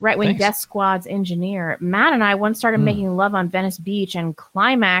 Right-wing Death Squad's engineer. Matt and I once started making love on Venice Beach and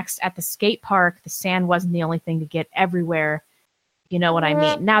climaxed at the skate park. The sand wasn't the only thing to get everywhere. You know what I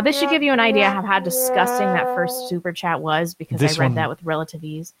mean? Now, this should give you an idea of how disgusting that first super chat was, because I read that with relative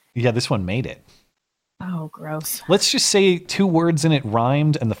ease. Yeah, this one made it. Oh, gross. Let's just say 2 words in it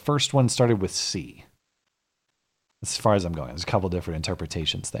rhymed, and the first one started with C. As far as I'm going, there's a couple different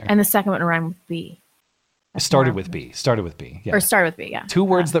interpretations there. And the second one rhymed with B. Started with B. Yeah. Or started with B, yeah. 2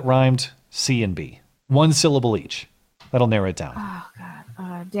 words that rhymed, C and B. 1 syllable each. That'll narrow it down. Oh,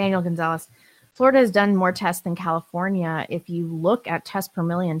 God. Daniel Gonzalez. Florida has done more tests than California. If you look at tests per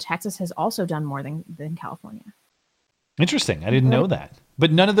million, Texas has also done more than California. Interesting. I didn't know that.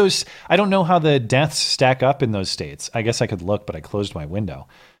 But none of those, I don't know how the deaths stack up in those states. I guess I could look, but I closed my window.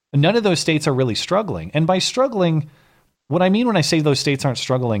 None of those states are really struggling. And by struggling, what I mean when I say those states aren't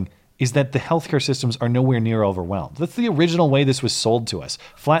struggling is that the healthcare systems are nowhere near overwhelmed. That's the original way this was sold to us.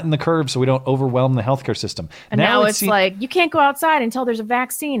 Flatten the curve so we don't overwhelm the healthcare system. And now it's like, you can't go outside until there's a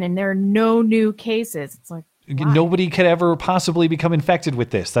vaccine and there are no new cases. It's like, why? Nobody could ever possibly become infected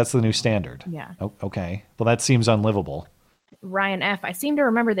with this. That's the new standard. Yeah. Oh, okay. Well, that seems unlivable. Ryan F. I seem to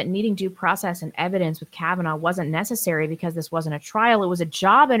remember that needing due process and evidence with Kavanaugh wasn't necessary because this wasn't a trial. It was a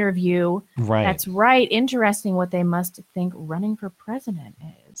job interview. Right. That's right. Interesting what they must think running for president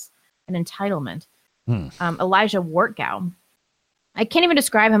is. An entitlement. Elijah Wortgow. I can't even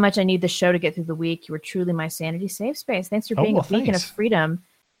describe how much I need the show to get through the week. You were truly my sanity safe space. Thanks for being a beacon of freedom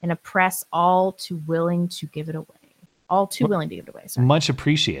in a press all too willing to give it away. Willing to give it away. Sorry. Much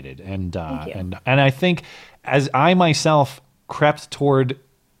appreciated. And I think as I myself crept toward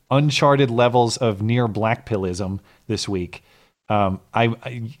uncharted levels of near blackpillism this week,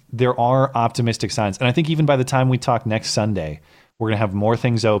 there are optimistic signs. And I think even by the time we talk next Sunday, we're going to have more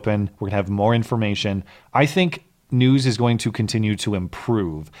things open. We're going to have more information. I think news is going to continue to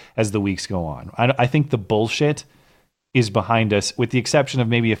improve as the weeks go on. I think the bullshit is behind us, with the exception of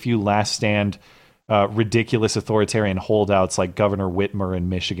maybe a few last stand ridiculous authoritarian holdouts like Governor Whitmer in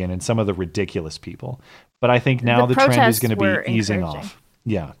Michigan and some of the ridiculous people. But I think now the trend is going to be easing off.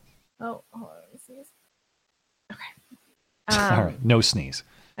 Yeah. Oh, hold on, let me sneeze. Okay. All right. No sneeze.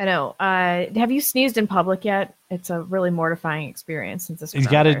 I know. Have you sneezed in public yet? It's a really mortifying experience since this. You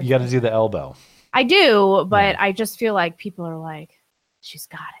got to do the elbow. I do, but I just feel like people are like, she's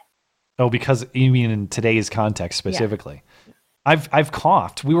got it. Oh, because you mean in today's context specifically? Yeah. I've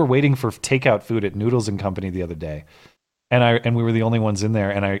coughed. We were waiting for takeout food at Noodles and Company the other day, and we were the only ones in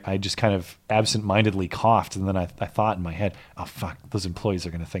there, and I just kind of absent-mindedly coughed, and then I thought in my head, oh fuck, those employees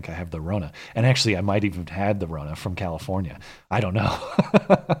are going to think I have the Rona, and actually I might even have had the Rona from California. I don't know.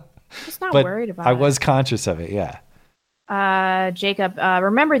 Just not but worried about it. I was conscious of it. Yeah. Jacob,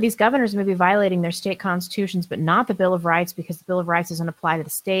 remember these governors may be violating their state constitutions, but not the Bill of Rights, because the Bill of Rights doesn't apply to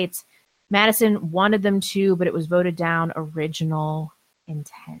the states. Madison wanted them to, but it was voted down. Original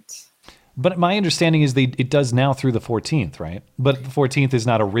intent. But my understanding is it does now through the 14th, right? But the 14th is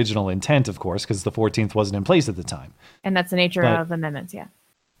not original intent, of course, because the 14th wasn't in place at the time. And that's the nature of amendments, yeah.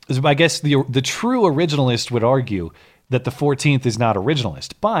 I guess the true originalist would argue that the 14th is not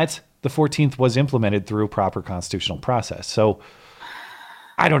originalist, but the 14th was implemented through a proper constitutional process. So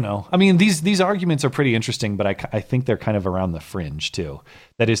I don't know. I mean, these arguments are pretty interesting, but I think they're kind of around the fringe too.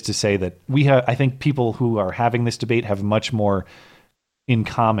 That is to say that I think people who are having this debate have much more in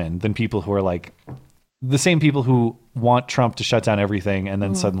common than people who are like the same people who want Trump to shut down everything and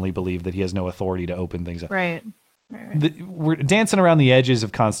then suddenly believe that he has no authority to open things up. Right. We're dancing around the edges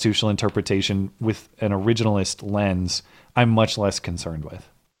of constitutional interpretation with an originalist lens. I'm much less concerned with.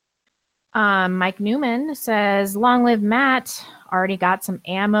 Mike Newman says, long live Matt. Already got some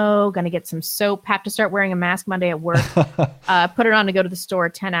ammo. Going to get some soap. Have to start wearing a mask Monday at work. Put it on to go to the store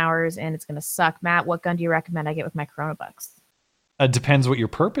 10 hours and it's going to suck. Matt, what gun do you recommend I get with my Corona bucks? Depends what your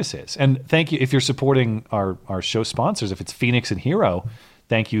purpose is. And thank you if you're supporting our show sponsors. If it's Phoenix and Hero,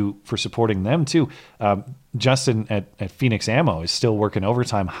 thank you for supporting them too. Justin at Phoenix Ammo is still working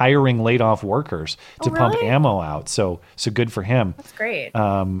overtime, hiring laid off workers to pump ammo out. So good for him. That's great.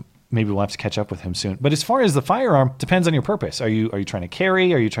 Maybe we'll have to catch up with him soon. But as far as the firearm, depends on your purpose. Are you trying to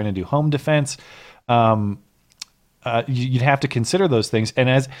carry? Are you trying to do home defense? You'd have to consider those things. And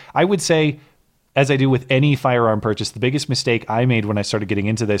as I would say, as I do with any firearm purchase, the biggest mistake I made when I started getting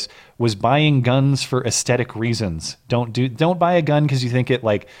into this was buying guns for aesthetic reasons. Don't buy a gun because you think it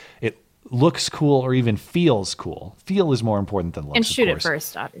looks cool or even feels cool. Feel is more important than looks. And shoot it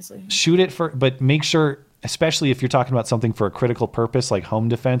first, obviously. Shoot it first, but make sure, especially if you're talking about something for a critical purpose like home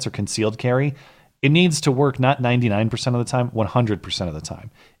defense or concealed carry, it needs to work not 99% of the time, 100% of the time.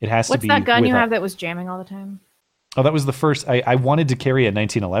 It has to be. What's that gun you have that was jamming all the time? Oh, that was the first. I wanted to carry a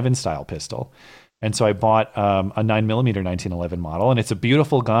 1911 style pistol. And so I bought a 9mm 1911 model, and it's a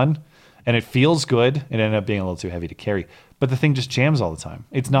beautiful gun, and it feels good. It ended up being a little too heavy to carry, but the thing just jams all the time.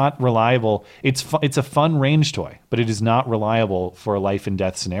 It's not reliable. It's a fun range toy, but it is not reliable for a life and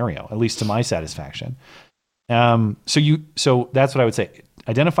death scenario, at least to my satisfaction. So that's what I would say.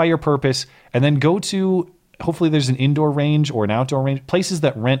 Identify your purpose, and then go to, hopefully there's an indoor range or an outdoor range, places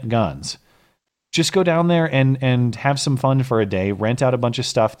that rent guns. Just go down there and have some fun for a day, rent out a bunch of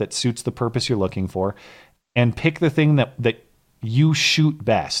stuff that suits the purpose you're looking for, and pick the thing that you shoot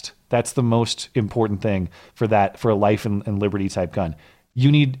best. That's the most important thing for a life and liberty type gun.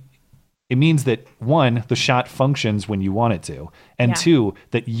 It means that, one, the shot functions when you want it to, and two,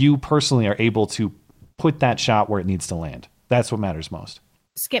 that you personally are able to put that shot where it needs to land. That's what matters most.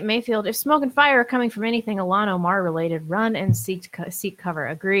 Skip Mayfield, if smoke and fire are coming from anything Ilhan Omar related, run and seek cover.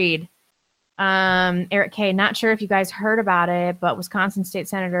 Agreed. Eric K, not sure if you guys heard about it, but Wisconsin State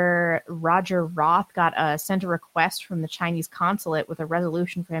Senator Roger Roth sent a request from the Chinese consulate with a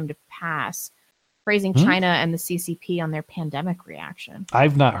resolution for him to pass, praising China and the CCP on their pandemic reaction.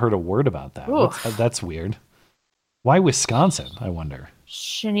 I've not heard a word about that. That's weird. Why Wisconsin, I wonder?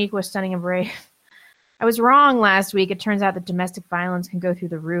 Shanique was stunning and brave. I was wrong last week. It turns out that domestic violence can go through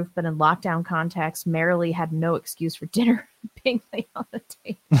the roof, but in lockdown context, Marilee had no excuse for dinner being laid on the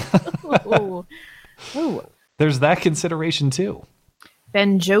table. Ooh. There's that consideration too.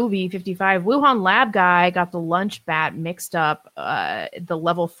 Ben Jovi, 55. Wuhan lab guy got the lunch bat mixed up, the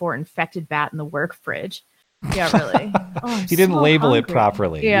level 4 infected bat in the work fridge. Yeah, really. He didn't label it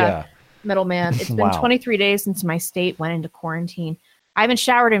properly. Yeah. Middleman. It's been 23 days since my state went into quarantine. I haven't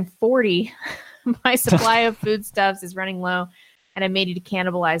showered in 40. My supply of foodstuffs is running low, and I may need to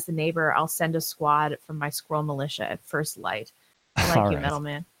cannibalize the neighbor. I'll send a squad from my squirrel militia at first light. I like you, right.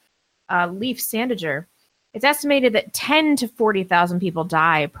 Middleman. Leaf Sandiger. It's estimated that 10 to 40,000 people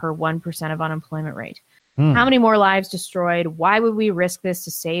die per 1% of unemployment rate. How many more lives destroyed? Why would we risk this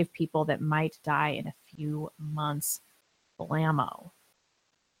to save people that might die in a few months? Blammo.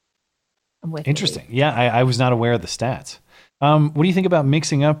 Interesting. Yeah, I was not aware of the stats. What do you think about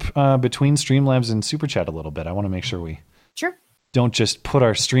mixing up between Streamlabs and Super Chat a little bit? I want to make sure we don't just put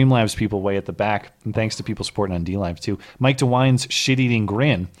our Streamlabs people way at the back. And thanks to people supporting on DLive too. Mike DeWine's shit-eating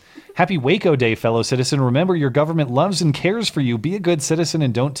grin. Happy Waco Day, fellow citizen. Remember, your government loves and cares for you. Be a good citizen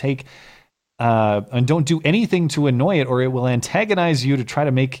and don't do anything to annoy it, or it will antagonize you to try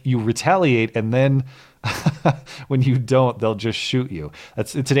to make you retaliate. And then when you don't, they'll just shoot you.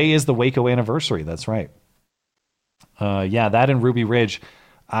 Today is the Waco anniversary. That's right. That and Ruby Ridge.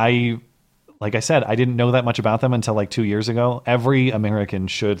 Like I said, I didn't know that much about them until like 2 years ago. Every American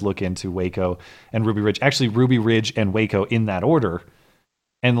should look into Waco and Ruby Ridge. Actually, Ruby Ridge and Waco in that order,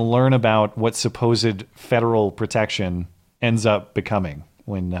 and learn about what supposed federal protection ends up becoming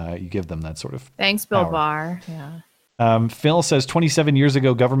when you give them that sort of Thanks, Bill power. Barr. Yeah. Phil says 27 years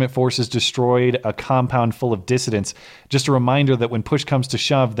ago, government forces destroyed a compound full of dissidents. Just a reminder that when push comes to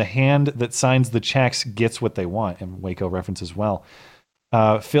shove, the hand that signs the checks gets what they want. And Waco reference as well.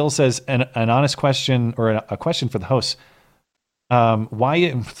 Phil says an honest question or a question for the hosts.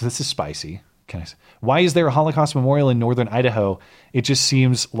 This is spicy. Why is there a Holocaust memorial in northern Idaho? It just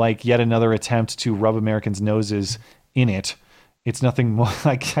seems like yet another attempt to rub Americans' noses in it. It's nothing more.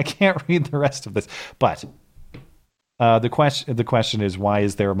 I can't read the rest of this, but the question is, why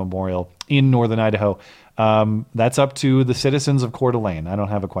is there a memorial in northern Idaho? That's up to the citizens of Coeur d'Alene. I don't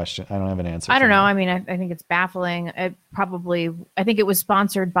have a question. I don't have an answer. I don't know. I mean, I think it's baffling. I think it was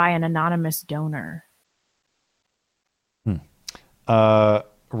sponsored by an anonymous donor.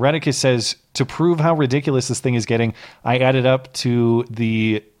 Redicus says, to prove how ridiculous this thing is getting, I added up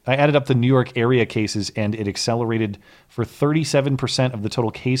the New York area cases, and it accelerated for 37% of the total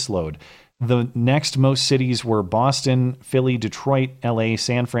caseload. The next most cities were Boston, Philly, Detroit, LA,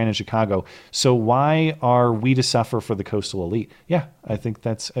 San Fran, and Chicago. So why are we to suffer for the coastal elite? Yeah, I think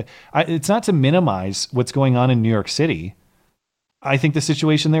that's it's not to minimize what's going on in New York City. I think the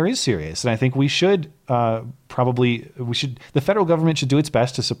situation there is serious, and I think we should the federal government should do its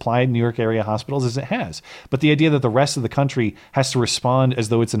best to supply New York area hospitals as it has. But the idea that the rest of the country has to respond as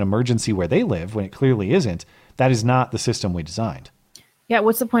though it's an emergency where they live when it clearly isn't, that is not the system we designed. Yeah,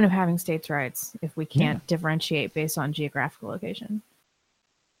 what's the point of having states' rights if we can't differentiate based on geographical location?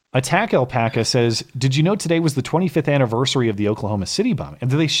 Attack Alpaca says, did you know today was the 25th anniversary of the Oklahoma City bombing? And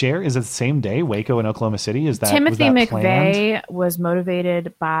do they share? Is it the same day, Waco and Oklahoma City? Timothy McVeigh planned? Was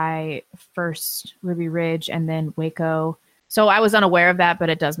motivated by first Ruby Ridge and then Waco. So I was unaware of that, but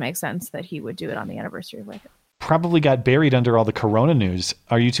it does make sense that he would do it on the anniversary of Waco. Probably got buried under all the Corona news.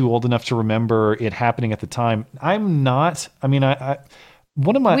 Are you too old enough to remember it happening at the time? I'm not. I mean,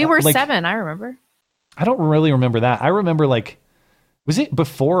 we were 7, I remember. I don't really remember that. I remember was it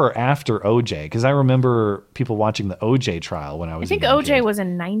before or after OJ? Because I remember people watching the OJ trial when I was. I think OJ was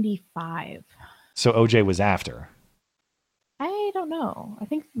in 95. So OJ was after. I don't know. I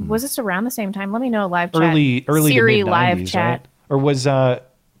think was this around the same time? Let me know. Live chat. Early Siri to mid-90s, live chat. right? Or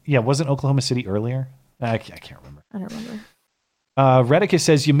wasn't Oklahoma City earlier? I can't remember. I don't remember. Redicus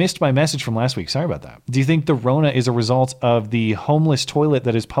says, you missed my message from last week. Sorry about that. Do you think the Rona is a result of the homeless toilet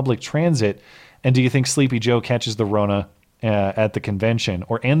that is public transit? And do you think Sleepy Joe catches the Rona at the convention,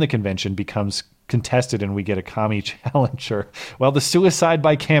 and the convention becomes contested and we get a commie challenger? Well, the suicide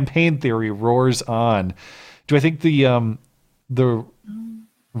by campaign theory roars on. Do I think the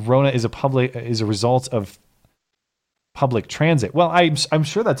Rona is a result of public transit? Well, I'm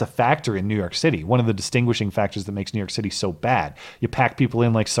sure that's a factor in New York City. One of the distinguishing factors that makes New York City so bad. You pack people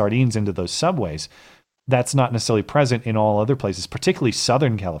in like sardines into those subways. That's not necessarily present in all other places, particularly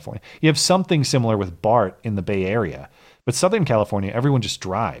Southern California. You have something similar with BART in the Bay Area. But Southern California, everyone just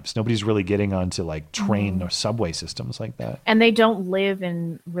drives. Nobody's really getting onto train or subway systems like that. And they don't live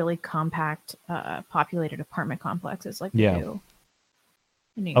in really compact, populated apartment complexes like we do.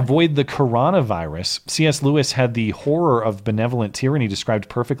 Avoid the coronavirus. C.S. Lewis had the horror of benevolent tyranny described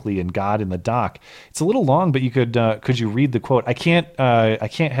perfectly in God in the Dock. It's a little long, but you could you read the quote? I can't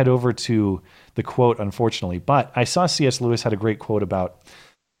head over to the quote, unfortunately, but I saw C.S. Lewis had a great quote about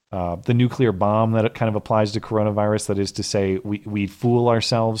the nuclear bomb that kind of applies to coronavirus. That is to say, we fool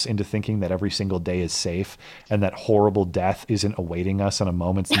ourselves into thinking that every single day is safe and that horrible death isn't awaiting us on a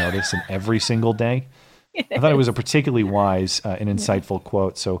moment's notice in every single day. I thought it was a particularly wise and insightful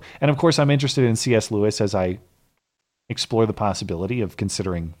quote. So, and of course, I'm interested in C.S. Lewis as I explore the possibility of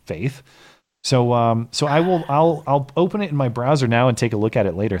considering faith. So, I'll open it in my browser now and take a look at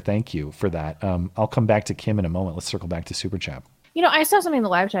it later. Thank you for that. I'll come back to Kim in a moment. Let's circle back to Super Chat. I saw something in the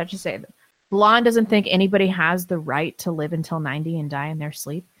live chat to say that Blonde doesn't think anybody has the right to live until 90 and die in their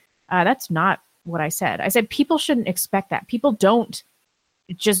sleep. That's not what I said. I said people shouldn't expect that. People don't.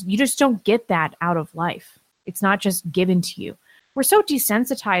 You just don't get that out of life. It's not just given to you. We're so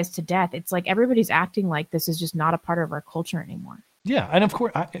desensitized to death. It's like everybody's acting like this is just not a part of our culture anymore. Yeah, and of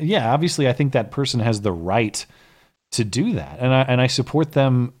course, obviously, I think that person has the right to do that, and I support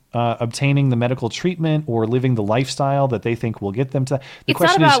them obtaining the medical treatment or living the lifestyle that they think will get them to.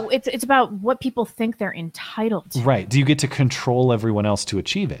 It's about what people think they're entitled to. Right? Do you get to control everyone else to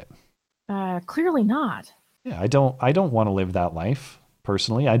achieve it? Clearly not. Yeah, I don't want to live that life.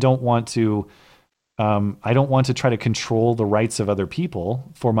 Personally, I don't want to try to control the rights of other people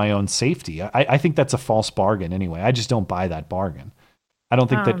for my own safety. I think that's a false bargain anyway. I just don't buy that bargain. I don't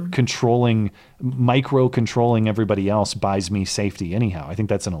think that micro-controlling everybody else buys me safety anyhow. I think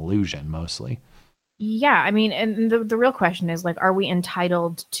that's an illusion mostly. Yeah, I mean, and the real question is, are we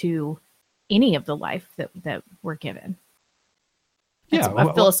entitled to any of the life that we're given? It's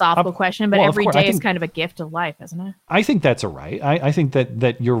a philosophical question, but every day is kind of a gift of life, isn't it? I think that's a right. I think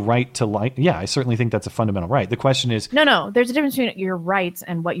that your right to life. Yeah, I certainly think that's a fundamental right. The question is, no. There's a difference between your rights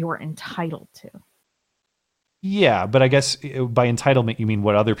and what you're entitled to. Yeah, but I guess by entitlement you mean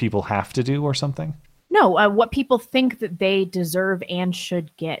what other people have to do or something. No, what people think that they deserve and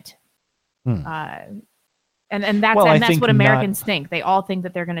should get. And that's what Americans think. They all think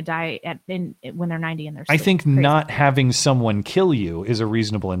that they're going to die when they're 90 and they're still I think crazy. Not having someone kill you is a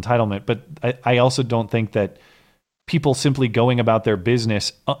reasonable entitlement, but I also don't think that people simply going about their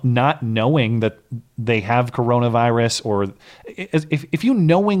business not knowing that they have coronavirus, or if you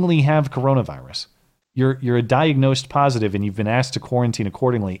knowingly have coronavirus, you're a diagnosed positive and you've been asked to quarantine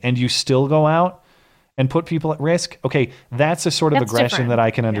accordingly, and you still go out and put people at risk. Okay, that's a sort of aggression different. That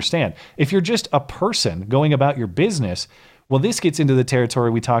I can understand. Yeah. If you're just a person going about your business, well, this gets into the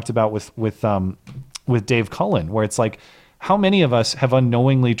territory we talked about with Dave Cullen, where it's like, how many of us have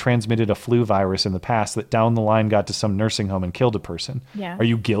unknowingly transmitted a flu virus in the past that down the line got to some nursing home and killed a person? Yeah. Are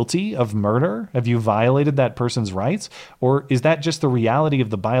you guilty of murder? Have you violated that person's rights? Or is that just the reality of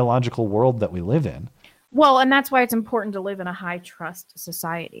the biological world that we live in? Well, and that's why it's important to live in a high trust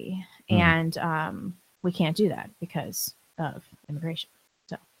society. And we can't do that because of immigration.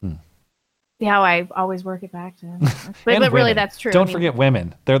 So see how I always work it back to, but really that's true. Don't forget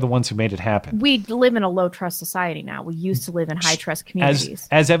women. They're the ones who made it happen. We live in a low trust society now. We used to live in high trust communities.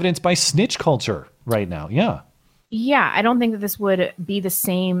 As evidenced by snitch culture right now. Yeah. Yeah. I don't think that this would be the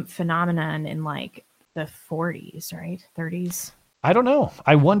same phenomenon in like the 40s, right? 30s. I don't know.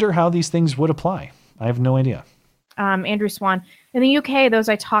 I wonder how these things would apply. I have no idea. Andrew Swan, in the UK, those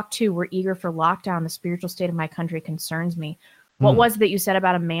I talked to were eager for lockdown. The spiritual state of my country concerns me. What was it that you said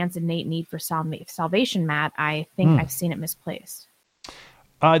about a man's innate need for salvation, Matt? I think I've seen it misplaced.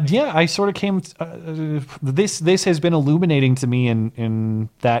 Yeah, I sort of came. This has been illuminating to me in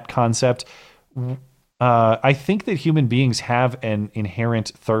that concept. I think that human beings have an inherent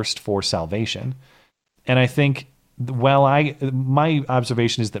thirst for salvation, and I think my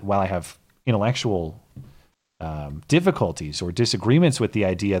observation is that while I have intellectual difficulties or disagreements with the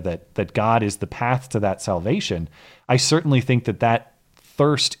idea that God is the path to that salvation, I certainly think that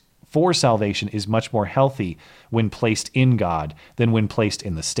thirst for salvation is much more healthy when placed in God than when placed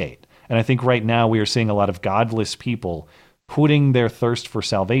in the state. And I think right now we are seeing a lot of godless people putting their thirst for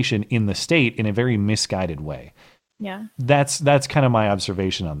salvation in the state in a very misguided way. Yeah. That's kind of my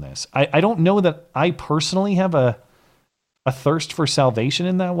observation on this. I don't know that I personally have a thirst for salvation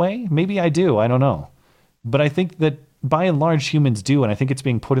in that way. Maybe I do. I don't know. But I think that by and large humans do, and I think it's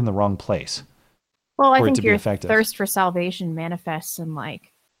being put in the wrong place. Well, I think your thirst for salvation manifests in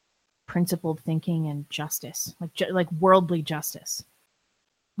like principled thinking and justice, like worldly justice.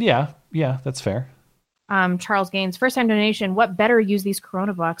 Yeah, that's fair. Charles Gaines, first time donation. What better use these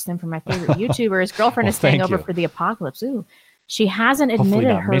Coronabucks than for my favorite YouTuber? His girlfriend is staying over for the apocalypse. Ooh. She hasn't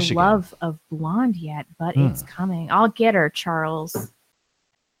admitted her love of blonde yet, but it's coming. I'll get her, Charles.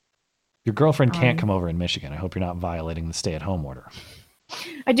 Your girlfriend can't come over in Michigan. I hope you're not violating the stay-at-home order.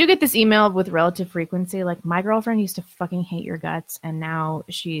 I do get this email with relative frequency. Like, my girlfriend used to fucking hate your guts, and now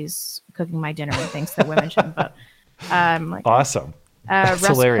she's cooking my dinner and thinks that women shouldn't vote. Awesome. That's Russ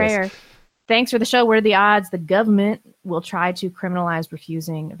hilarious. Prayer, thanks for the show. What are the odds the government will try to criminalize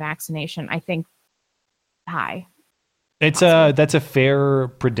refusing vaccination? I think high. That's a fair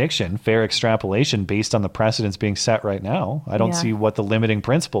prediction, fair extrapolation based on the precedents being set right now. I don't see what the limiting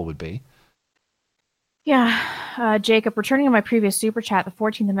principle would be. Yeah. Jacob, returning to my previous super chat, the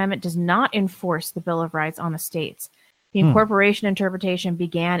 14th Amendment does not enforce the Bill of Rights on the states. The incorporation interpretation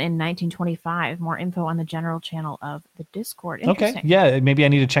began in 1925. More info on the general channel of the Discord. Okay. Yeah, maybe I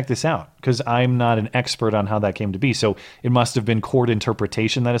need to check this out because I'm not an expert on how that came to be. So it must have been court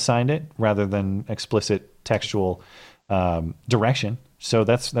interpretation that assigned it rather than explicit textual direction. So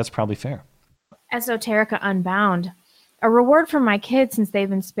that's probably fair. Esoterica Unbound. A reward for my kids since they've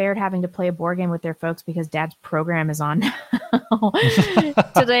been spared having to play a board game with their folks because dad's program is on now.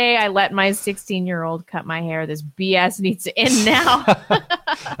 Today, I let my 16-year-old cut my hair. This BS needs to end now.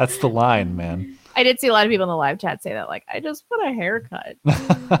 That's the line, man. I did see a lot of people in the live chat say that, like, I just want a haircut.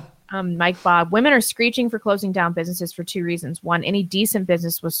 Mike Bob, women are screeching for closing down businesses for two reasons. One, any decent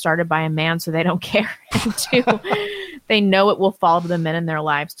business was started by a man, so they don't care. And two, they know it will fall to the men in their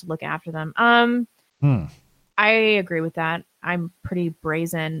lives to look after them. I agree with that. I'm pretty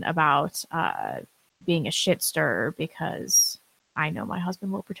brazen about being a shit stirrer because I know my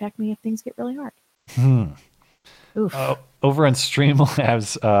husband will protect me if things get really hard. Over on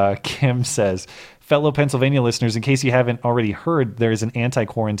Streamlabs, Kim says, fellow Pennsylvania listeners, in case you haven't already heard, there is an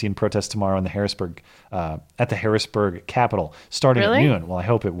anti-quarantine protest tomorrow in the Harrisburg, at the Harrisburg Capitol, starting at noon. Well, I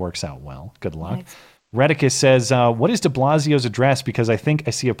hope it works out well. Good luck. Nice. Redicus says, what is de Blasio's address? Because I think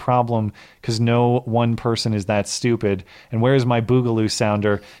I see a problem because no one person is that stupid. And where is my Boogaloo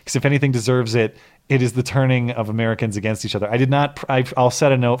sounder? Because if anything deserves it, it is the turning of Americans against each other. I'll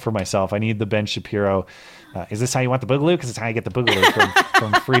set a note for myself. I need the Ben Shapiro. Is this how you want the Boogaloo? Because it's how you get the Boogaloo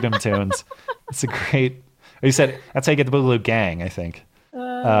from Freedom Tunes. It's a great... You said that's how you get the Boogaloo gang, I think.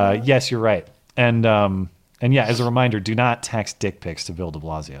 Yes, you're right. And yeah, as a reminder, do not text dick pics to Bill de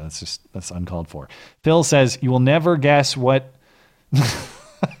Blasio. That's uncalled for. Phil says, you will never guess what...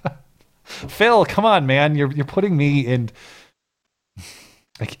 Phil, come on, man. You're putting me in...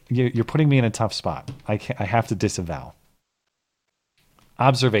 You're putting me in a tough spot. I have to disavow.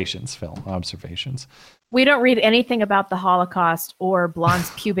 Observations, Phil. Observations. We don't read anything about the Holocaust or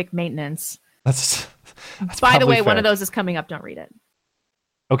Blonde's pubic maintenance. That's By the way, fair. one of those is coming up. Don't read it.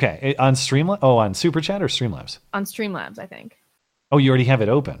 Okay, on Streamlabs? Oh, on Super Chat or Streamlabs? On Streamlabs, I think. Oh, you already have it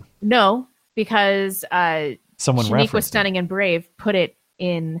open? No, because someone Shanique was stunning and brave. Put it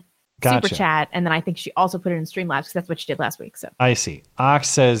in Super Chat, and then I think she also put it in Streamlabs because that's what she did last week. So I see. Ox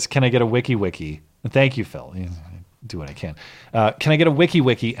says, "Can I get a wiki?" Thank you, Phil. I do what I can. Can I get a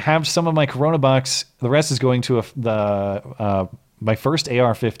wiki? Have some of my Corona bucks. The rest is going to my first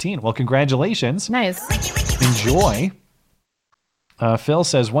AR-15. Well, congratulations. Nice. Enjoy. Phil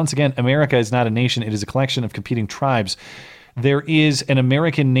says, once again, America is not a nation. It is a collection of competing tribes. There is an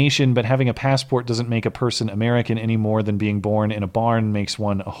American nation, but having a passport doesn't make a person American any more than being born in a barn makes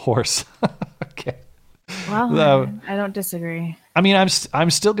one a horse. Okay. Well, I don't disagree. I mean, I'm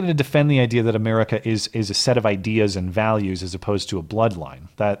still going to defend the idea that America is a set of ideas and values as opposed to a bloodline.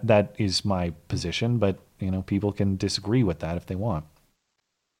 That is my position, but people can disagree with that if they want.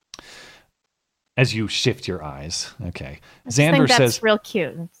 As you shift your eyes, okay. Xander says, "That's real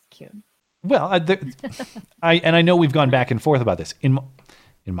cute. That's cute." Well, I know we've gone back and forth about this. In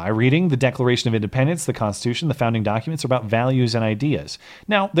my reading, the Declaration of Independence, the Constitution, the founding documents are about values and ideas.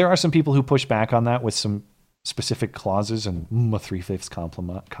 Now, there are some people who push back on that with some specific clauses and a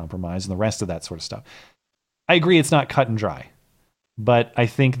 3/5 compromise and the rest of that sort of stuff. I agree it's not cut and dry, but I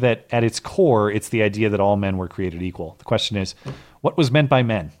think that at its core, it's the idea that all men were created equal. The question is, what was meant by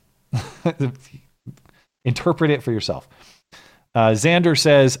men? Interpret it for yourself. Xander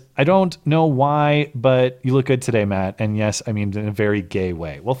says, I don't know why, but you look good today, Matt. And yes, I mean in a very gay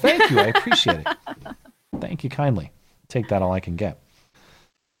way. Well, thank you. I appreciate it. Thank you kindly. Take that all I can get.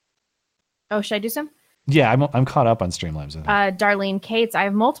 Oh, should I do some? Yeah, I'm caught up on Streamlabs. Darlene Cates, I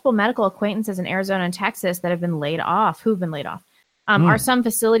have multiple medical acquaintances in Arizona and Texas that have been laid off. Who've been laid off? Are some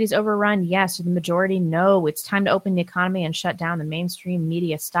facilities overrun? Yes. The majority, no. It's time to open the economy and shut down the mainstream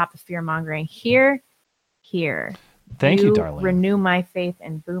media. Stop the fear mongering. Here. Thank you, darling. Renew my faith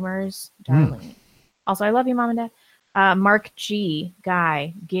in boomers, Darlene. Also, I love you, Mom and Dad. Mark G.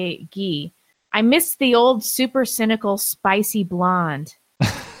 Guy. Gee. I miss the old super cynical, spicy blonde.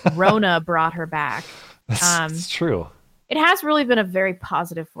 Rona brought her back. That's true. It has really been a very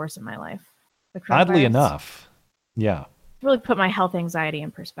positive force in my life. Oddly enough. Yeah. Really put my health anxiety in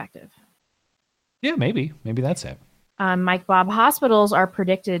perspective. Yeah, maybe that's it. Mike Bob, hospitals are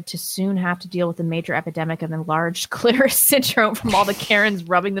predicted to soon have to deal with a major epidemic of enlarged clitoris syndrome from all the Karens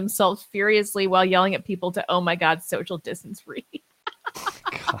rubbing themselves furiously while yelling at people to, oh my God, social distance free.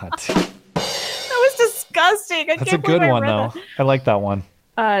 God. That was disgusting. That's a good one, though. I like that one.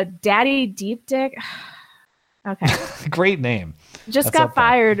 Daddy Deep Dick. Okay. Great name. Just got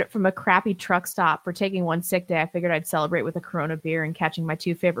fired from a crappy truck stop for taking one sick day. I figured I'd celebrate with a Corona beer and catching my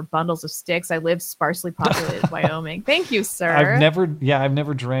 2 favorite bundles of sticks. I live sparsely populated Wyoming. Thank you, sir. I've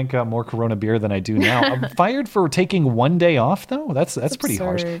never drank more Corona beer than I do now. I'm fired for taking one day off, though. That's pretty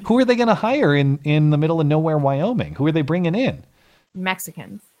harsh. Who are they going to hire in the middle of nowhere, Wyoming? Who are they bringing in?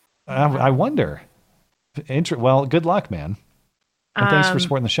 Mexicans. I wonder. Well, good luck, man. And thanks for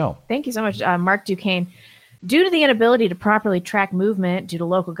supporting the show. Thank you so much, Mark Duquesne. Due to the inability to properly track movement due to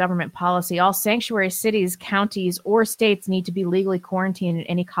local government policy, all sanctuary cities, counties, or states need to be legally quarantined and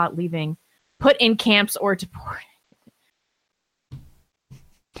any caught leaving put in camps or deported.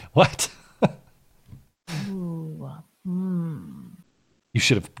 What? Ooh. You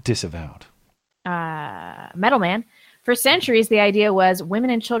should have disavowed. Metal Man. For centuries, the idea was women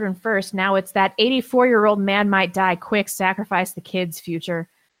and children first. Now it's that 84-year-old man might die quick, sacrifice the kids' future.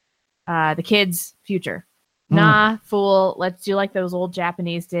 Nah, fool. Let's do like those old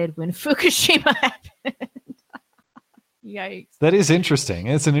Japanese did when Fukushima happened. Yikes. That is interesting.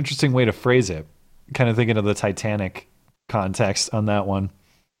 It's an interesting way to phrase it. kind of thinking of the Titanic context on that one.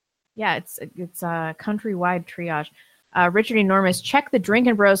 Yeah, it's a countrywide triage. Richard Enormous, check the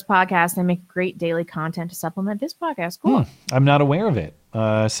Drinkin' Bros podcast. They make great daily content to supplement this podcast. Cool. I'm not aware of it.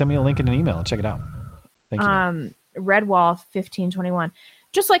 Send me a link in an email. Check it out. Thank you. Redwall 1521.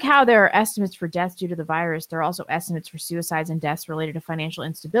 Just like how there are estimates for deaths due to the virus, there are also estimates for suicides and deaths related to financial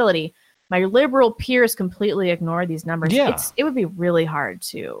instability. My liberal peers completely ignore these numbers. Yeah. It would be really hard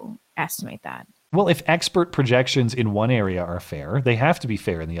to estimate that. Well, if expert projections in one area are fair, they have to be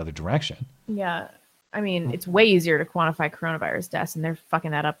fair in the other direction. Yeah. I mean, it's way easier to quantify coronavirus deaths, and they're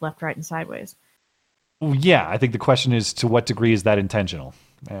fucking that up left, right, and sideways. Well, yeah, I think the question is, to what degree is that intentional?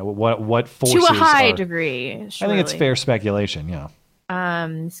 What forces? To a high degree, surely. I think it's fair speculation, yeah.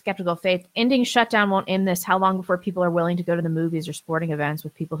 Skeptical Faith. Ending shutdown won't end this. How long before people are willing to go to the movies or sporting events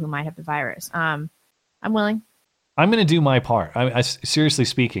with people who might have the virus? I'm willing. I'm going to do my part. Seriously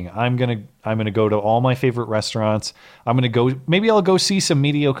speaking, I'm going to go to all my favorite restaurants. Maybe I'll go see some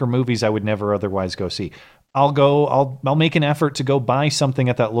mediocre movies I would never otherwise go see. I'll make an effort to go buy something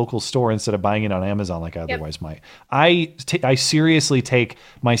at that local store instead of buying it on Amazon like I otherwise might. I seriously take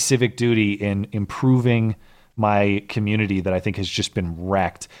my civic duty in improving my community that I think has just been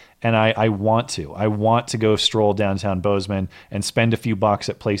wrecked. And I want to go stroll downtown Bozeman and spend a few bucks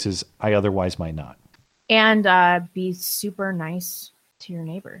at places I otherwise might not. And be super nice to your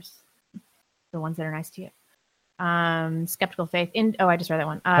neighbors, the ones that are nice to you. Skeptical Faith. I just read that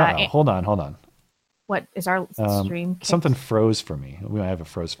one. Hold on. What is our stream? Something froze for me. We might have a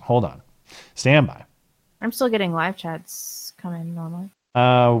froze. Hold on. Stand by. I'm still getting live chats coming normally.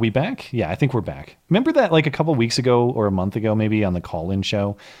 We back? Yeah, I think we're back. Remember that like a couple weeks ago or a month ago, maybe on the call-in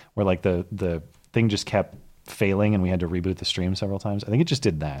show, where like the thing just kept failing and we had to reboot the stream several times? I think it just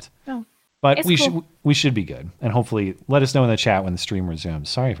did that. Oh. But we should be good. And hopefully let us know in the chat when the stream resumes.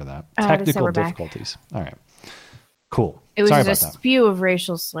 Sorry for that. Technical difficulties. All right. Cool. It was a spew of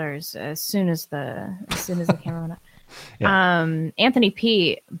racial slurs as soon as the camera went up. Yeah. Anthony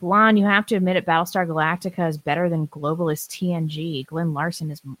P. Blonde, you have to admit it, Battlestar Galactica is better than globalist TNG. Glenn Larson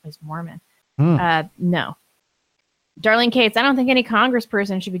is Mormon. No. Darlene Cates, I don't think any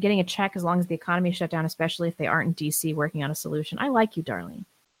congressperson should be getting a check as long as the economy is shut down, especially if they aren't in D.C. working on a solution. I like you, Darlene.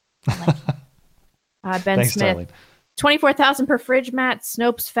 I like you. Ben Thanks, Smith. Darlene. 24,000 per fridge mat.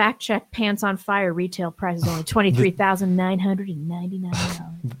 Snopes fact check. Pants on fire. Retail price is only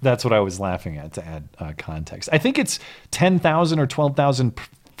 $23,999. That's what I was laughing at to add context. I think it's 10,000 or 12,000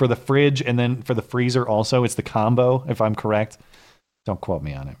 for the fridge, and then for the freezer also. It's the combo, if I'm correct. Don't quote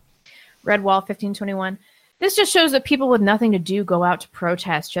me on it. Redwall 1521. This just shows that people with nothing to do go out to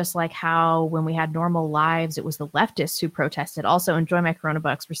protest, just like how when we had normal lives, it was the leftists who protested. Also, enjoy my Corona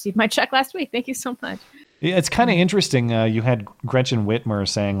bucks. Received my check last week. Thank you so much. Yeah, it's kind of interesting. You had Gretchen Whitmer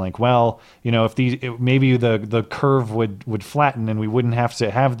saying like, well, if maybe the curve would flatten and we wouldn't have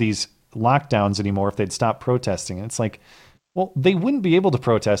to have these lockdowns anymore if they'd stop protesting. And it's like, well, they wouldn't be able to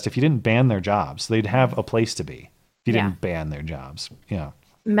protest if you didn't ban their jobs. They'd have a place to be if you didn't ban their jobs. Yeah.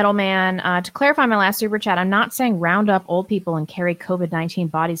 Metal Man, to clarify my last super chat, I'm not saying round up old people and carry COVID-19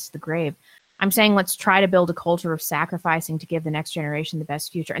 bodies to the grave. I'm saying let's try to build a culture of sacrificing to give the next generation the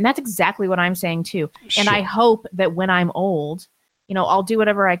best future. And that's exactly what I'm saying too. Sure. And I hope that when I'm old, I'll do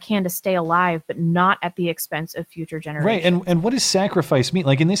whatever I can to stay alive, but not at the expense of future generations. Right. And what does sacrifice mean?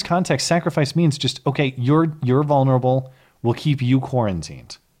 Like in this context, sacrifice means just, okay, you're vulnerable. We'll keep you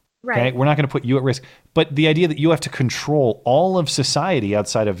quarantined. Right. Okay? We're not going to put you at risk. But the idea that you have to control all of society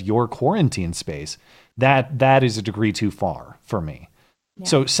outside of your quarantine space, that is a degree too far for me. Yeah.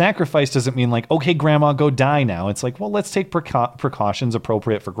 So sacrifice doesn't mean like, okay, grandma, go die now. It's like, well, let's take precautions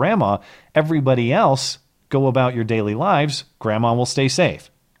appropriate for grandma. Everybody else, go about your daily lives. Grandma will stay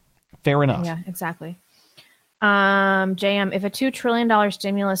safe. Fair enough. Yeah, exactly. JM, if a $2 trillion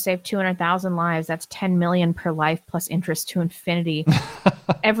stimulus saved 200,000 lives, that's 10 million per life plus interest to infinity.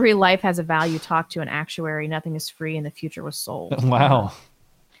 Every life has a value. Talk to an actuary. Nothing is free and the future was sold. Wow.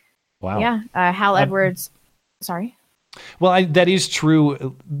 Yeah. Hal Edwards. Sorry. Well, that is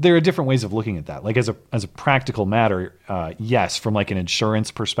true. There are different ways of looking at that. Like as a practical matter, yes, from like an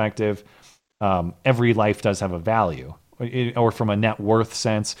insurance perspective, every life does have a value. Or from a net worth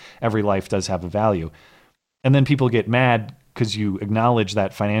sense, every life does have a value. And then people get mad because you acknowledge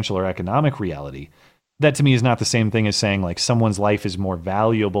that financial or economic reality. That to me is not the same thing as saying like someone's life is more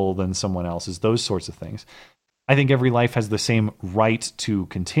valuable than someone else's, those sorts of things. I think every life has the same right to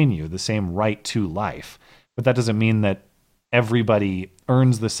continue, the same right to life. But that doesn't mean that everybody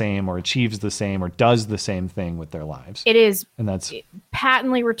earns the same or achieves the same or does the same thing with their lives. It is and that's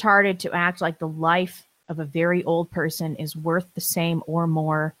patently retarded to act like the life of a very old person is worth the same or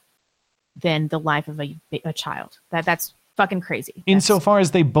more than the life of a child. That's fucking crazy. Insofar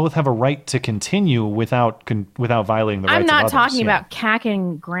as they both have a right to continue without violating the rights of others. I'm not talking about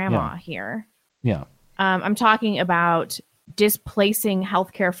cacking grandma here. Yeah. I'm talking about displacing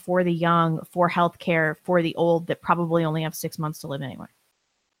healthcare for the young for healthcare for the old that probably only have 6 months to live anyway.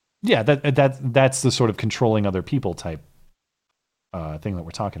 Yeah, that's the sort of controlling other people type thing that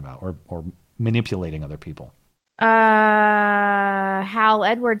we're talking about, or manipulating other people. Hal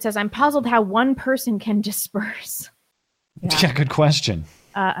Edwards says, I'm puzzled how one person can disperse. Yeah, good question.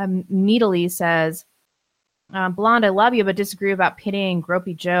 Needly says, Blonde, I love you, but disagree about pitying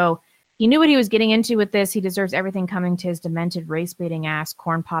Gropey Joe. He knew what he was getting into with this. He deserves everything coming to his demented race-baiting ass.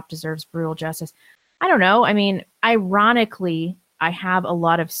 Corn Pop deserves brutal justice. I don't know. I mean, ironically, I have a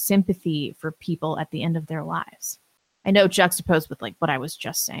lot of sympathy for people at the end of their lives. I know juxtaposed with like what I was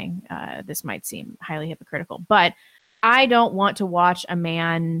just saying, this might seem highly hypocritical, but I don't want to watch a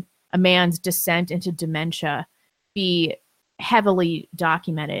man's descent into dementia be heavily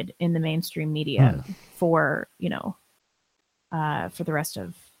documented in the mainstream media for the rest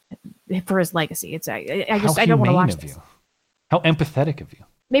of for his legacy. It's I don't want to watch this. How empathetic of you.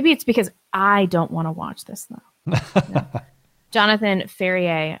 Maybe it's because I don't want to watch this though. Yeah. Jonathan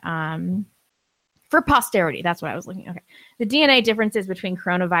Ferrier, for posterity, that's what I was looking at. Okay. The DNA differences between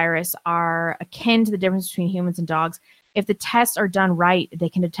coronavirus are akin to the difference between humans and dogs. If the tests are done right, they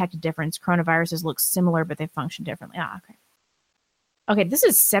can detect a difference. Coronaviruses look similar, but they function differently. Okay. Okay, this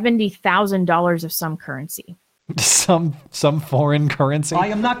is $70,000 of some currency. Some foreign currency? I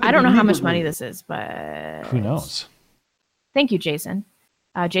don't know how much money this is, but who knows? Thank you, Jason.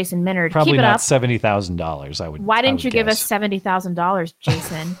 Jason Minard. Probably Keep it not up. $70,000. I would. Why didn't you give us $70,000,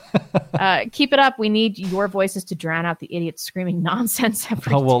 Jason? Keep it up. We need your voices to drown out the idiots screaming nonsense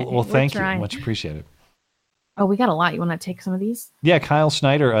every day. Well, thank you. Much appreciated. Oh, we got a lot. You want to take some of these? Yeah, Kyle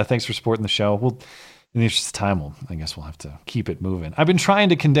Schneider. Thanks for supporting the show. Well, in the interest of time, I guess we'll have to keep it moving. I've been trying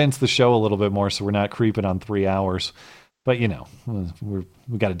to condense the show a little bit more, so we're not creeping on 3 hours. But we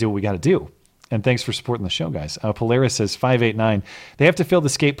got to do what we got to do. And thanks for supporting the show, guys. Polaris says 589. They have to fill the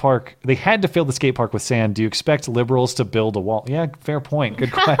skate park. They had to fill the skate park with sand. Do you expect liberals to build a wall? Yeah, fair point.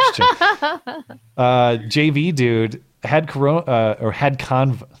 Good question. JV dude had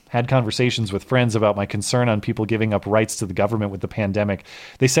conversations with friends about my concern on people giving up rights to the government with the pandemic.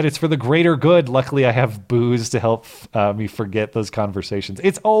 They said it's for the greater good. Luckily, I have booze to help me forget those conversations.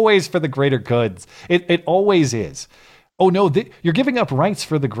 It's always for the greater goods. It always is. Oh, no, you're giving up rights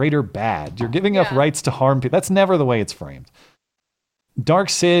for the greater bad. You're giving up rights to harm people. That's never the way it's framed. Dark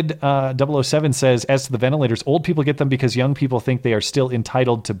Sid 007 says, as to the ventilators, old people get them because young people think they are still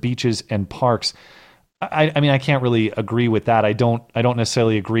entitled to beaches and parks. I mean, I can't really agree with that. I don't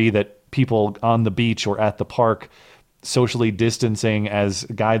necessarily agree that people on the beach or at the park socially distancing as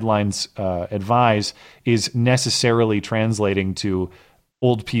guidelines advise is necessarily translating to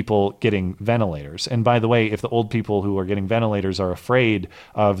old people getting ventilators. And by the way, if the old people who are getting ventilators are afraid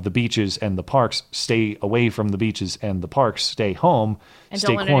of the beaches and the parks, stay away from the beaches and the parks, stay home, and stay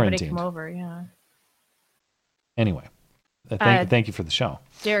don't let quarantined. anybody come over, yeah. Anyway, thank you for the show.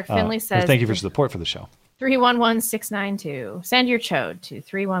 Derek Finley says, thank you for support for the show. 311-692. Send your chode to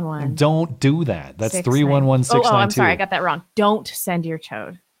 311. Don't do that. That's 311-692. Oh, I'm sorry, I got that wrong. Don't send your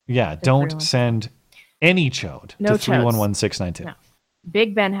chode. Yeah, don't send any chode to 311-692. No.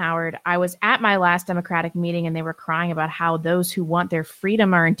 Big Ben Howard, I was at my last Democratic meeting and they were crying about how those who want their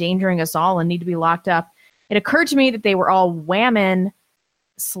freedom are endangering us all and need to be locked up. It occurred to me that they were all whamming.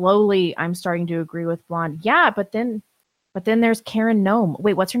 Slowly, I'm starting to agree with Blonde. Yeah, but then there's Karen Nome.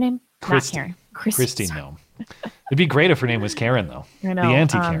 Wait, what's her name? Christy. Not Karen. Christy Nome. It'd be great if her name was Karen, though. I know. The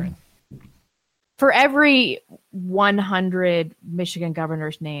anti-Karen. For every 100 Michigan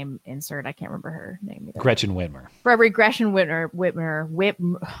governor's name, insert, I can't remember her name either. Gretchen Whitmer. For every Gretchen Whitmer,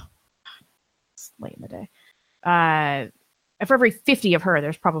 it's late in the day. For every 50 of her,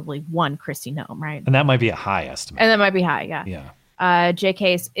 there's probably one Christy Nome, right? And that might be a high estimate. And that might be high, yeah. Yeah.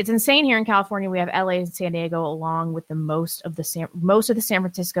 JK, it's insane here in California. We have LA and San Diego, along with most of the San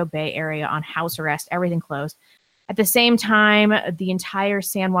Francisco Bay Area on house arrest, everything closed. At the same time, the entire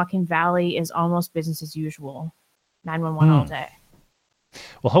San Joaquin Valley is almost business as usual. 911 all day.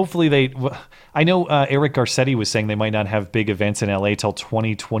 Well, hopefully I know Eric Garcetti was saying they might not have big events in LA till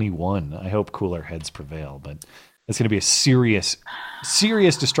 2021. I hope cooler heads prevail, but it's going to be a serious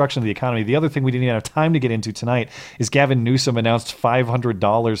destruction of the economy. The other thing we didn't even have time to get into tonight is Gavin Newsom announced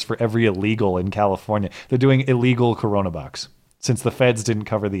 $500 for every illegal in California. They're doing illegal coronabucks since the feds didn't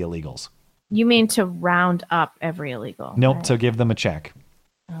cover the illegals. You mean to round up every illegal? Nope, right? to give them a check.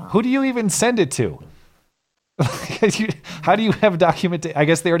 Oh. Who do you even send it to? How do you have documentation? I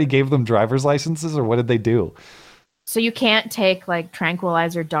guess they already gave them driver's licenses, or what did they do? So you can't take like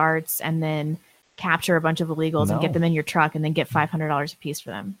tranquilizer darts and then capture a bunch of illegals and get them in your truck and then get $500 a piece for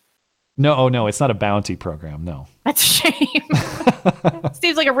them. No, it's not a bounty program. No. That's a shame.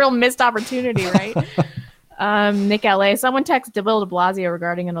 Seems like a real missed opportunity, right? Nick LA, someone texted Bill de Blasio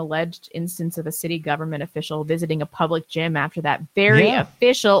regarding an alleged instance of a city government official visiting a public gym after that very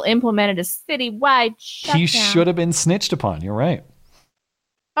official implemented a citywide shutdown. He should have been snitched upon. You're right.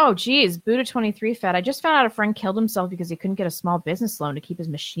 Oh, geez. Buddha 23 fed. I just found out a friend killed himself because he couldn't get a small business loan to keep his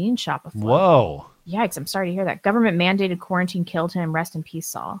machine shop afloat. Whoa. Yikes. I'm sorry to hear that. Government mandated quarantine killed him. Rest in peace,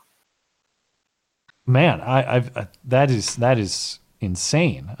 Saul. Man, that is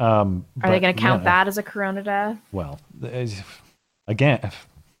insane. Are they going to count that as a corona death? Well, again,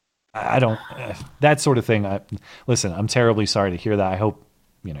 I don't. That sort of thing. Listen, I'm terribly sorry to hear that. I hope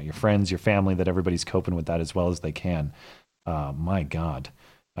your friends, your family, that everybody's coping with that as well as they can. My God.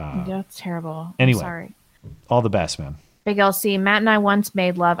 That's terrible. Anyway, I'm sorry. All the best, man. Big LC, Matt and I once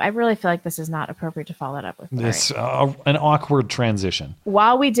made love. I really feel like this is not appropriate to follow that up with. This an awkward transition.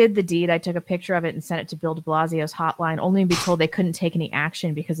 While we did the deed, I took a picture of it and sent it to Bill de Blasio's hotline, only to be told they couldn't take any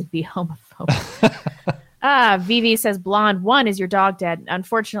action because it'd be homophobic. VV says, Blonde, 1, is your dog dead?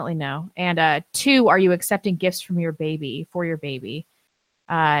 Unfortunately, no. And 2, are you accepting gifts from your baby, for your baby?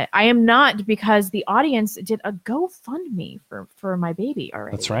 I am not, because the audience did a GoFundMe for my baby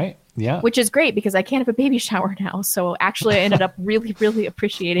already. That's right. Yeah. Which is great because I can't have a baby shower now. So actually I ended up really, really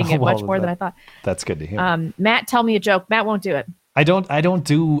appreciating it much more than I thought. That's good to hear. Matt, tell me a joke. Matt won't do it. I do what I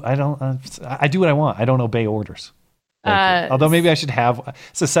want. I don't obey orders. Although maybe I should have.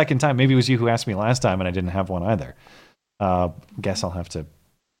 It's the second time. Maybe it was you who asked me last time and I didn't have one either. Guess I'll have to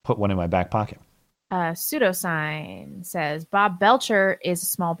put one in my back pocket. Pseudosign says Bob Belcher is a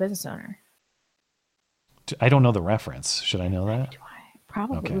small business owner. I don't know the reference. Should I know that?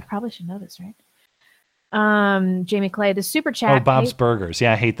 Probably. Okay. We probably should know this, right? Jamie Clay, the super chat. Oh, Bob's Burgers.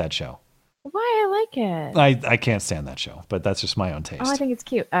 Yeah, I hate that show. Why? I like it. I can't stand that show, but that's just my own taste. Oh, I think it's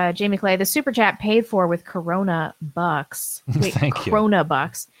cute. Jamie Clay, the super chat paid for with Corona bucks. Wait, Thank you. Corona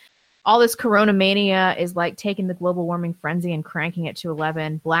bucks. All this Corona mania is like taking the global warming frenzy and cranking it to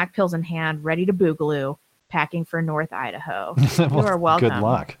 11. Black pills in hand, ready to boogaloo, packing for North Idaho. You are welcome. Good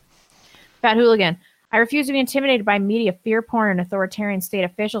luck. Fat Hooligan. I refuse to be intimidated by media, fear porn, and authoritarian state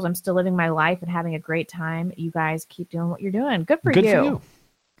officials. I'm still living my life and having a great time. You guys keep doing what you're doing. Good for you.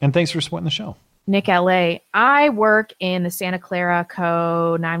 And thanks for supporting the show. Nick LA. I work in the Santa Clara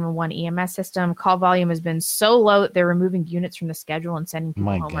Co. 911 EMS system. Call volume has been so low that they're removing units from the schedule and sending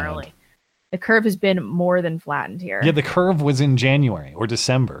people home early. The curve has been more than flattened here. Yeah, the curve was in January or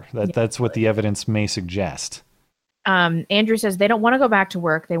December. That's what the evidence may suggest. Andrew says they don't want to go back to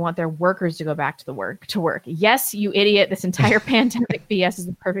work. They want their workers to go back to work. Yes, you idiot. This entire pandemic BS is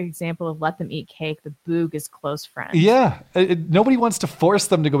the perfect example of let them eat cake. The boog is close friends. Yeah. Nobody wants to force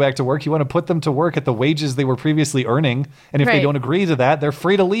them to go back to work. You want to put them to work at the wages they were previously earning. And if they don't agree to that, they're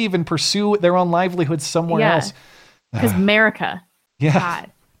free to leave and pursue their own livelihood somewhere else. Because America. Yeah.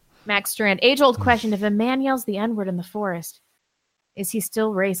 God. Max Strand. Age-old question. If a man yells the N-word in the forest, is he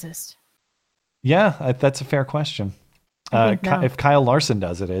still racist? Yeah, that's a fair question. No. If Kyle Larson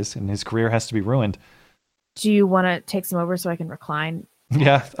does, it is, and his career has to be ruined. Do you want to take some over so I can recline?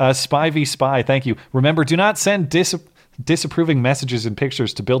 Yeah, Spy v. Spy, thank you. Remember, do not send disapproving messages and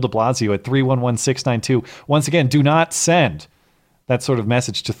pictures to Bill de Blasio at 311-692. Once again, do not send that sort of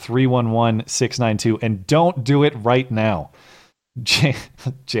message to 311-692, and don't do it right now. Jay,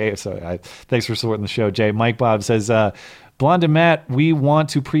 sorry, thanks for supporting the show, Jay. Mike Bob says, Blonde and Matt, we want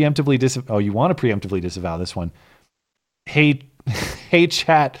to preemptively disavow. Oh, you want to preemptively disavow this one. Hey,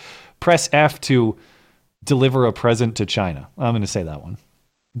 chat, press F to deliver a present to China. I'm going to say that one.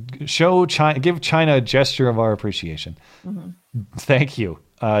 Give China a gesture of our appreciation. Mm-hmm. Thank you.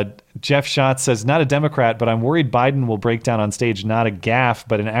 Jeff Schatz says, not a Democrat, but I'm worried Biden will break down on stage, not a gaffe,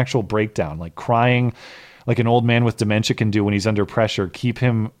 but an actual breakdown, like crying like an old man with dementia can do when he's under pressure.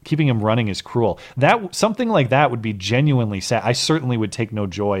 Keeping him running is cruel. Something like that would be genuinely sad. I certainly would take no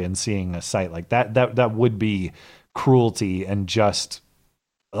joy in seeing a sight like that. That would be cruelty and just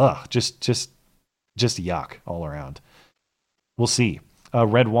yuck all around. We'll see.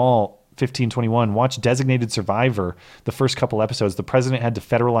 Red Wall 1521. Watch Designated Survivor. The first couple episodes, the president had to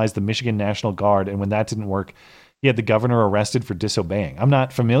federalize the Michigan National Guard, and when that didn't work, he had the governor arrested for disobeying. I'm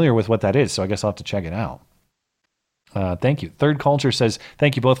not familiar with what that is, so I guess I'll have to check it out. Thank you. Third Culture says,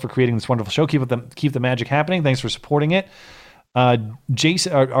 thank you both for creating this wonderful show. Keep the magic happening. Thanks for supporting it.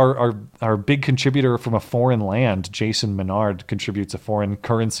 Jason, our big contributor from a foreign land, Jason Menard, contributes a foreign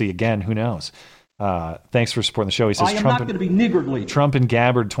currency again. Who knows? Thanks for supporting the show. He says, I am not going to be niggardly. Trump and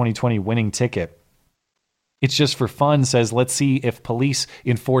Gabbard 2020 winning ticket. It's just for fun, says, let's see if police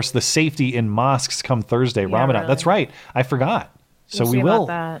enforce the safety in mosques come Thursday, Ramadan. really. That's right. I forgot. So We'll see about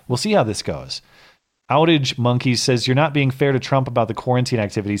that. We'll see how this goes. Outage Monkeys says, you're not being fair to Trump about the quarantine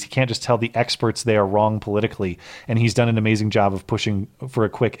activities. He can't just tell the experts they are wrong politically. And he's done an amazing job of pushing for a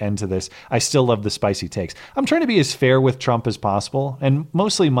quick end to this. I still love the spicy takes. I'm trying to be as fair with Trump as possible. And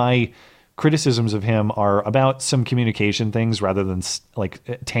mostly my criticisms of him are about some communication things rather than like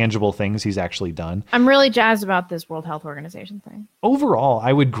tangible things he's actually done. I'm really jazzed about this World Health Organization thing. Overall,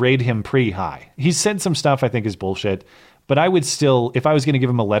 I would grade him pretty high. He's said some stuff I think is bullshit, but I would still, if I was going to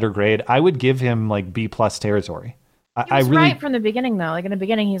give him a letter grade, I would give him like B+ territory. He was right from the beginning, though. Like in the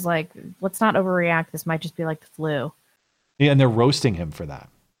beginning, he's like, let's not overreact. This might just be like the flu. Yeah, and they're roasting him for that.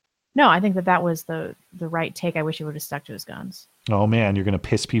 No, I think that was the right take. I wish he would have stuck to his guns. Oh man, you're going to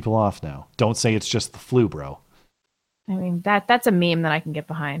piss people off now. Don't say it's just the flu, bro. I mean, that's a meme that I can get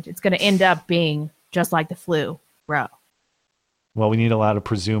behind. It's going to end up being just like the flu, bro. Well, we need a lot of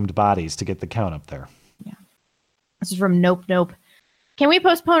presumed bodies to get the count up there. This is from Nope. Can we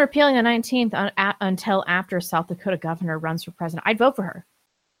postpone repealing the 19th until after South Dakota governor runs for president? I'd vote for her.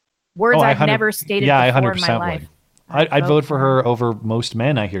 Words I've never stated before in my life. I'd vote for her over most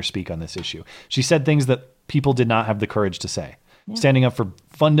men I hear speak on this issue. She said things that people did not have the courage to say. Yeah. Standing up for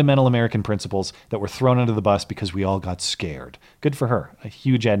fundamental American principles that were thrown under the bus because we all got scared. Good for her. A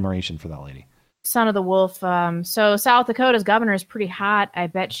huge admiration for that lady. Son of the Wolf. So South Dakota's governor is pretty hot. I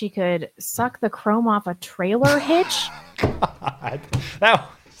bet she could suck the chrome off a trailer hitch. Is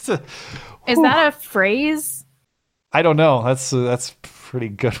that a phrase? I don't know. That's a pretty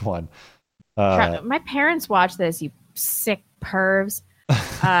good one. My parents watch this, you sick pervs.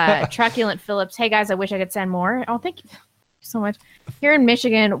 Truculent Phillips. Hey guys, I wish I could send more. Oh, thank you so much. Here in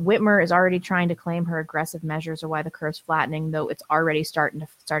Michigan, Whitmer is already trying to claim her aggressive measures are why the curve's flattening, though it's already starting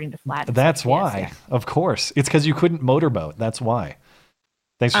to flatten. That's why. Of course. It's because you couldn't motorboat. That's why.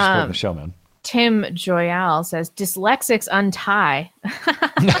 Thanks for supporting the show, man. Tim Joyal says, dyslexics untie.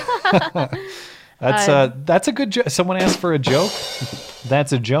 That's a good joke. Someone asked for a joke.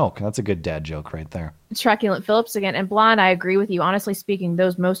 That's a joke. That's a good dad joke right there. Truculent Phillips again. And Blonde, I agree with you. Honestly speaking,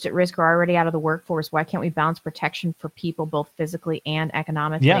 those most at risk are already out of the workforce. Why can't we balance protection for people both physically and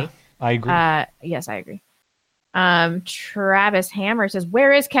economically? Yeah, I agree. Yes, I agree. Travis Hammer says,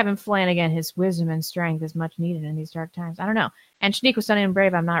 where is Kevin Flanagan? His wisdom and strength is much needed in these dark times. I don't know. And Shanique was Sunny and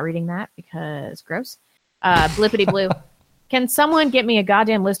Brave. I'm not reading that because gross. Blippity Blue. Can someone get me a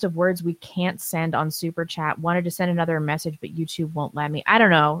goddamn list of words we can't send on Super Chat? Wanted to send another message, but YouTube won't let me. I don't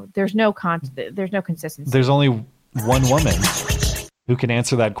know. There's no consistency. There's only one woman who can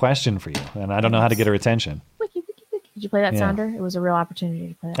answer that question for you, and I don't know how to get her attention. Wiki. Did you play that sounder? It was a real opportunity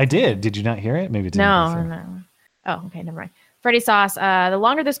to play that. I did. Did you not hear it? Maybe it didn't. No. Oh, okay, never mind. Freddie Sauce. The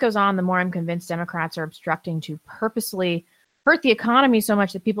longer this goes on, the more I'm convinced Democrats are obstructing to purposely hurt the economy so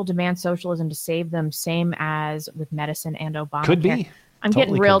much that people demand socialism to save them, same as with medicine and Obamacare. Could be. I'm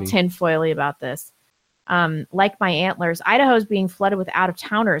getting real tinfoily about this. Like my antlers, Idaho's being flooded with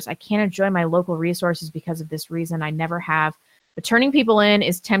out-of-towners. I can't enjoy my local resources because of this reason. I never have. But turning people in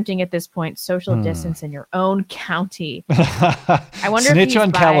is tempting at this point. Social distance in your own county. I wonder Snitch if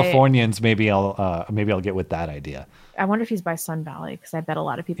on Californians. Maybe I'll get with that idea. I wonder if he's by Sun Valley because I bet a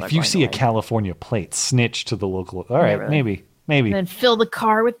lot of people. If you see a California plate, snitch to the local. All right, really. Maybe. And then fill the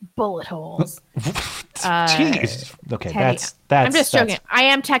car with bullet holes. Jeez. Okay, Teddy, that's. I'm just joking. I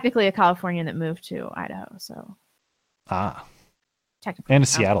am technically a Californian that moved to Idaho, so. Technically. And a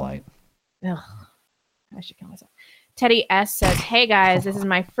Seattleite. Ugh. I should kill myself. Teddy S says, hey guys, this is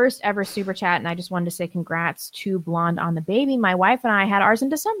my first ever super chat, and I just wanted to say congrats to Blonde on the baby. My wife and I had ours in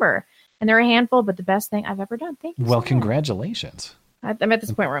December, and they're a handful, but the best thing I've ever done. Thank you. Well, congratulations. I'm at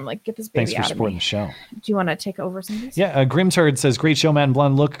this point where I'm like, get this baby out of me. Thanks for supporting the show. Do you want to take over some of these? Yeah, Grimsherd says, great show, Matt and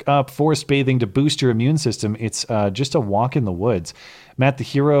Blonde. Look up forest bathing to boost your immune system. It's just a walk in the woods. Matt, the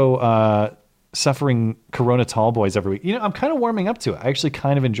hero, suffering Corona tall boys every week. You know, I'm kind of warming up to it. I actually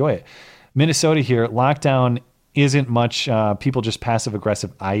kind of enjoy it. Minnesota here, lockdown isn't much. People just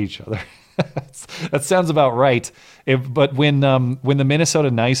passive-aggressive eye each other. That sounds about right. But when the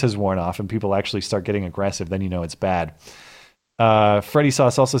Minnesota nice has worn off and people actually start getting aggressive, then you know it's bad. Freddie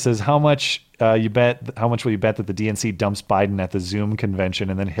Sauce also says, how much will you bet that the DNC dumps Biden at the Zoom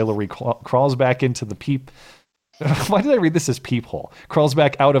convention and then Hillary crawls back into the why did I read this as peephole? Crawls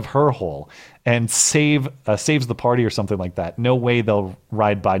back out of her hole and saves the party or something like that. No way they'll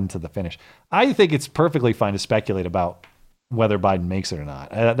ride Biden to the finish. I think it's perfectly fine to speculate about whether Biden makes it or not.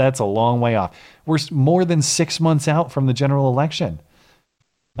 That's a long way off. We're more than 6 months out from the general election.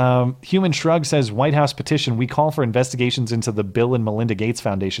 Human Shrug says, White House petition, we call for investigations into the Bill and Melinda Gates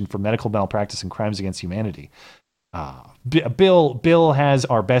Foundation for medical malpractice and crimes against humanity. Bill has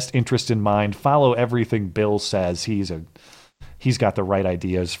our best interest in mind. Follow everything Bill says. He's got the right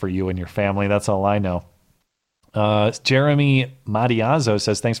ideas for you and your family. That's all I know. Jeremy Madiazzo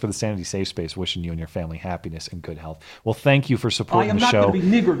says, thanks for the Sanity Safe Space. Wishing you and your family happiness and good health. Well, thank you for supporting the show. I am not going to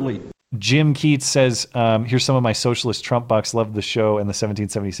be niggardly. Jim Keats says, here's some of my socialist Trump bucks. Love the show and the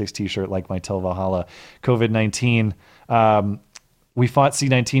 1776 t-shirt, like my Tel Valhalla. COVID-19. We fought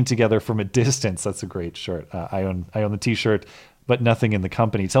C-19 together from a distance. That's a great shirt. I own the t-shirt, but nothing in the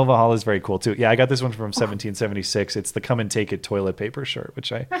company. Tel Valhalla is very cool too. Yeah, I got this one from 1776. It's the come and take it toilet paper shirt,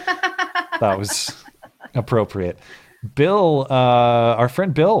 which I thought was appropriate. Bill, our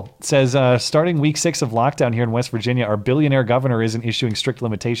friend Bill says, starting week 6 of lockdown here in West Virginia, our billionaire governor isn't issuing strict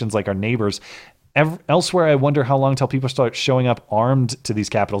limitations like our neighbors. Elsewhere, I wonder how long till people start showing up armed to these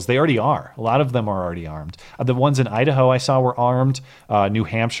capitals. They already are. A lot of them are already armed. The ones in Idaho I saw were armed. New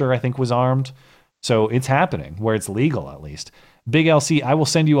Hampshire, I think, was armed. So it's happening, where it's legal at least. Big LC, I will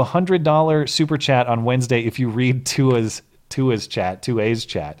send you $100 super chat on Wednesday if you read Tua's chat,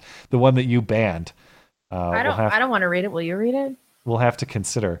 the one that you banned. I don't want to read it. Will you read it? We'll have to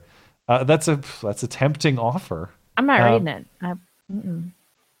consider. That's a tempting offer. I'm not reading it.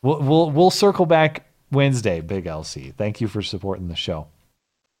 We'll circle back Wednesday, Big LC. Thank you for supporting the show.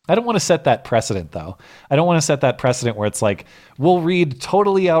 I don't want to set that precedent, though. I don't want to set that precedent where it's like, we'll read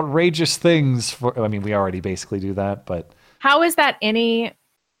totally outrageous things for. I mean, we already basically do that, but how is that any?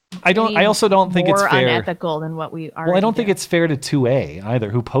 I also don't think it's fair. Unethical than what we are. Well, I don't think it's fair to 2A either,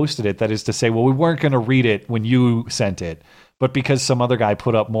 who posted it. That is to say, well, we weren't going to read it when you sent it, but because some other guy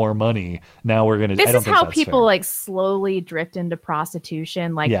put up more money, now we're going to. This is how people like slowly drift into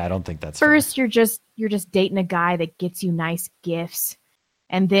prostitution. Like, yeah, I don't think that's first. Fair. You're just dating a guy that gets you nice gifts,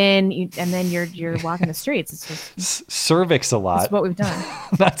 and then you're walking the streets. It's just cervix a lot. That's what we've done.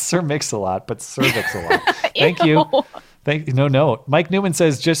 Not Sir Mix a lot, but cervix a lot. Thank you. No. Mike Newman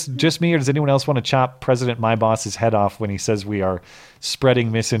says, just me, or does anyone else want to chop President My Boss's head off when he says we are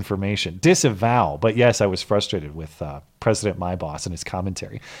spreading misinformation? Disavow. But yes, I was frustrated with President My Boss and his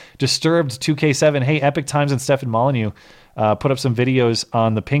commentary. Disturbed 2K7. Hey, Epic Times and Stefan Molyneux put up some videos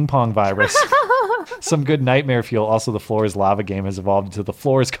on the ping pong virus. Some good nightmare fuel. Also, the Floor is Lava game has evolved into the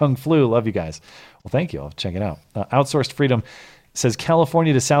Floor is Kung Flu. Love you guys. Well, thank you. I'll check it out. Outsourced Freedom says,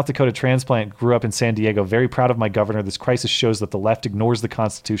 California to South Dakota transplant, grew up in San Diego. Very proud of my governor. This crisis shows that the left ignores the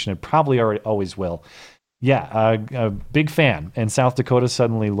Constitution and probably always will. Yeah, a big fan. And South Dakota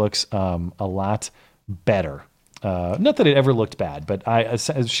suddenly looks a lot better. Not that it ever looked bad, but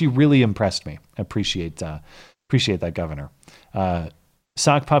she really impressed me. I appreciate that governor.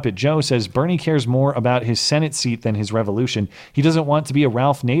 Sock Puppet Joe says, Bernie cares more about his Senate seat than his revolution. He doesn't want to be a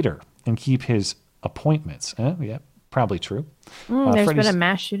Ralph Nader and keep his appointments. Yeah. Probably true. There's been a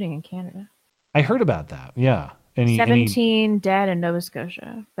mass shooting in Canada. I heard about that. Yeah. 17 dead in Nova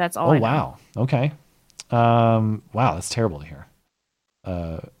Scotia. That's all I know. Wow. Okay. Wow, that's terrible to hear.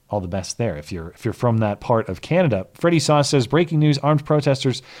 All the best there if you're from that part of Canada. Freddie Sauce says, breaking news, armed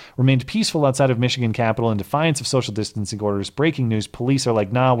protesters remained peaceful outside of Michigan Capitol in defiance of social distancing orders. Breaking news, police are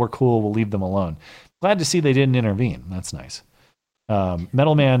like, nah, we're cool, we'll leave them alone. Glad to see they didn't intervene. That's nice.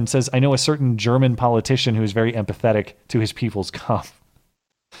 Metal Man says, I know a certain German politician who is very empathetic to his people's cough.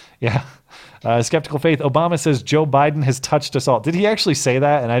 Yeah. Skeptical Faith. Obama says Joe Biden has touched us all. Did he actually say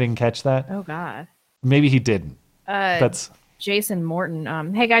that? And I didn't catch that. Oh, God. Maybe he didn't. That's Jason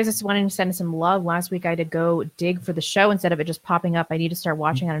Morton. Hey, guys, just wanted to send some love. Last week I had to go dig for the show instead of it just popping up. I need to start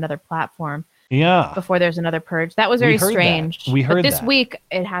watching on another platform. Yeah. Before there's another purge. That was very strange. We heard but this that. week,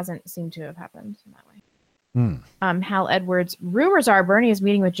 it hasn't seemed to have happened in that way. Hal Edwards. Rumors are Bernie is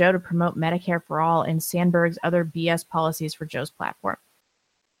meeting with Joe to promote Medicare for all and Sandberg's other BS policies for Joe's platform.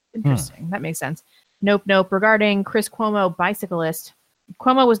 Interesting. That makes sense. Nope. Regarding Chris Cuomo, bicyclist.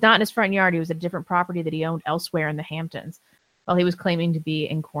 Cuomo was not in his front yard. He was at a different property that he owned elsewhere in the Hamptons while he was claiming to be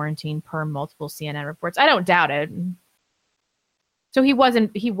in quarantine per multiple CNN reports. I don't doubt it. So he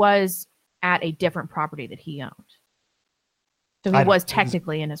was at a different property that he owned. So he was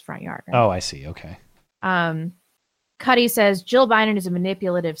technically in his front yard. Right? Oh, I see. Okay. Cuddy says Jill Biden is a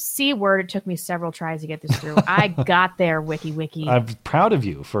manipulative C word. It took me several tries to get this through. I got there, wiki. I'm proud of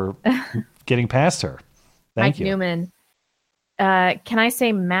you for getting past her. Thank you. Mike Newman. Can I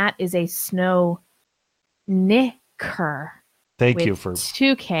say Matt is a snow knicker? Thank you for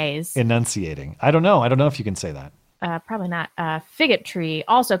 2 Ks. Enunciating. I don't know if you can say that. Probably not. Figget Tree.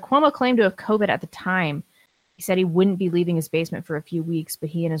 Also, Cuomo claimed to have COVID at the time. He said he wouldn't be leaving his basement for a few weeks, but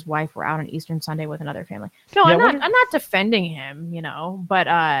he and his wife were out on Easter Sunday with another family. No, Yeah, I'm not defending him, but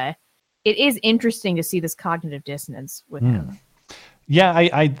it is interesting to see this cognitive dissonance with him. Yeah,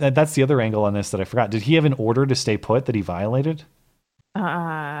 I that's the other angle on this that I forgot. Did he have an order to stay put that he violated?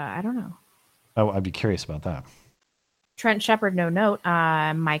 I don't know. Oh, I'd be curious about that. Trent Shepard, no note.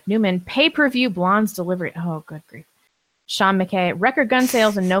 Mike Newman, pay-per-view Blondes delivery. Oh, good grief. Sean McKay, record gun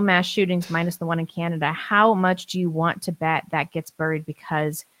sales and no mass shootings minus the one in Canada. How much do you want to bet that gets buried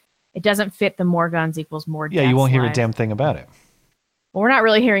because it doesn't fit the more guns equals more deaths? Yeah, you won't hear a live? damn thing about it. Well, we're not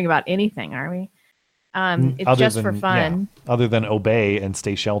really hearing about anything, are we? It's Other just than, for fun. Yeah, other than obey and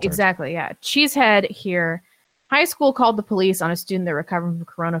stay sheltered. Exactly, yeah. Cheesehead here. High school called the police on a student that recovered from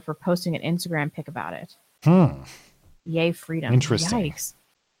corona for posting an Instagram pic about it. Yay, freedom. Interesting. Yikes.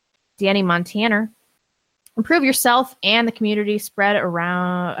 Danny Montana. Improve yourself and the community. Spread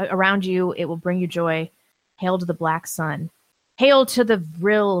around you. It will bring you joy. Hail to the black sun. Hail to the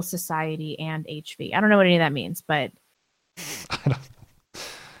real society and HV. I don't know what any of that means, but...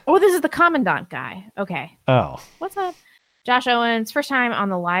 Oh, this is the Commandant guy. Okay. Oh. What's up? Josh Owens, first time on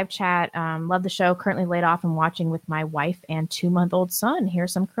the live chat. Love the show. Currently laid off and watching with my wife and 2-month-old son.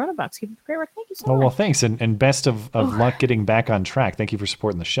 Here's some Corona Bucks. Keep up the great work. Thank you so much. Well, thanks. And best of luck getting back on track. Thank you for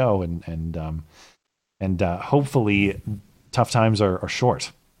supporting the show. And hopefully tough times are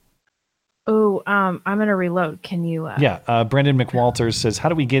short. Oh, I'm going to reload. Can you? Brendan McWalters says, how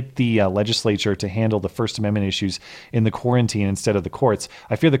do we get the legislature to handle the First Amendment issues in the quarantine instead of the courts?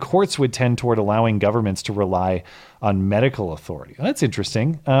 I fear the courts would tend toward allowing governments to rely on medical authority. Well, that's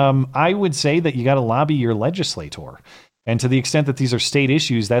interesting. I would say that you got to lobby your legislator. And to the extent that these are state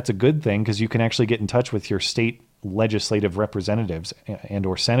issues, that's a good thing because you can actually get in touch with your state legislative representatives and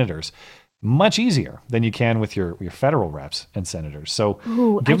or senators much easier than you can with your federal reps and senators. So give them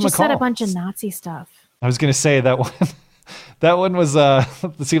a call. I just said a bunch of Nazi stuff. I was going to say that one. That one was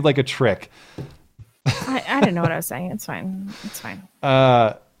seemed like a trick. I didn't know what I was saying. It's fine. It's fine.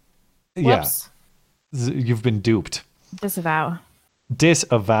 Whoops. Yeah. You've been duped. Disavow.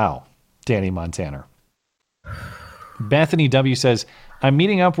 Danny Montana. Bethany W says, I'm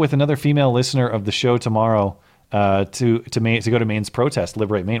meeting up with another female listener of the show tomorrow to go to Maine's protest,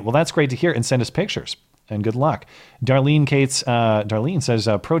 Liberate Maine. Well, that's great to hear, and send us pictures. And good luck. Darlene says,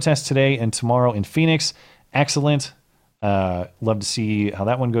 protest today and tomorrow in Phoenix. Excellent. Love to see how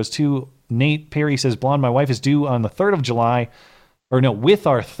that one goes too. Nate Perry says, Blonde, my wife is due on the 3rd of July, with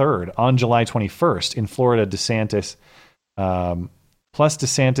our 3rd on July 21st in Florida, DeSantis, plus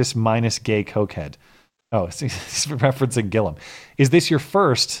DeSantis minus gay cokehead. Oh, he's referencing Gillum. Is this your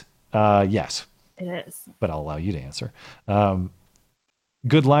first? Yes. It is. But I'll allow you to answer.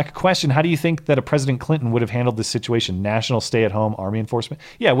 Good luck. Question, how do you think that a President Clinton would have handled this situation? National stay-at-home army enforcement?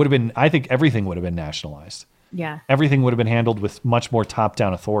 Yeah, it would have been, I think everything would have been nationalized. Yeah. Everything would have been handled with much more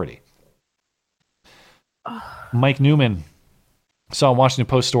top-down authority. Mike Newman saw a Washington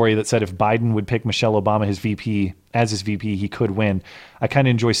Post story that said if Biden would pick Michelle Obama as his VP, he could win. I kind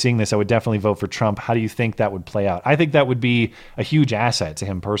of enjoy seeing this. I would definitely vote for Trump. How do you think that would play out? I think that would be a huge asset to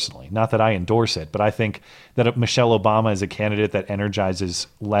him personally. Not that I endorse it, but I think that Michelle Obama is a candidate that energizes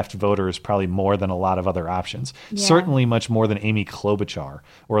left voters probably more than a lot of other options. Yeah. Certainly much more than Amy Klobuchar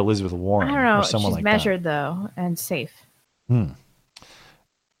or Elizabeth Warren. I don't know. Or someone She's like measured, that. Though, and safe.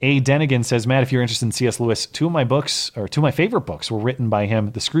 A. Denigan says, Matt, if you're interested in C.S. Lewis, two of my favorite books were written by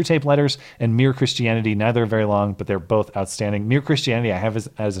him, The Screwtape Letters and Mere Christianity. Neither are very long, but they're both outstanding. Mere Christianity I have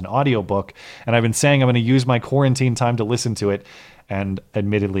as an audiobook, and I've been saying I'm going to use my quarantine time to listen to it, and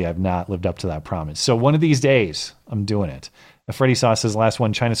admittedly, I've not lived up to that promise. So one of these days, I'm doing it. Freddie Sauce says, last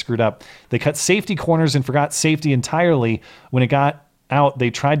one, China screwed up. They cut safety corners and forgot safety entirely. When it got out, they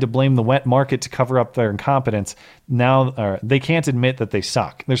tried to blame the wet market to cover up their incompetence. Now they can't admit that they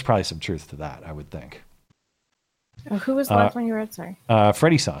suck. There's probably some truth to that, I would think. Who was the last one you read? Sorry.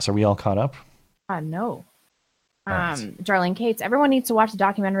 Freddie Sauce. Are we all caught up? No. Darlene Cates. Everyone needs to watch the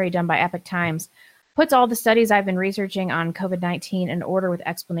documentary done by Epoch Times. Puts all the studies I've been researching on COVID-19 in order with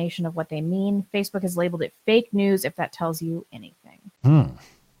explanation of what they mean. Facebook has labeled it fake news, if that tells you anything.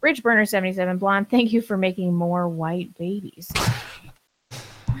 Bridge Burner 77 Blonde. Thank you for making more white babies.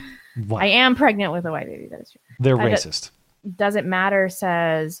 I am pregnant with a white baby. That is true. They're racist. Doesn't matter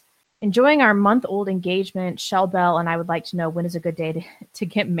says, enjoying our month-old engagement. Shell Bell and I would like to know when is a good day to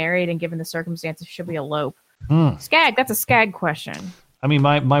get married, and given the circumstances, should we elope? Skag, that's a Skag question. I mean,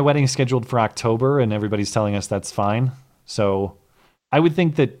 my wedding is scheduled for October, and everybody's telling us that's fine. So I would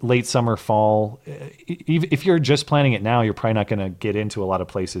think that late summer, fall, if you're just planning it now, you're probably not going to get into a lot of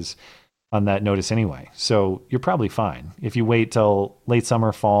places on that notice anyway. So you're probably fine. If you wait till late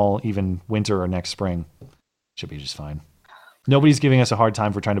summer, fall, even winter or next spring, Should be just fine. Nobody's giving us a hard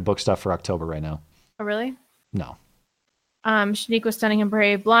time for trying to book stuff for October right now. Oh, really? No. Shanique was stunning and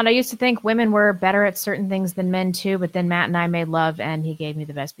brave. Blonde, I used to think women were better at certain things than men too, but then Matt and I made love and he gave me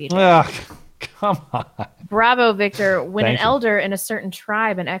the best BJ. Come on. Bravo, Victor. When Thank an you. elder in a certain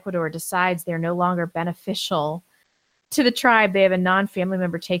tribe in Ecuador decides they're no longer beneficial to the tribe, they have a non-family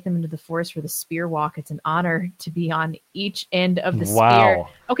member take them into the forest for the spear walk. It's an honor to be on each end of the spear.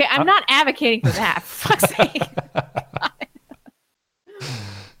 Okay, I'm not advocating for that. For fuck's sake.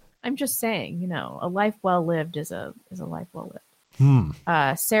 I'm just saying, a life well lived is a life well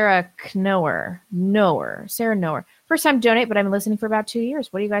lived. Sarah Knower. First time donate, but I've been listening for about 2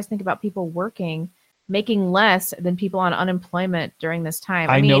 years. What do you guys think about people making less than people on unemployment during this time?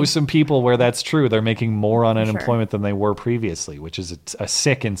 I know some people where that's true. They're making more on Sure. unemployment than they were previously, which is a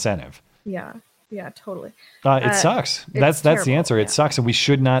sick incentive. Yeah, totally. It sucks. That's terrible, the answer. yeah. It sucks, and we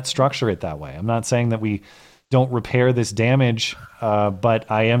should not structure it that way. I'm not saying that we don't repair this damage, but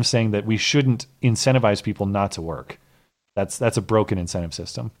I am saying that we shouldn't incentivize people not to work. That's a broken incentive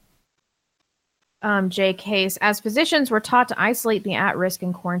system. Jay Case, as physicians, we're taught to isolate the at-risk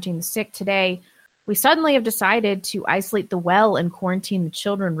and quarantine the sick. Today, we suddenly have decided to isolate the well and quarantine the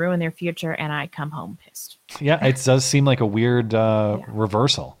children, ruin their future, and I come home pissed. Yeah, it does seem like a weird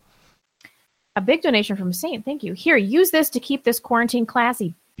reversal. A big donation from a saint. Thank you. Here, use this to keep this quarantine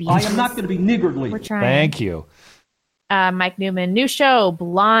classy. I am not going to be niggardly. We're trying. Thank you. Mike Newman, new show,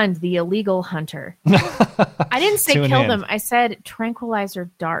 Blonde, the Illegal Hunter. I didn't say Tune kill in. them. I said tranquilizer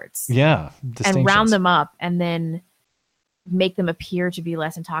darts. Yeah. And round them up and then make them appear to be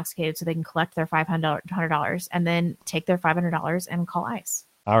less intoxicated so they can collect their $500 and then take their $500 and call ICE.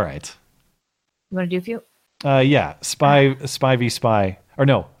 All right. You want to do a few? Yeah. Spy v. Spy. Or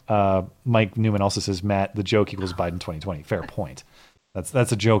no. Mike Newman also says, Matt, the joke equals Biden 2020. Fair point.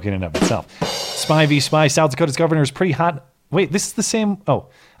 That's a joke in and of itself. Spy v. Spy. South Dakota's governor is pretty hot. Wait, this is the same. Oh,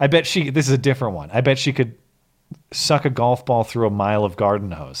 I bet this is a different one. I bet she could suck a golf ball through a mile of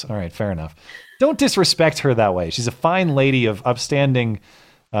garden hose. All right, fair enough. Don't disrespect her that way. She's a fine lady of upstanding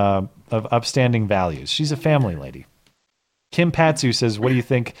values. She's a family lady. Kim Patsu says, what do you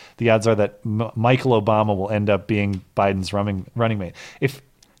think the odds are that Michael Obama will end up being Biden's running mate? If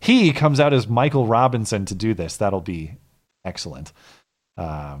he comes out as Michael Robinson to do this, that'll be excellent.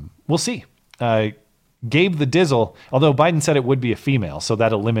 We'll see. Gabe the Dizzle, although Biden said it would be a female, so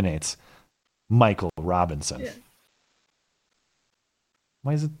that eliminates Michael Robinson. Yeah.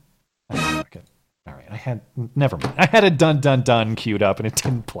 Why is it? Okay. All right. Never mind. I had a dun queued up and it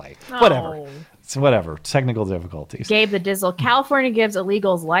didn't play. Oh. Whatever. Technical difficulties. Gabe the Dizzle. California gives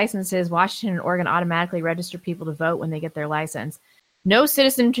illegals licenses. Washington and Oregon automatically register people to vote when they get their license. No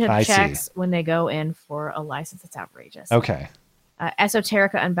citizenship checks when they go in for a license. It's outrageous. Okay.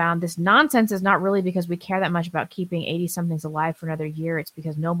 Esoterica Unbound. This nonsense is not really because we care that much about keeping 80-somethings alive for another year. It's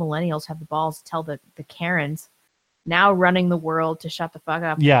because no millennials have the balls to tell the Karens now running the world to shut the fuck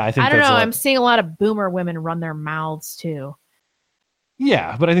up. Yeah, I don't know. I'm seeing a lot of boomer women run their mouths too.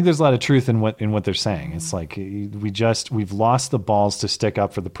 Yeah, but I think there's a lot of truth in what they're saying. It's like we've lost the balls to stick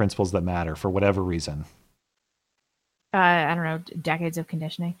up for the principles that matter for whatever reason. I don't know, decades of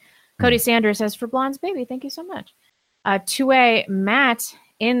conditioning. Cody Sanders says, for Blonde's baby, thank you so much. 2A, Matt,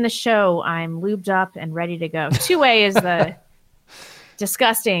 in the show, I'm lubed up and ready to go. 2A is the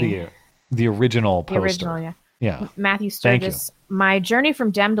disgusting. The original poster. The original, yeah. Yeah. Matthew Sturgis. My journey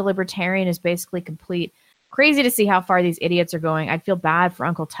from Dem to Libertarian is basically complete. Crazy to see how far these idiots are going. I'd feel bad for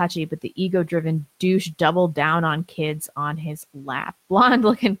Uncle Touchy, but the ego-driven douche doubled down on kids on his lap. Blonde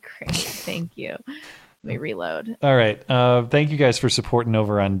looking crazy. Thank you. Let me reload. All right. Thank you guys for supporting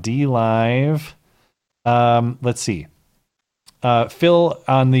over on D-Live. Let's see. Phil,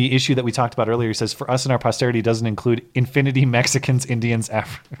 on the issue that we talked about earlier, says, for us and our posterity doesn't include infinity Mexicans, Indians,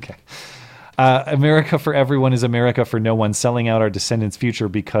 Okay. America for everyone is America for no one. Selling out our descendants' future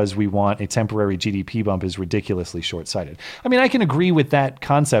because we want a temporary GDP bump is ridiculously short-sighted. I mean, I can agree with that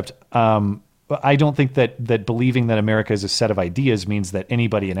concept. But I don't think that believing that America is a set of ideas means that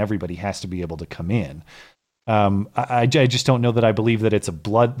anybody and everybody has to be able to come in. I just don't know that I believe that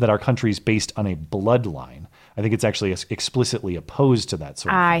that our country is based on a bloodline. I think it's actually explicitly opposed to that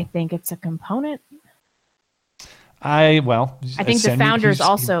sort of thing. I think it's a component. I think the founders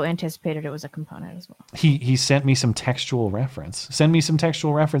also anticipated it was a component as well. He sent me some textual reference. Send me some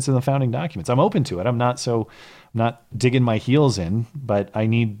textual reference in the founding documents. I'm open to it. I'm not digging my heels in, but I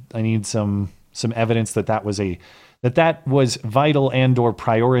need some evidence that was vital and or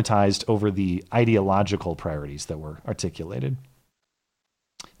prioritized over the ideological priorities that were articulated.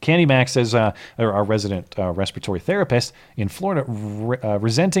 Candy Mac says, our resident respiratory therapist in Florida,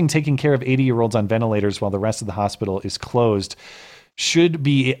 resenting taking care of 80-year-olds on ventilators while the rest of the hospital is closed. Should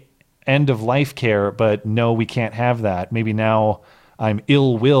be end-of-life care, but no, we can't have that. Maybe now I'm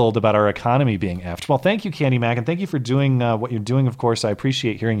ill-willed about our economy being effed. Well, thank you, Candy Mac, and thank you for doing what you're doing, of course. I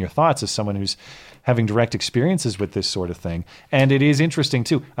appreciate hearing your thoughts as someone who's having direct experiences with this sort of thing. And it is interesting,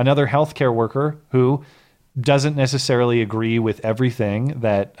 too. Another healthcare worker who doesn't necessarily agree with everything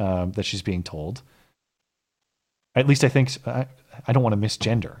that she's being told. At least I think, I don't want to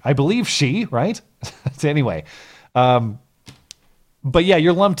misgender. I believe she, right? Anyway. But yeah,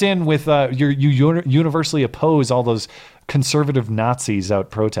 you're lumped in with, you universally oppose all those conservative Nazis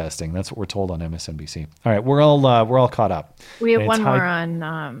out protesting. That's what we're told on MSNBC. All right, we're all caught up. We have one more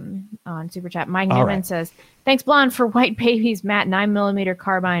on Super Chat. Mike Newman says, "Thanks, Blonde, for White Baby's Matt 9mm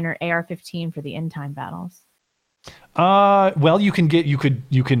carbine or AR-15 for the end time battles." Well, you can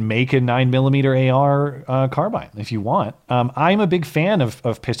make a 9mm AR carbine if you want. I'm a big fan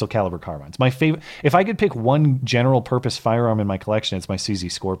of pistol caliber carbines. My favorite, if I could pick one general purpose firearm in my collection, it's my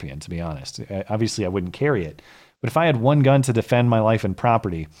CZ Scorpion, to be honest. Obviously I wouldn't carry it, but if I had one gun to defend my life and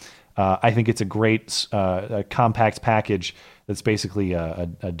property, I think it's a great a compact package that's basically a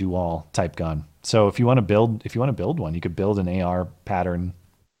dual type gun. So if you want to build one, you could build an AR pattern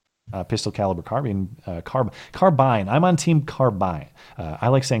pistol caliber carbine. I'm on team carbine. I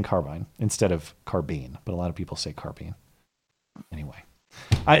like saying carbine instead of carbine, but a lot of people say carbine. Anyway,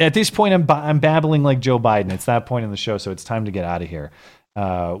 at this point, I'm babbling like Joe Biden. It's that point in the show, so it's time to get out of here.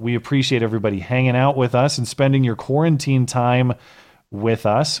 We appreciate everybody hanging out with us and spending your quarantine time with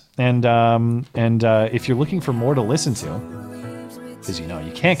us. And if you're looking for more to listen to, because you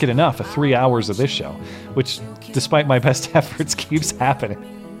can't get enough of 3 hours of this show, which, despite my best efforts, keeps happening.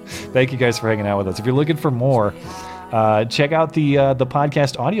 Thank you guys for hanging out with us. If you're looking for more, check out the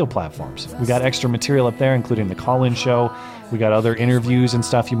podcast audio platforms. We got extra material up there, including the call-in show. We got other interviews and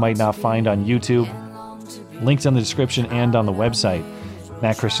stuff you might not find on YouTube. Links in the description and on the website,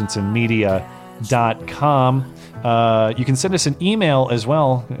 mattchristiansenmedia.com. You can send us an email as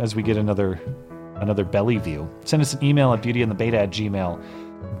well as we get another belly view. Send us an email at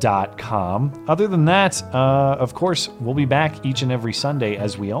beautyandthebeta@gmail.com. Other than that, of course, we'll be back each and every Sunday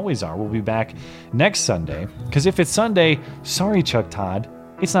as we always are. We'll be back next Sunday, because if it's Sunday, sorry, Chuck Todd,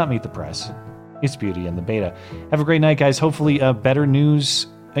 it's not Meet the Press. It's Beauty and the Beta. Have a great night, guys. Hopefully, better news.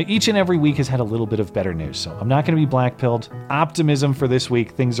 Each and every week has had a little bit of better news, so I'm not going to be black-pilled. Optimism for this week.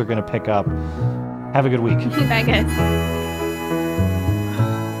 Things are going to pick up. Have a good week. Bye, guys.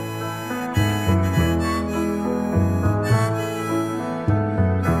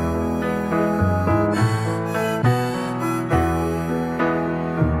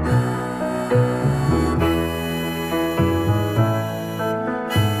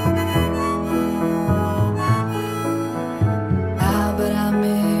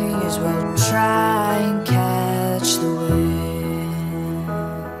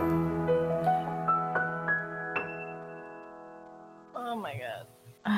 Oh my God.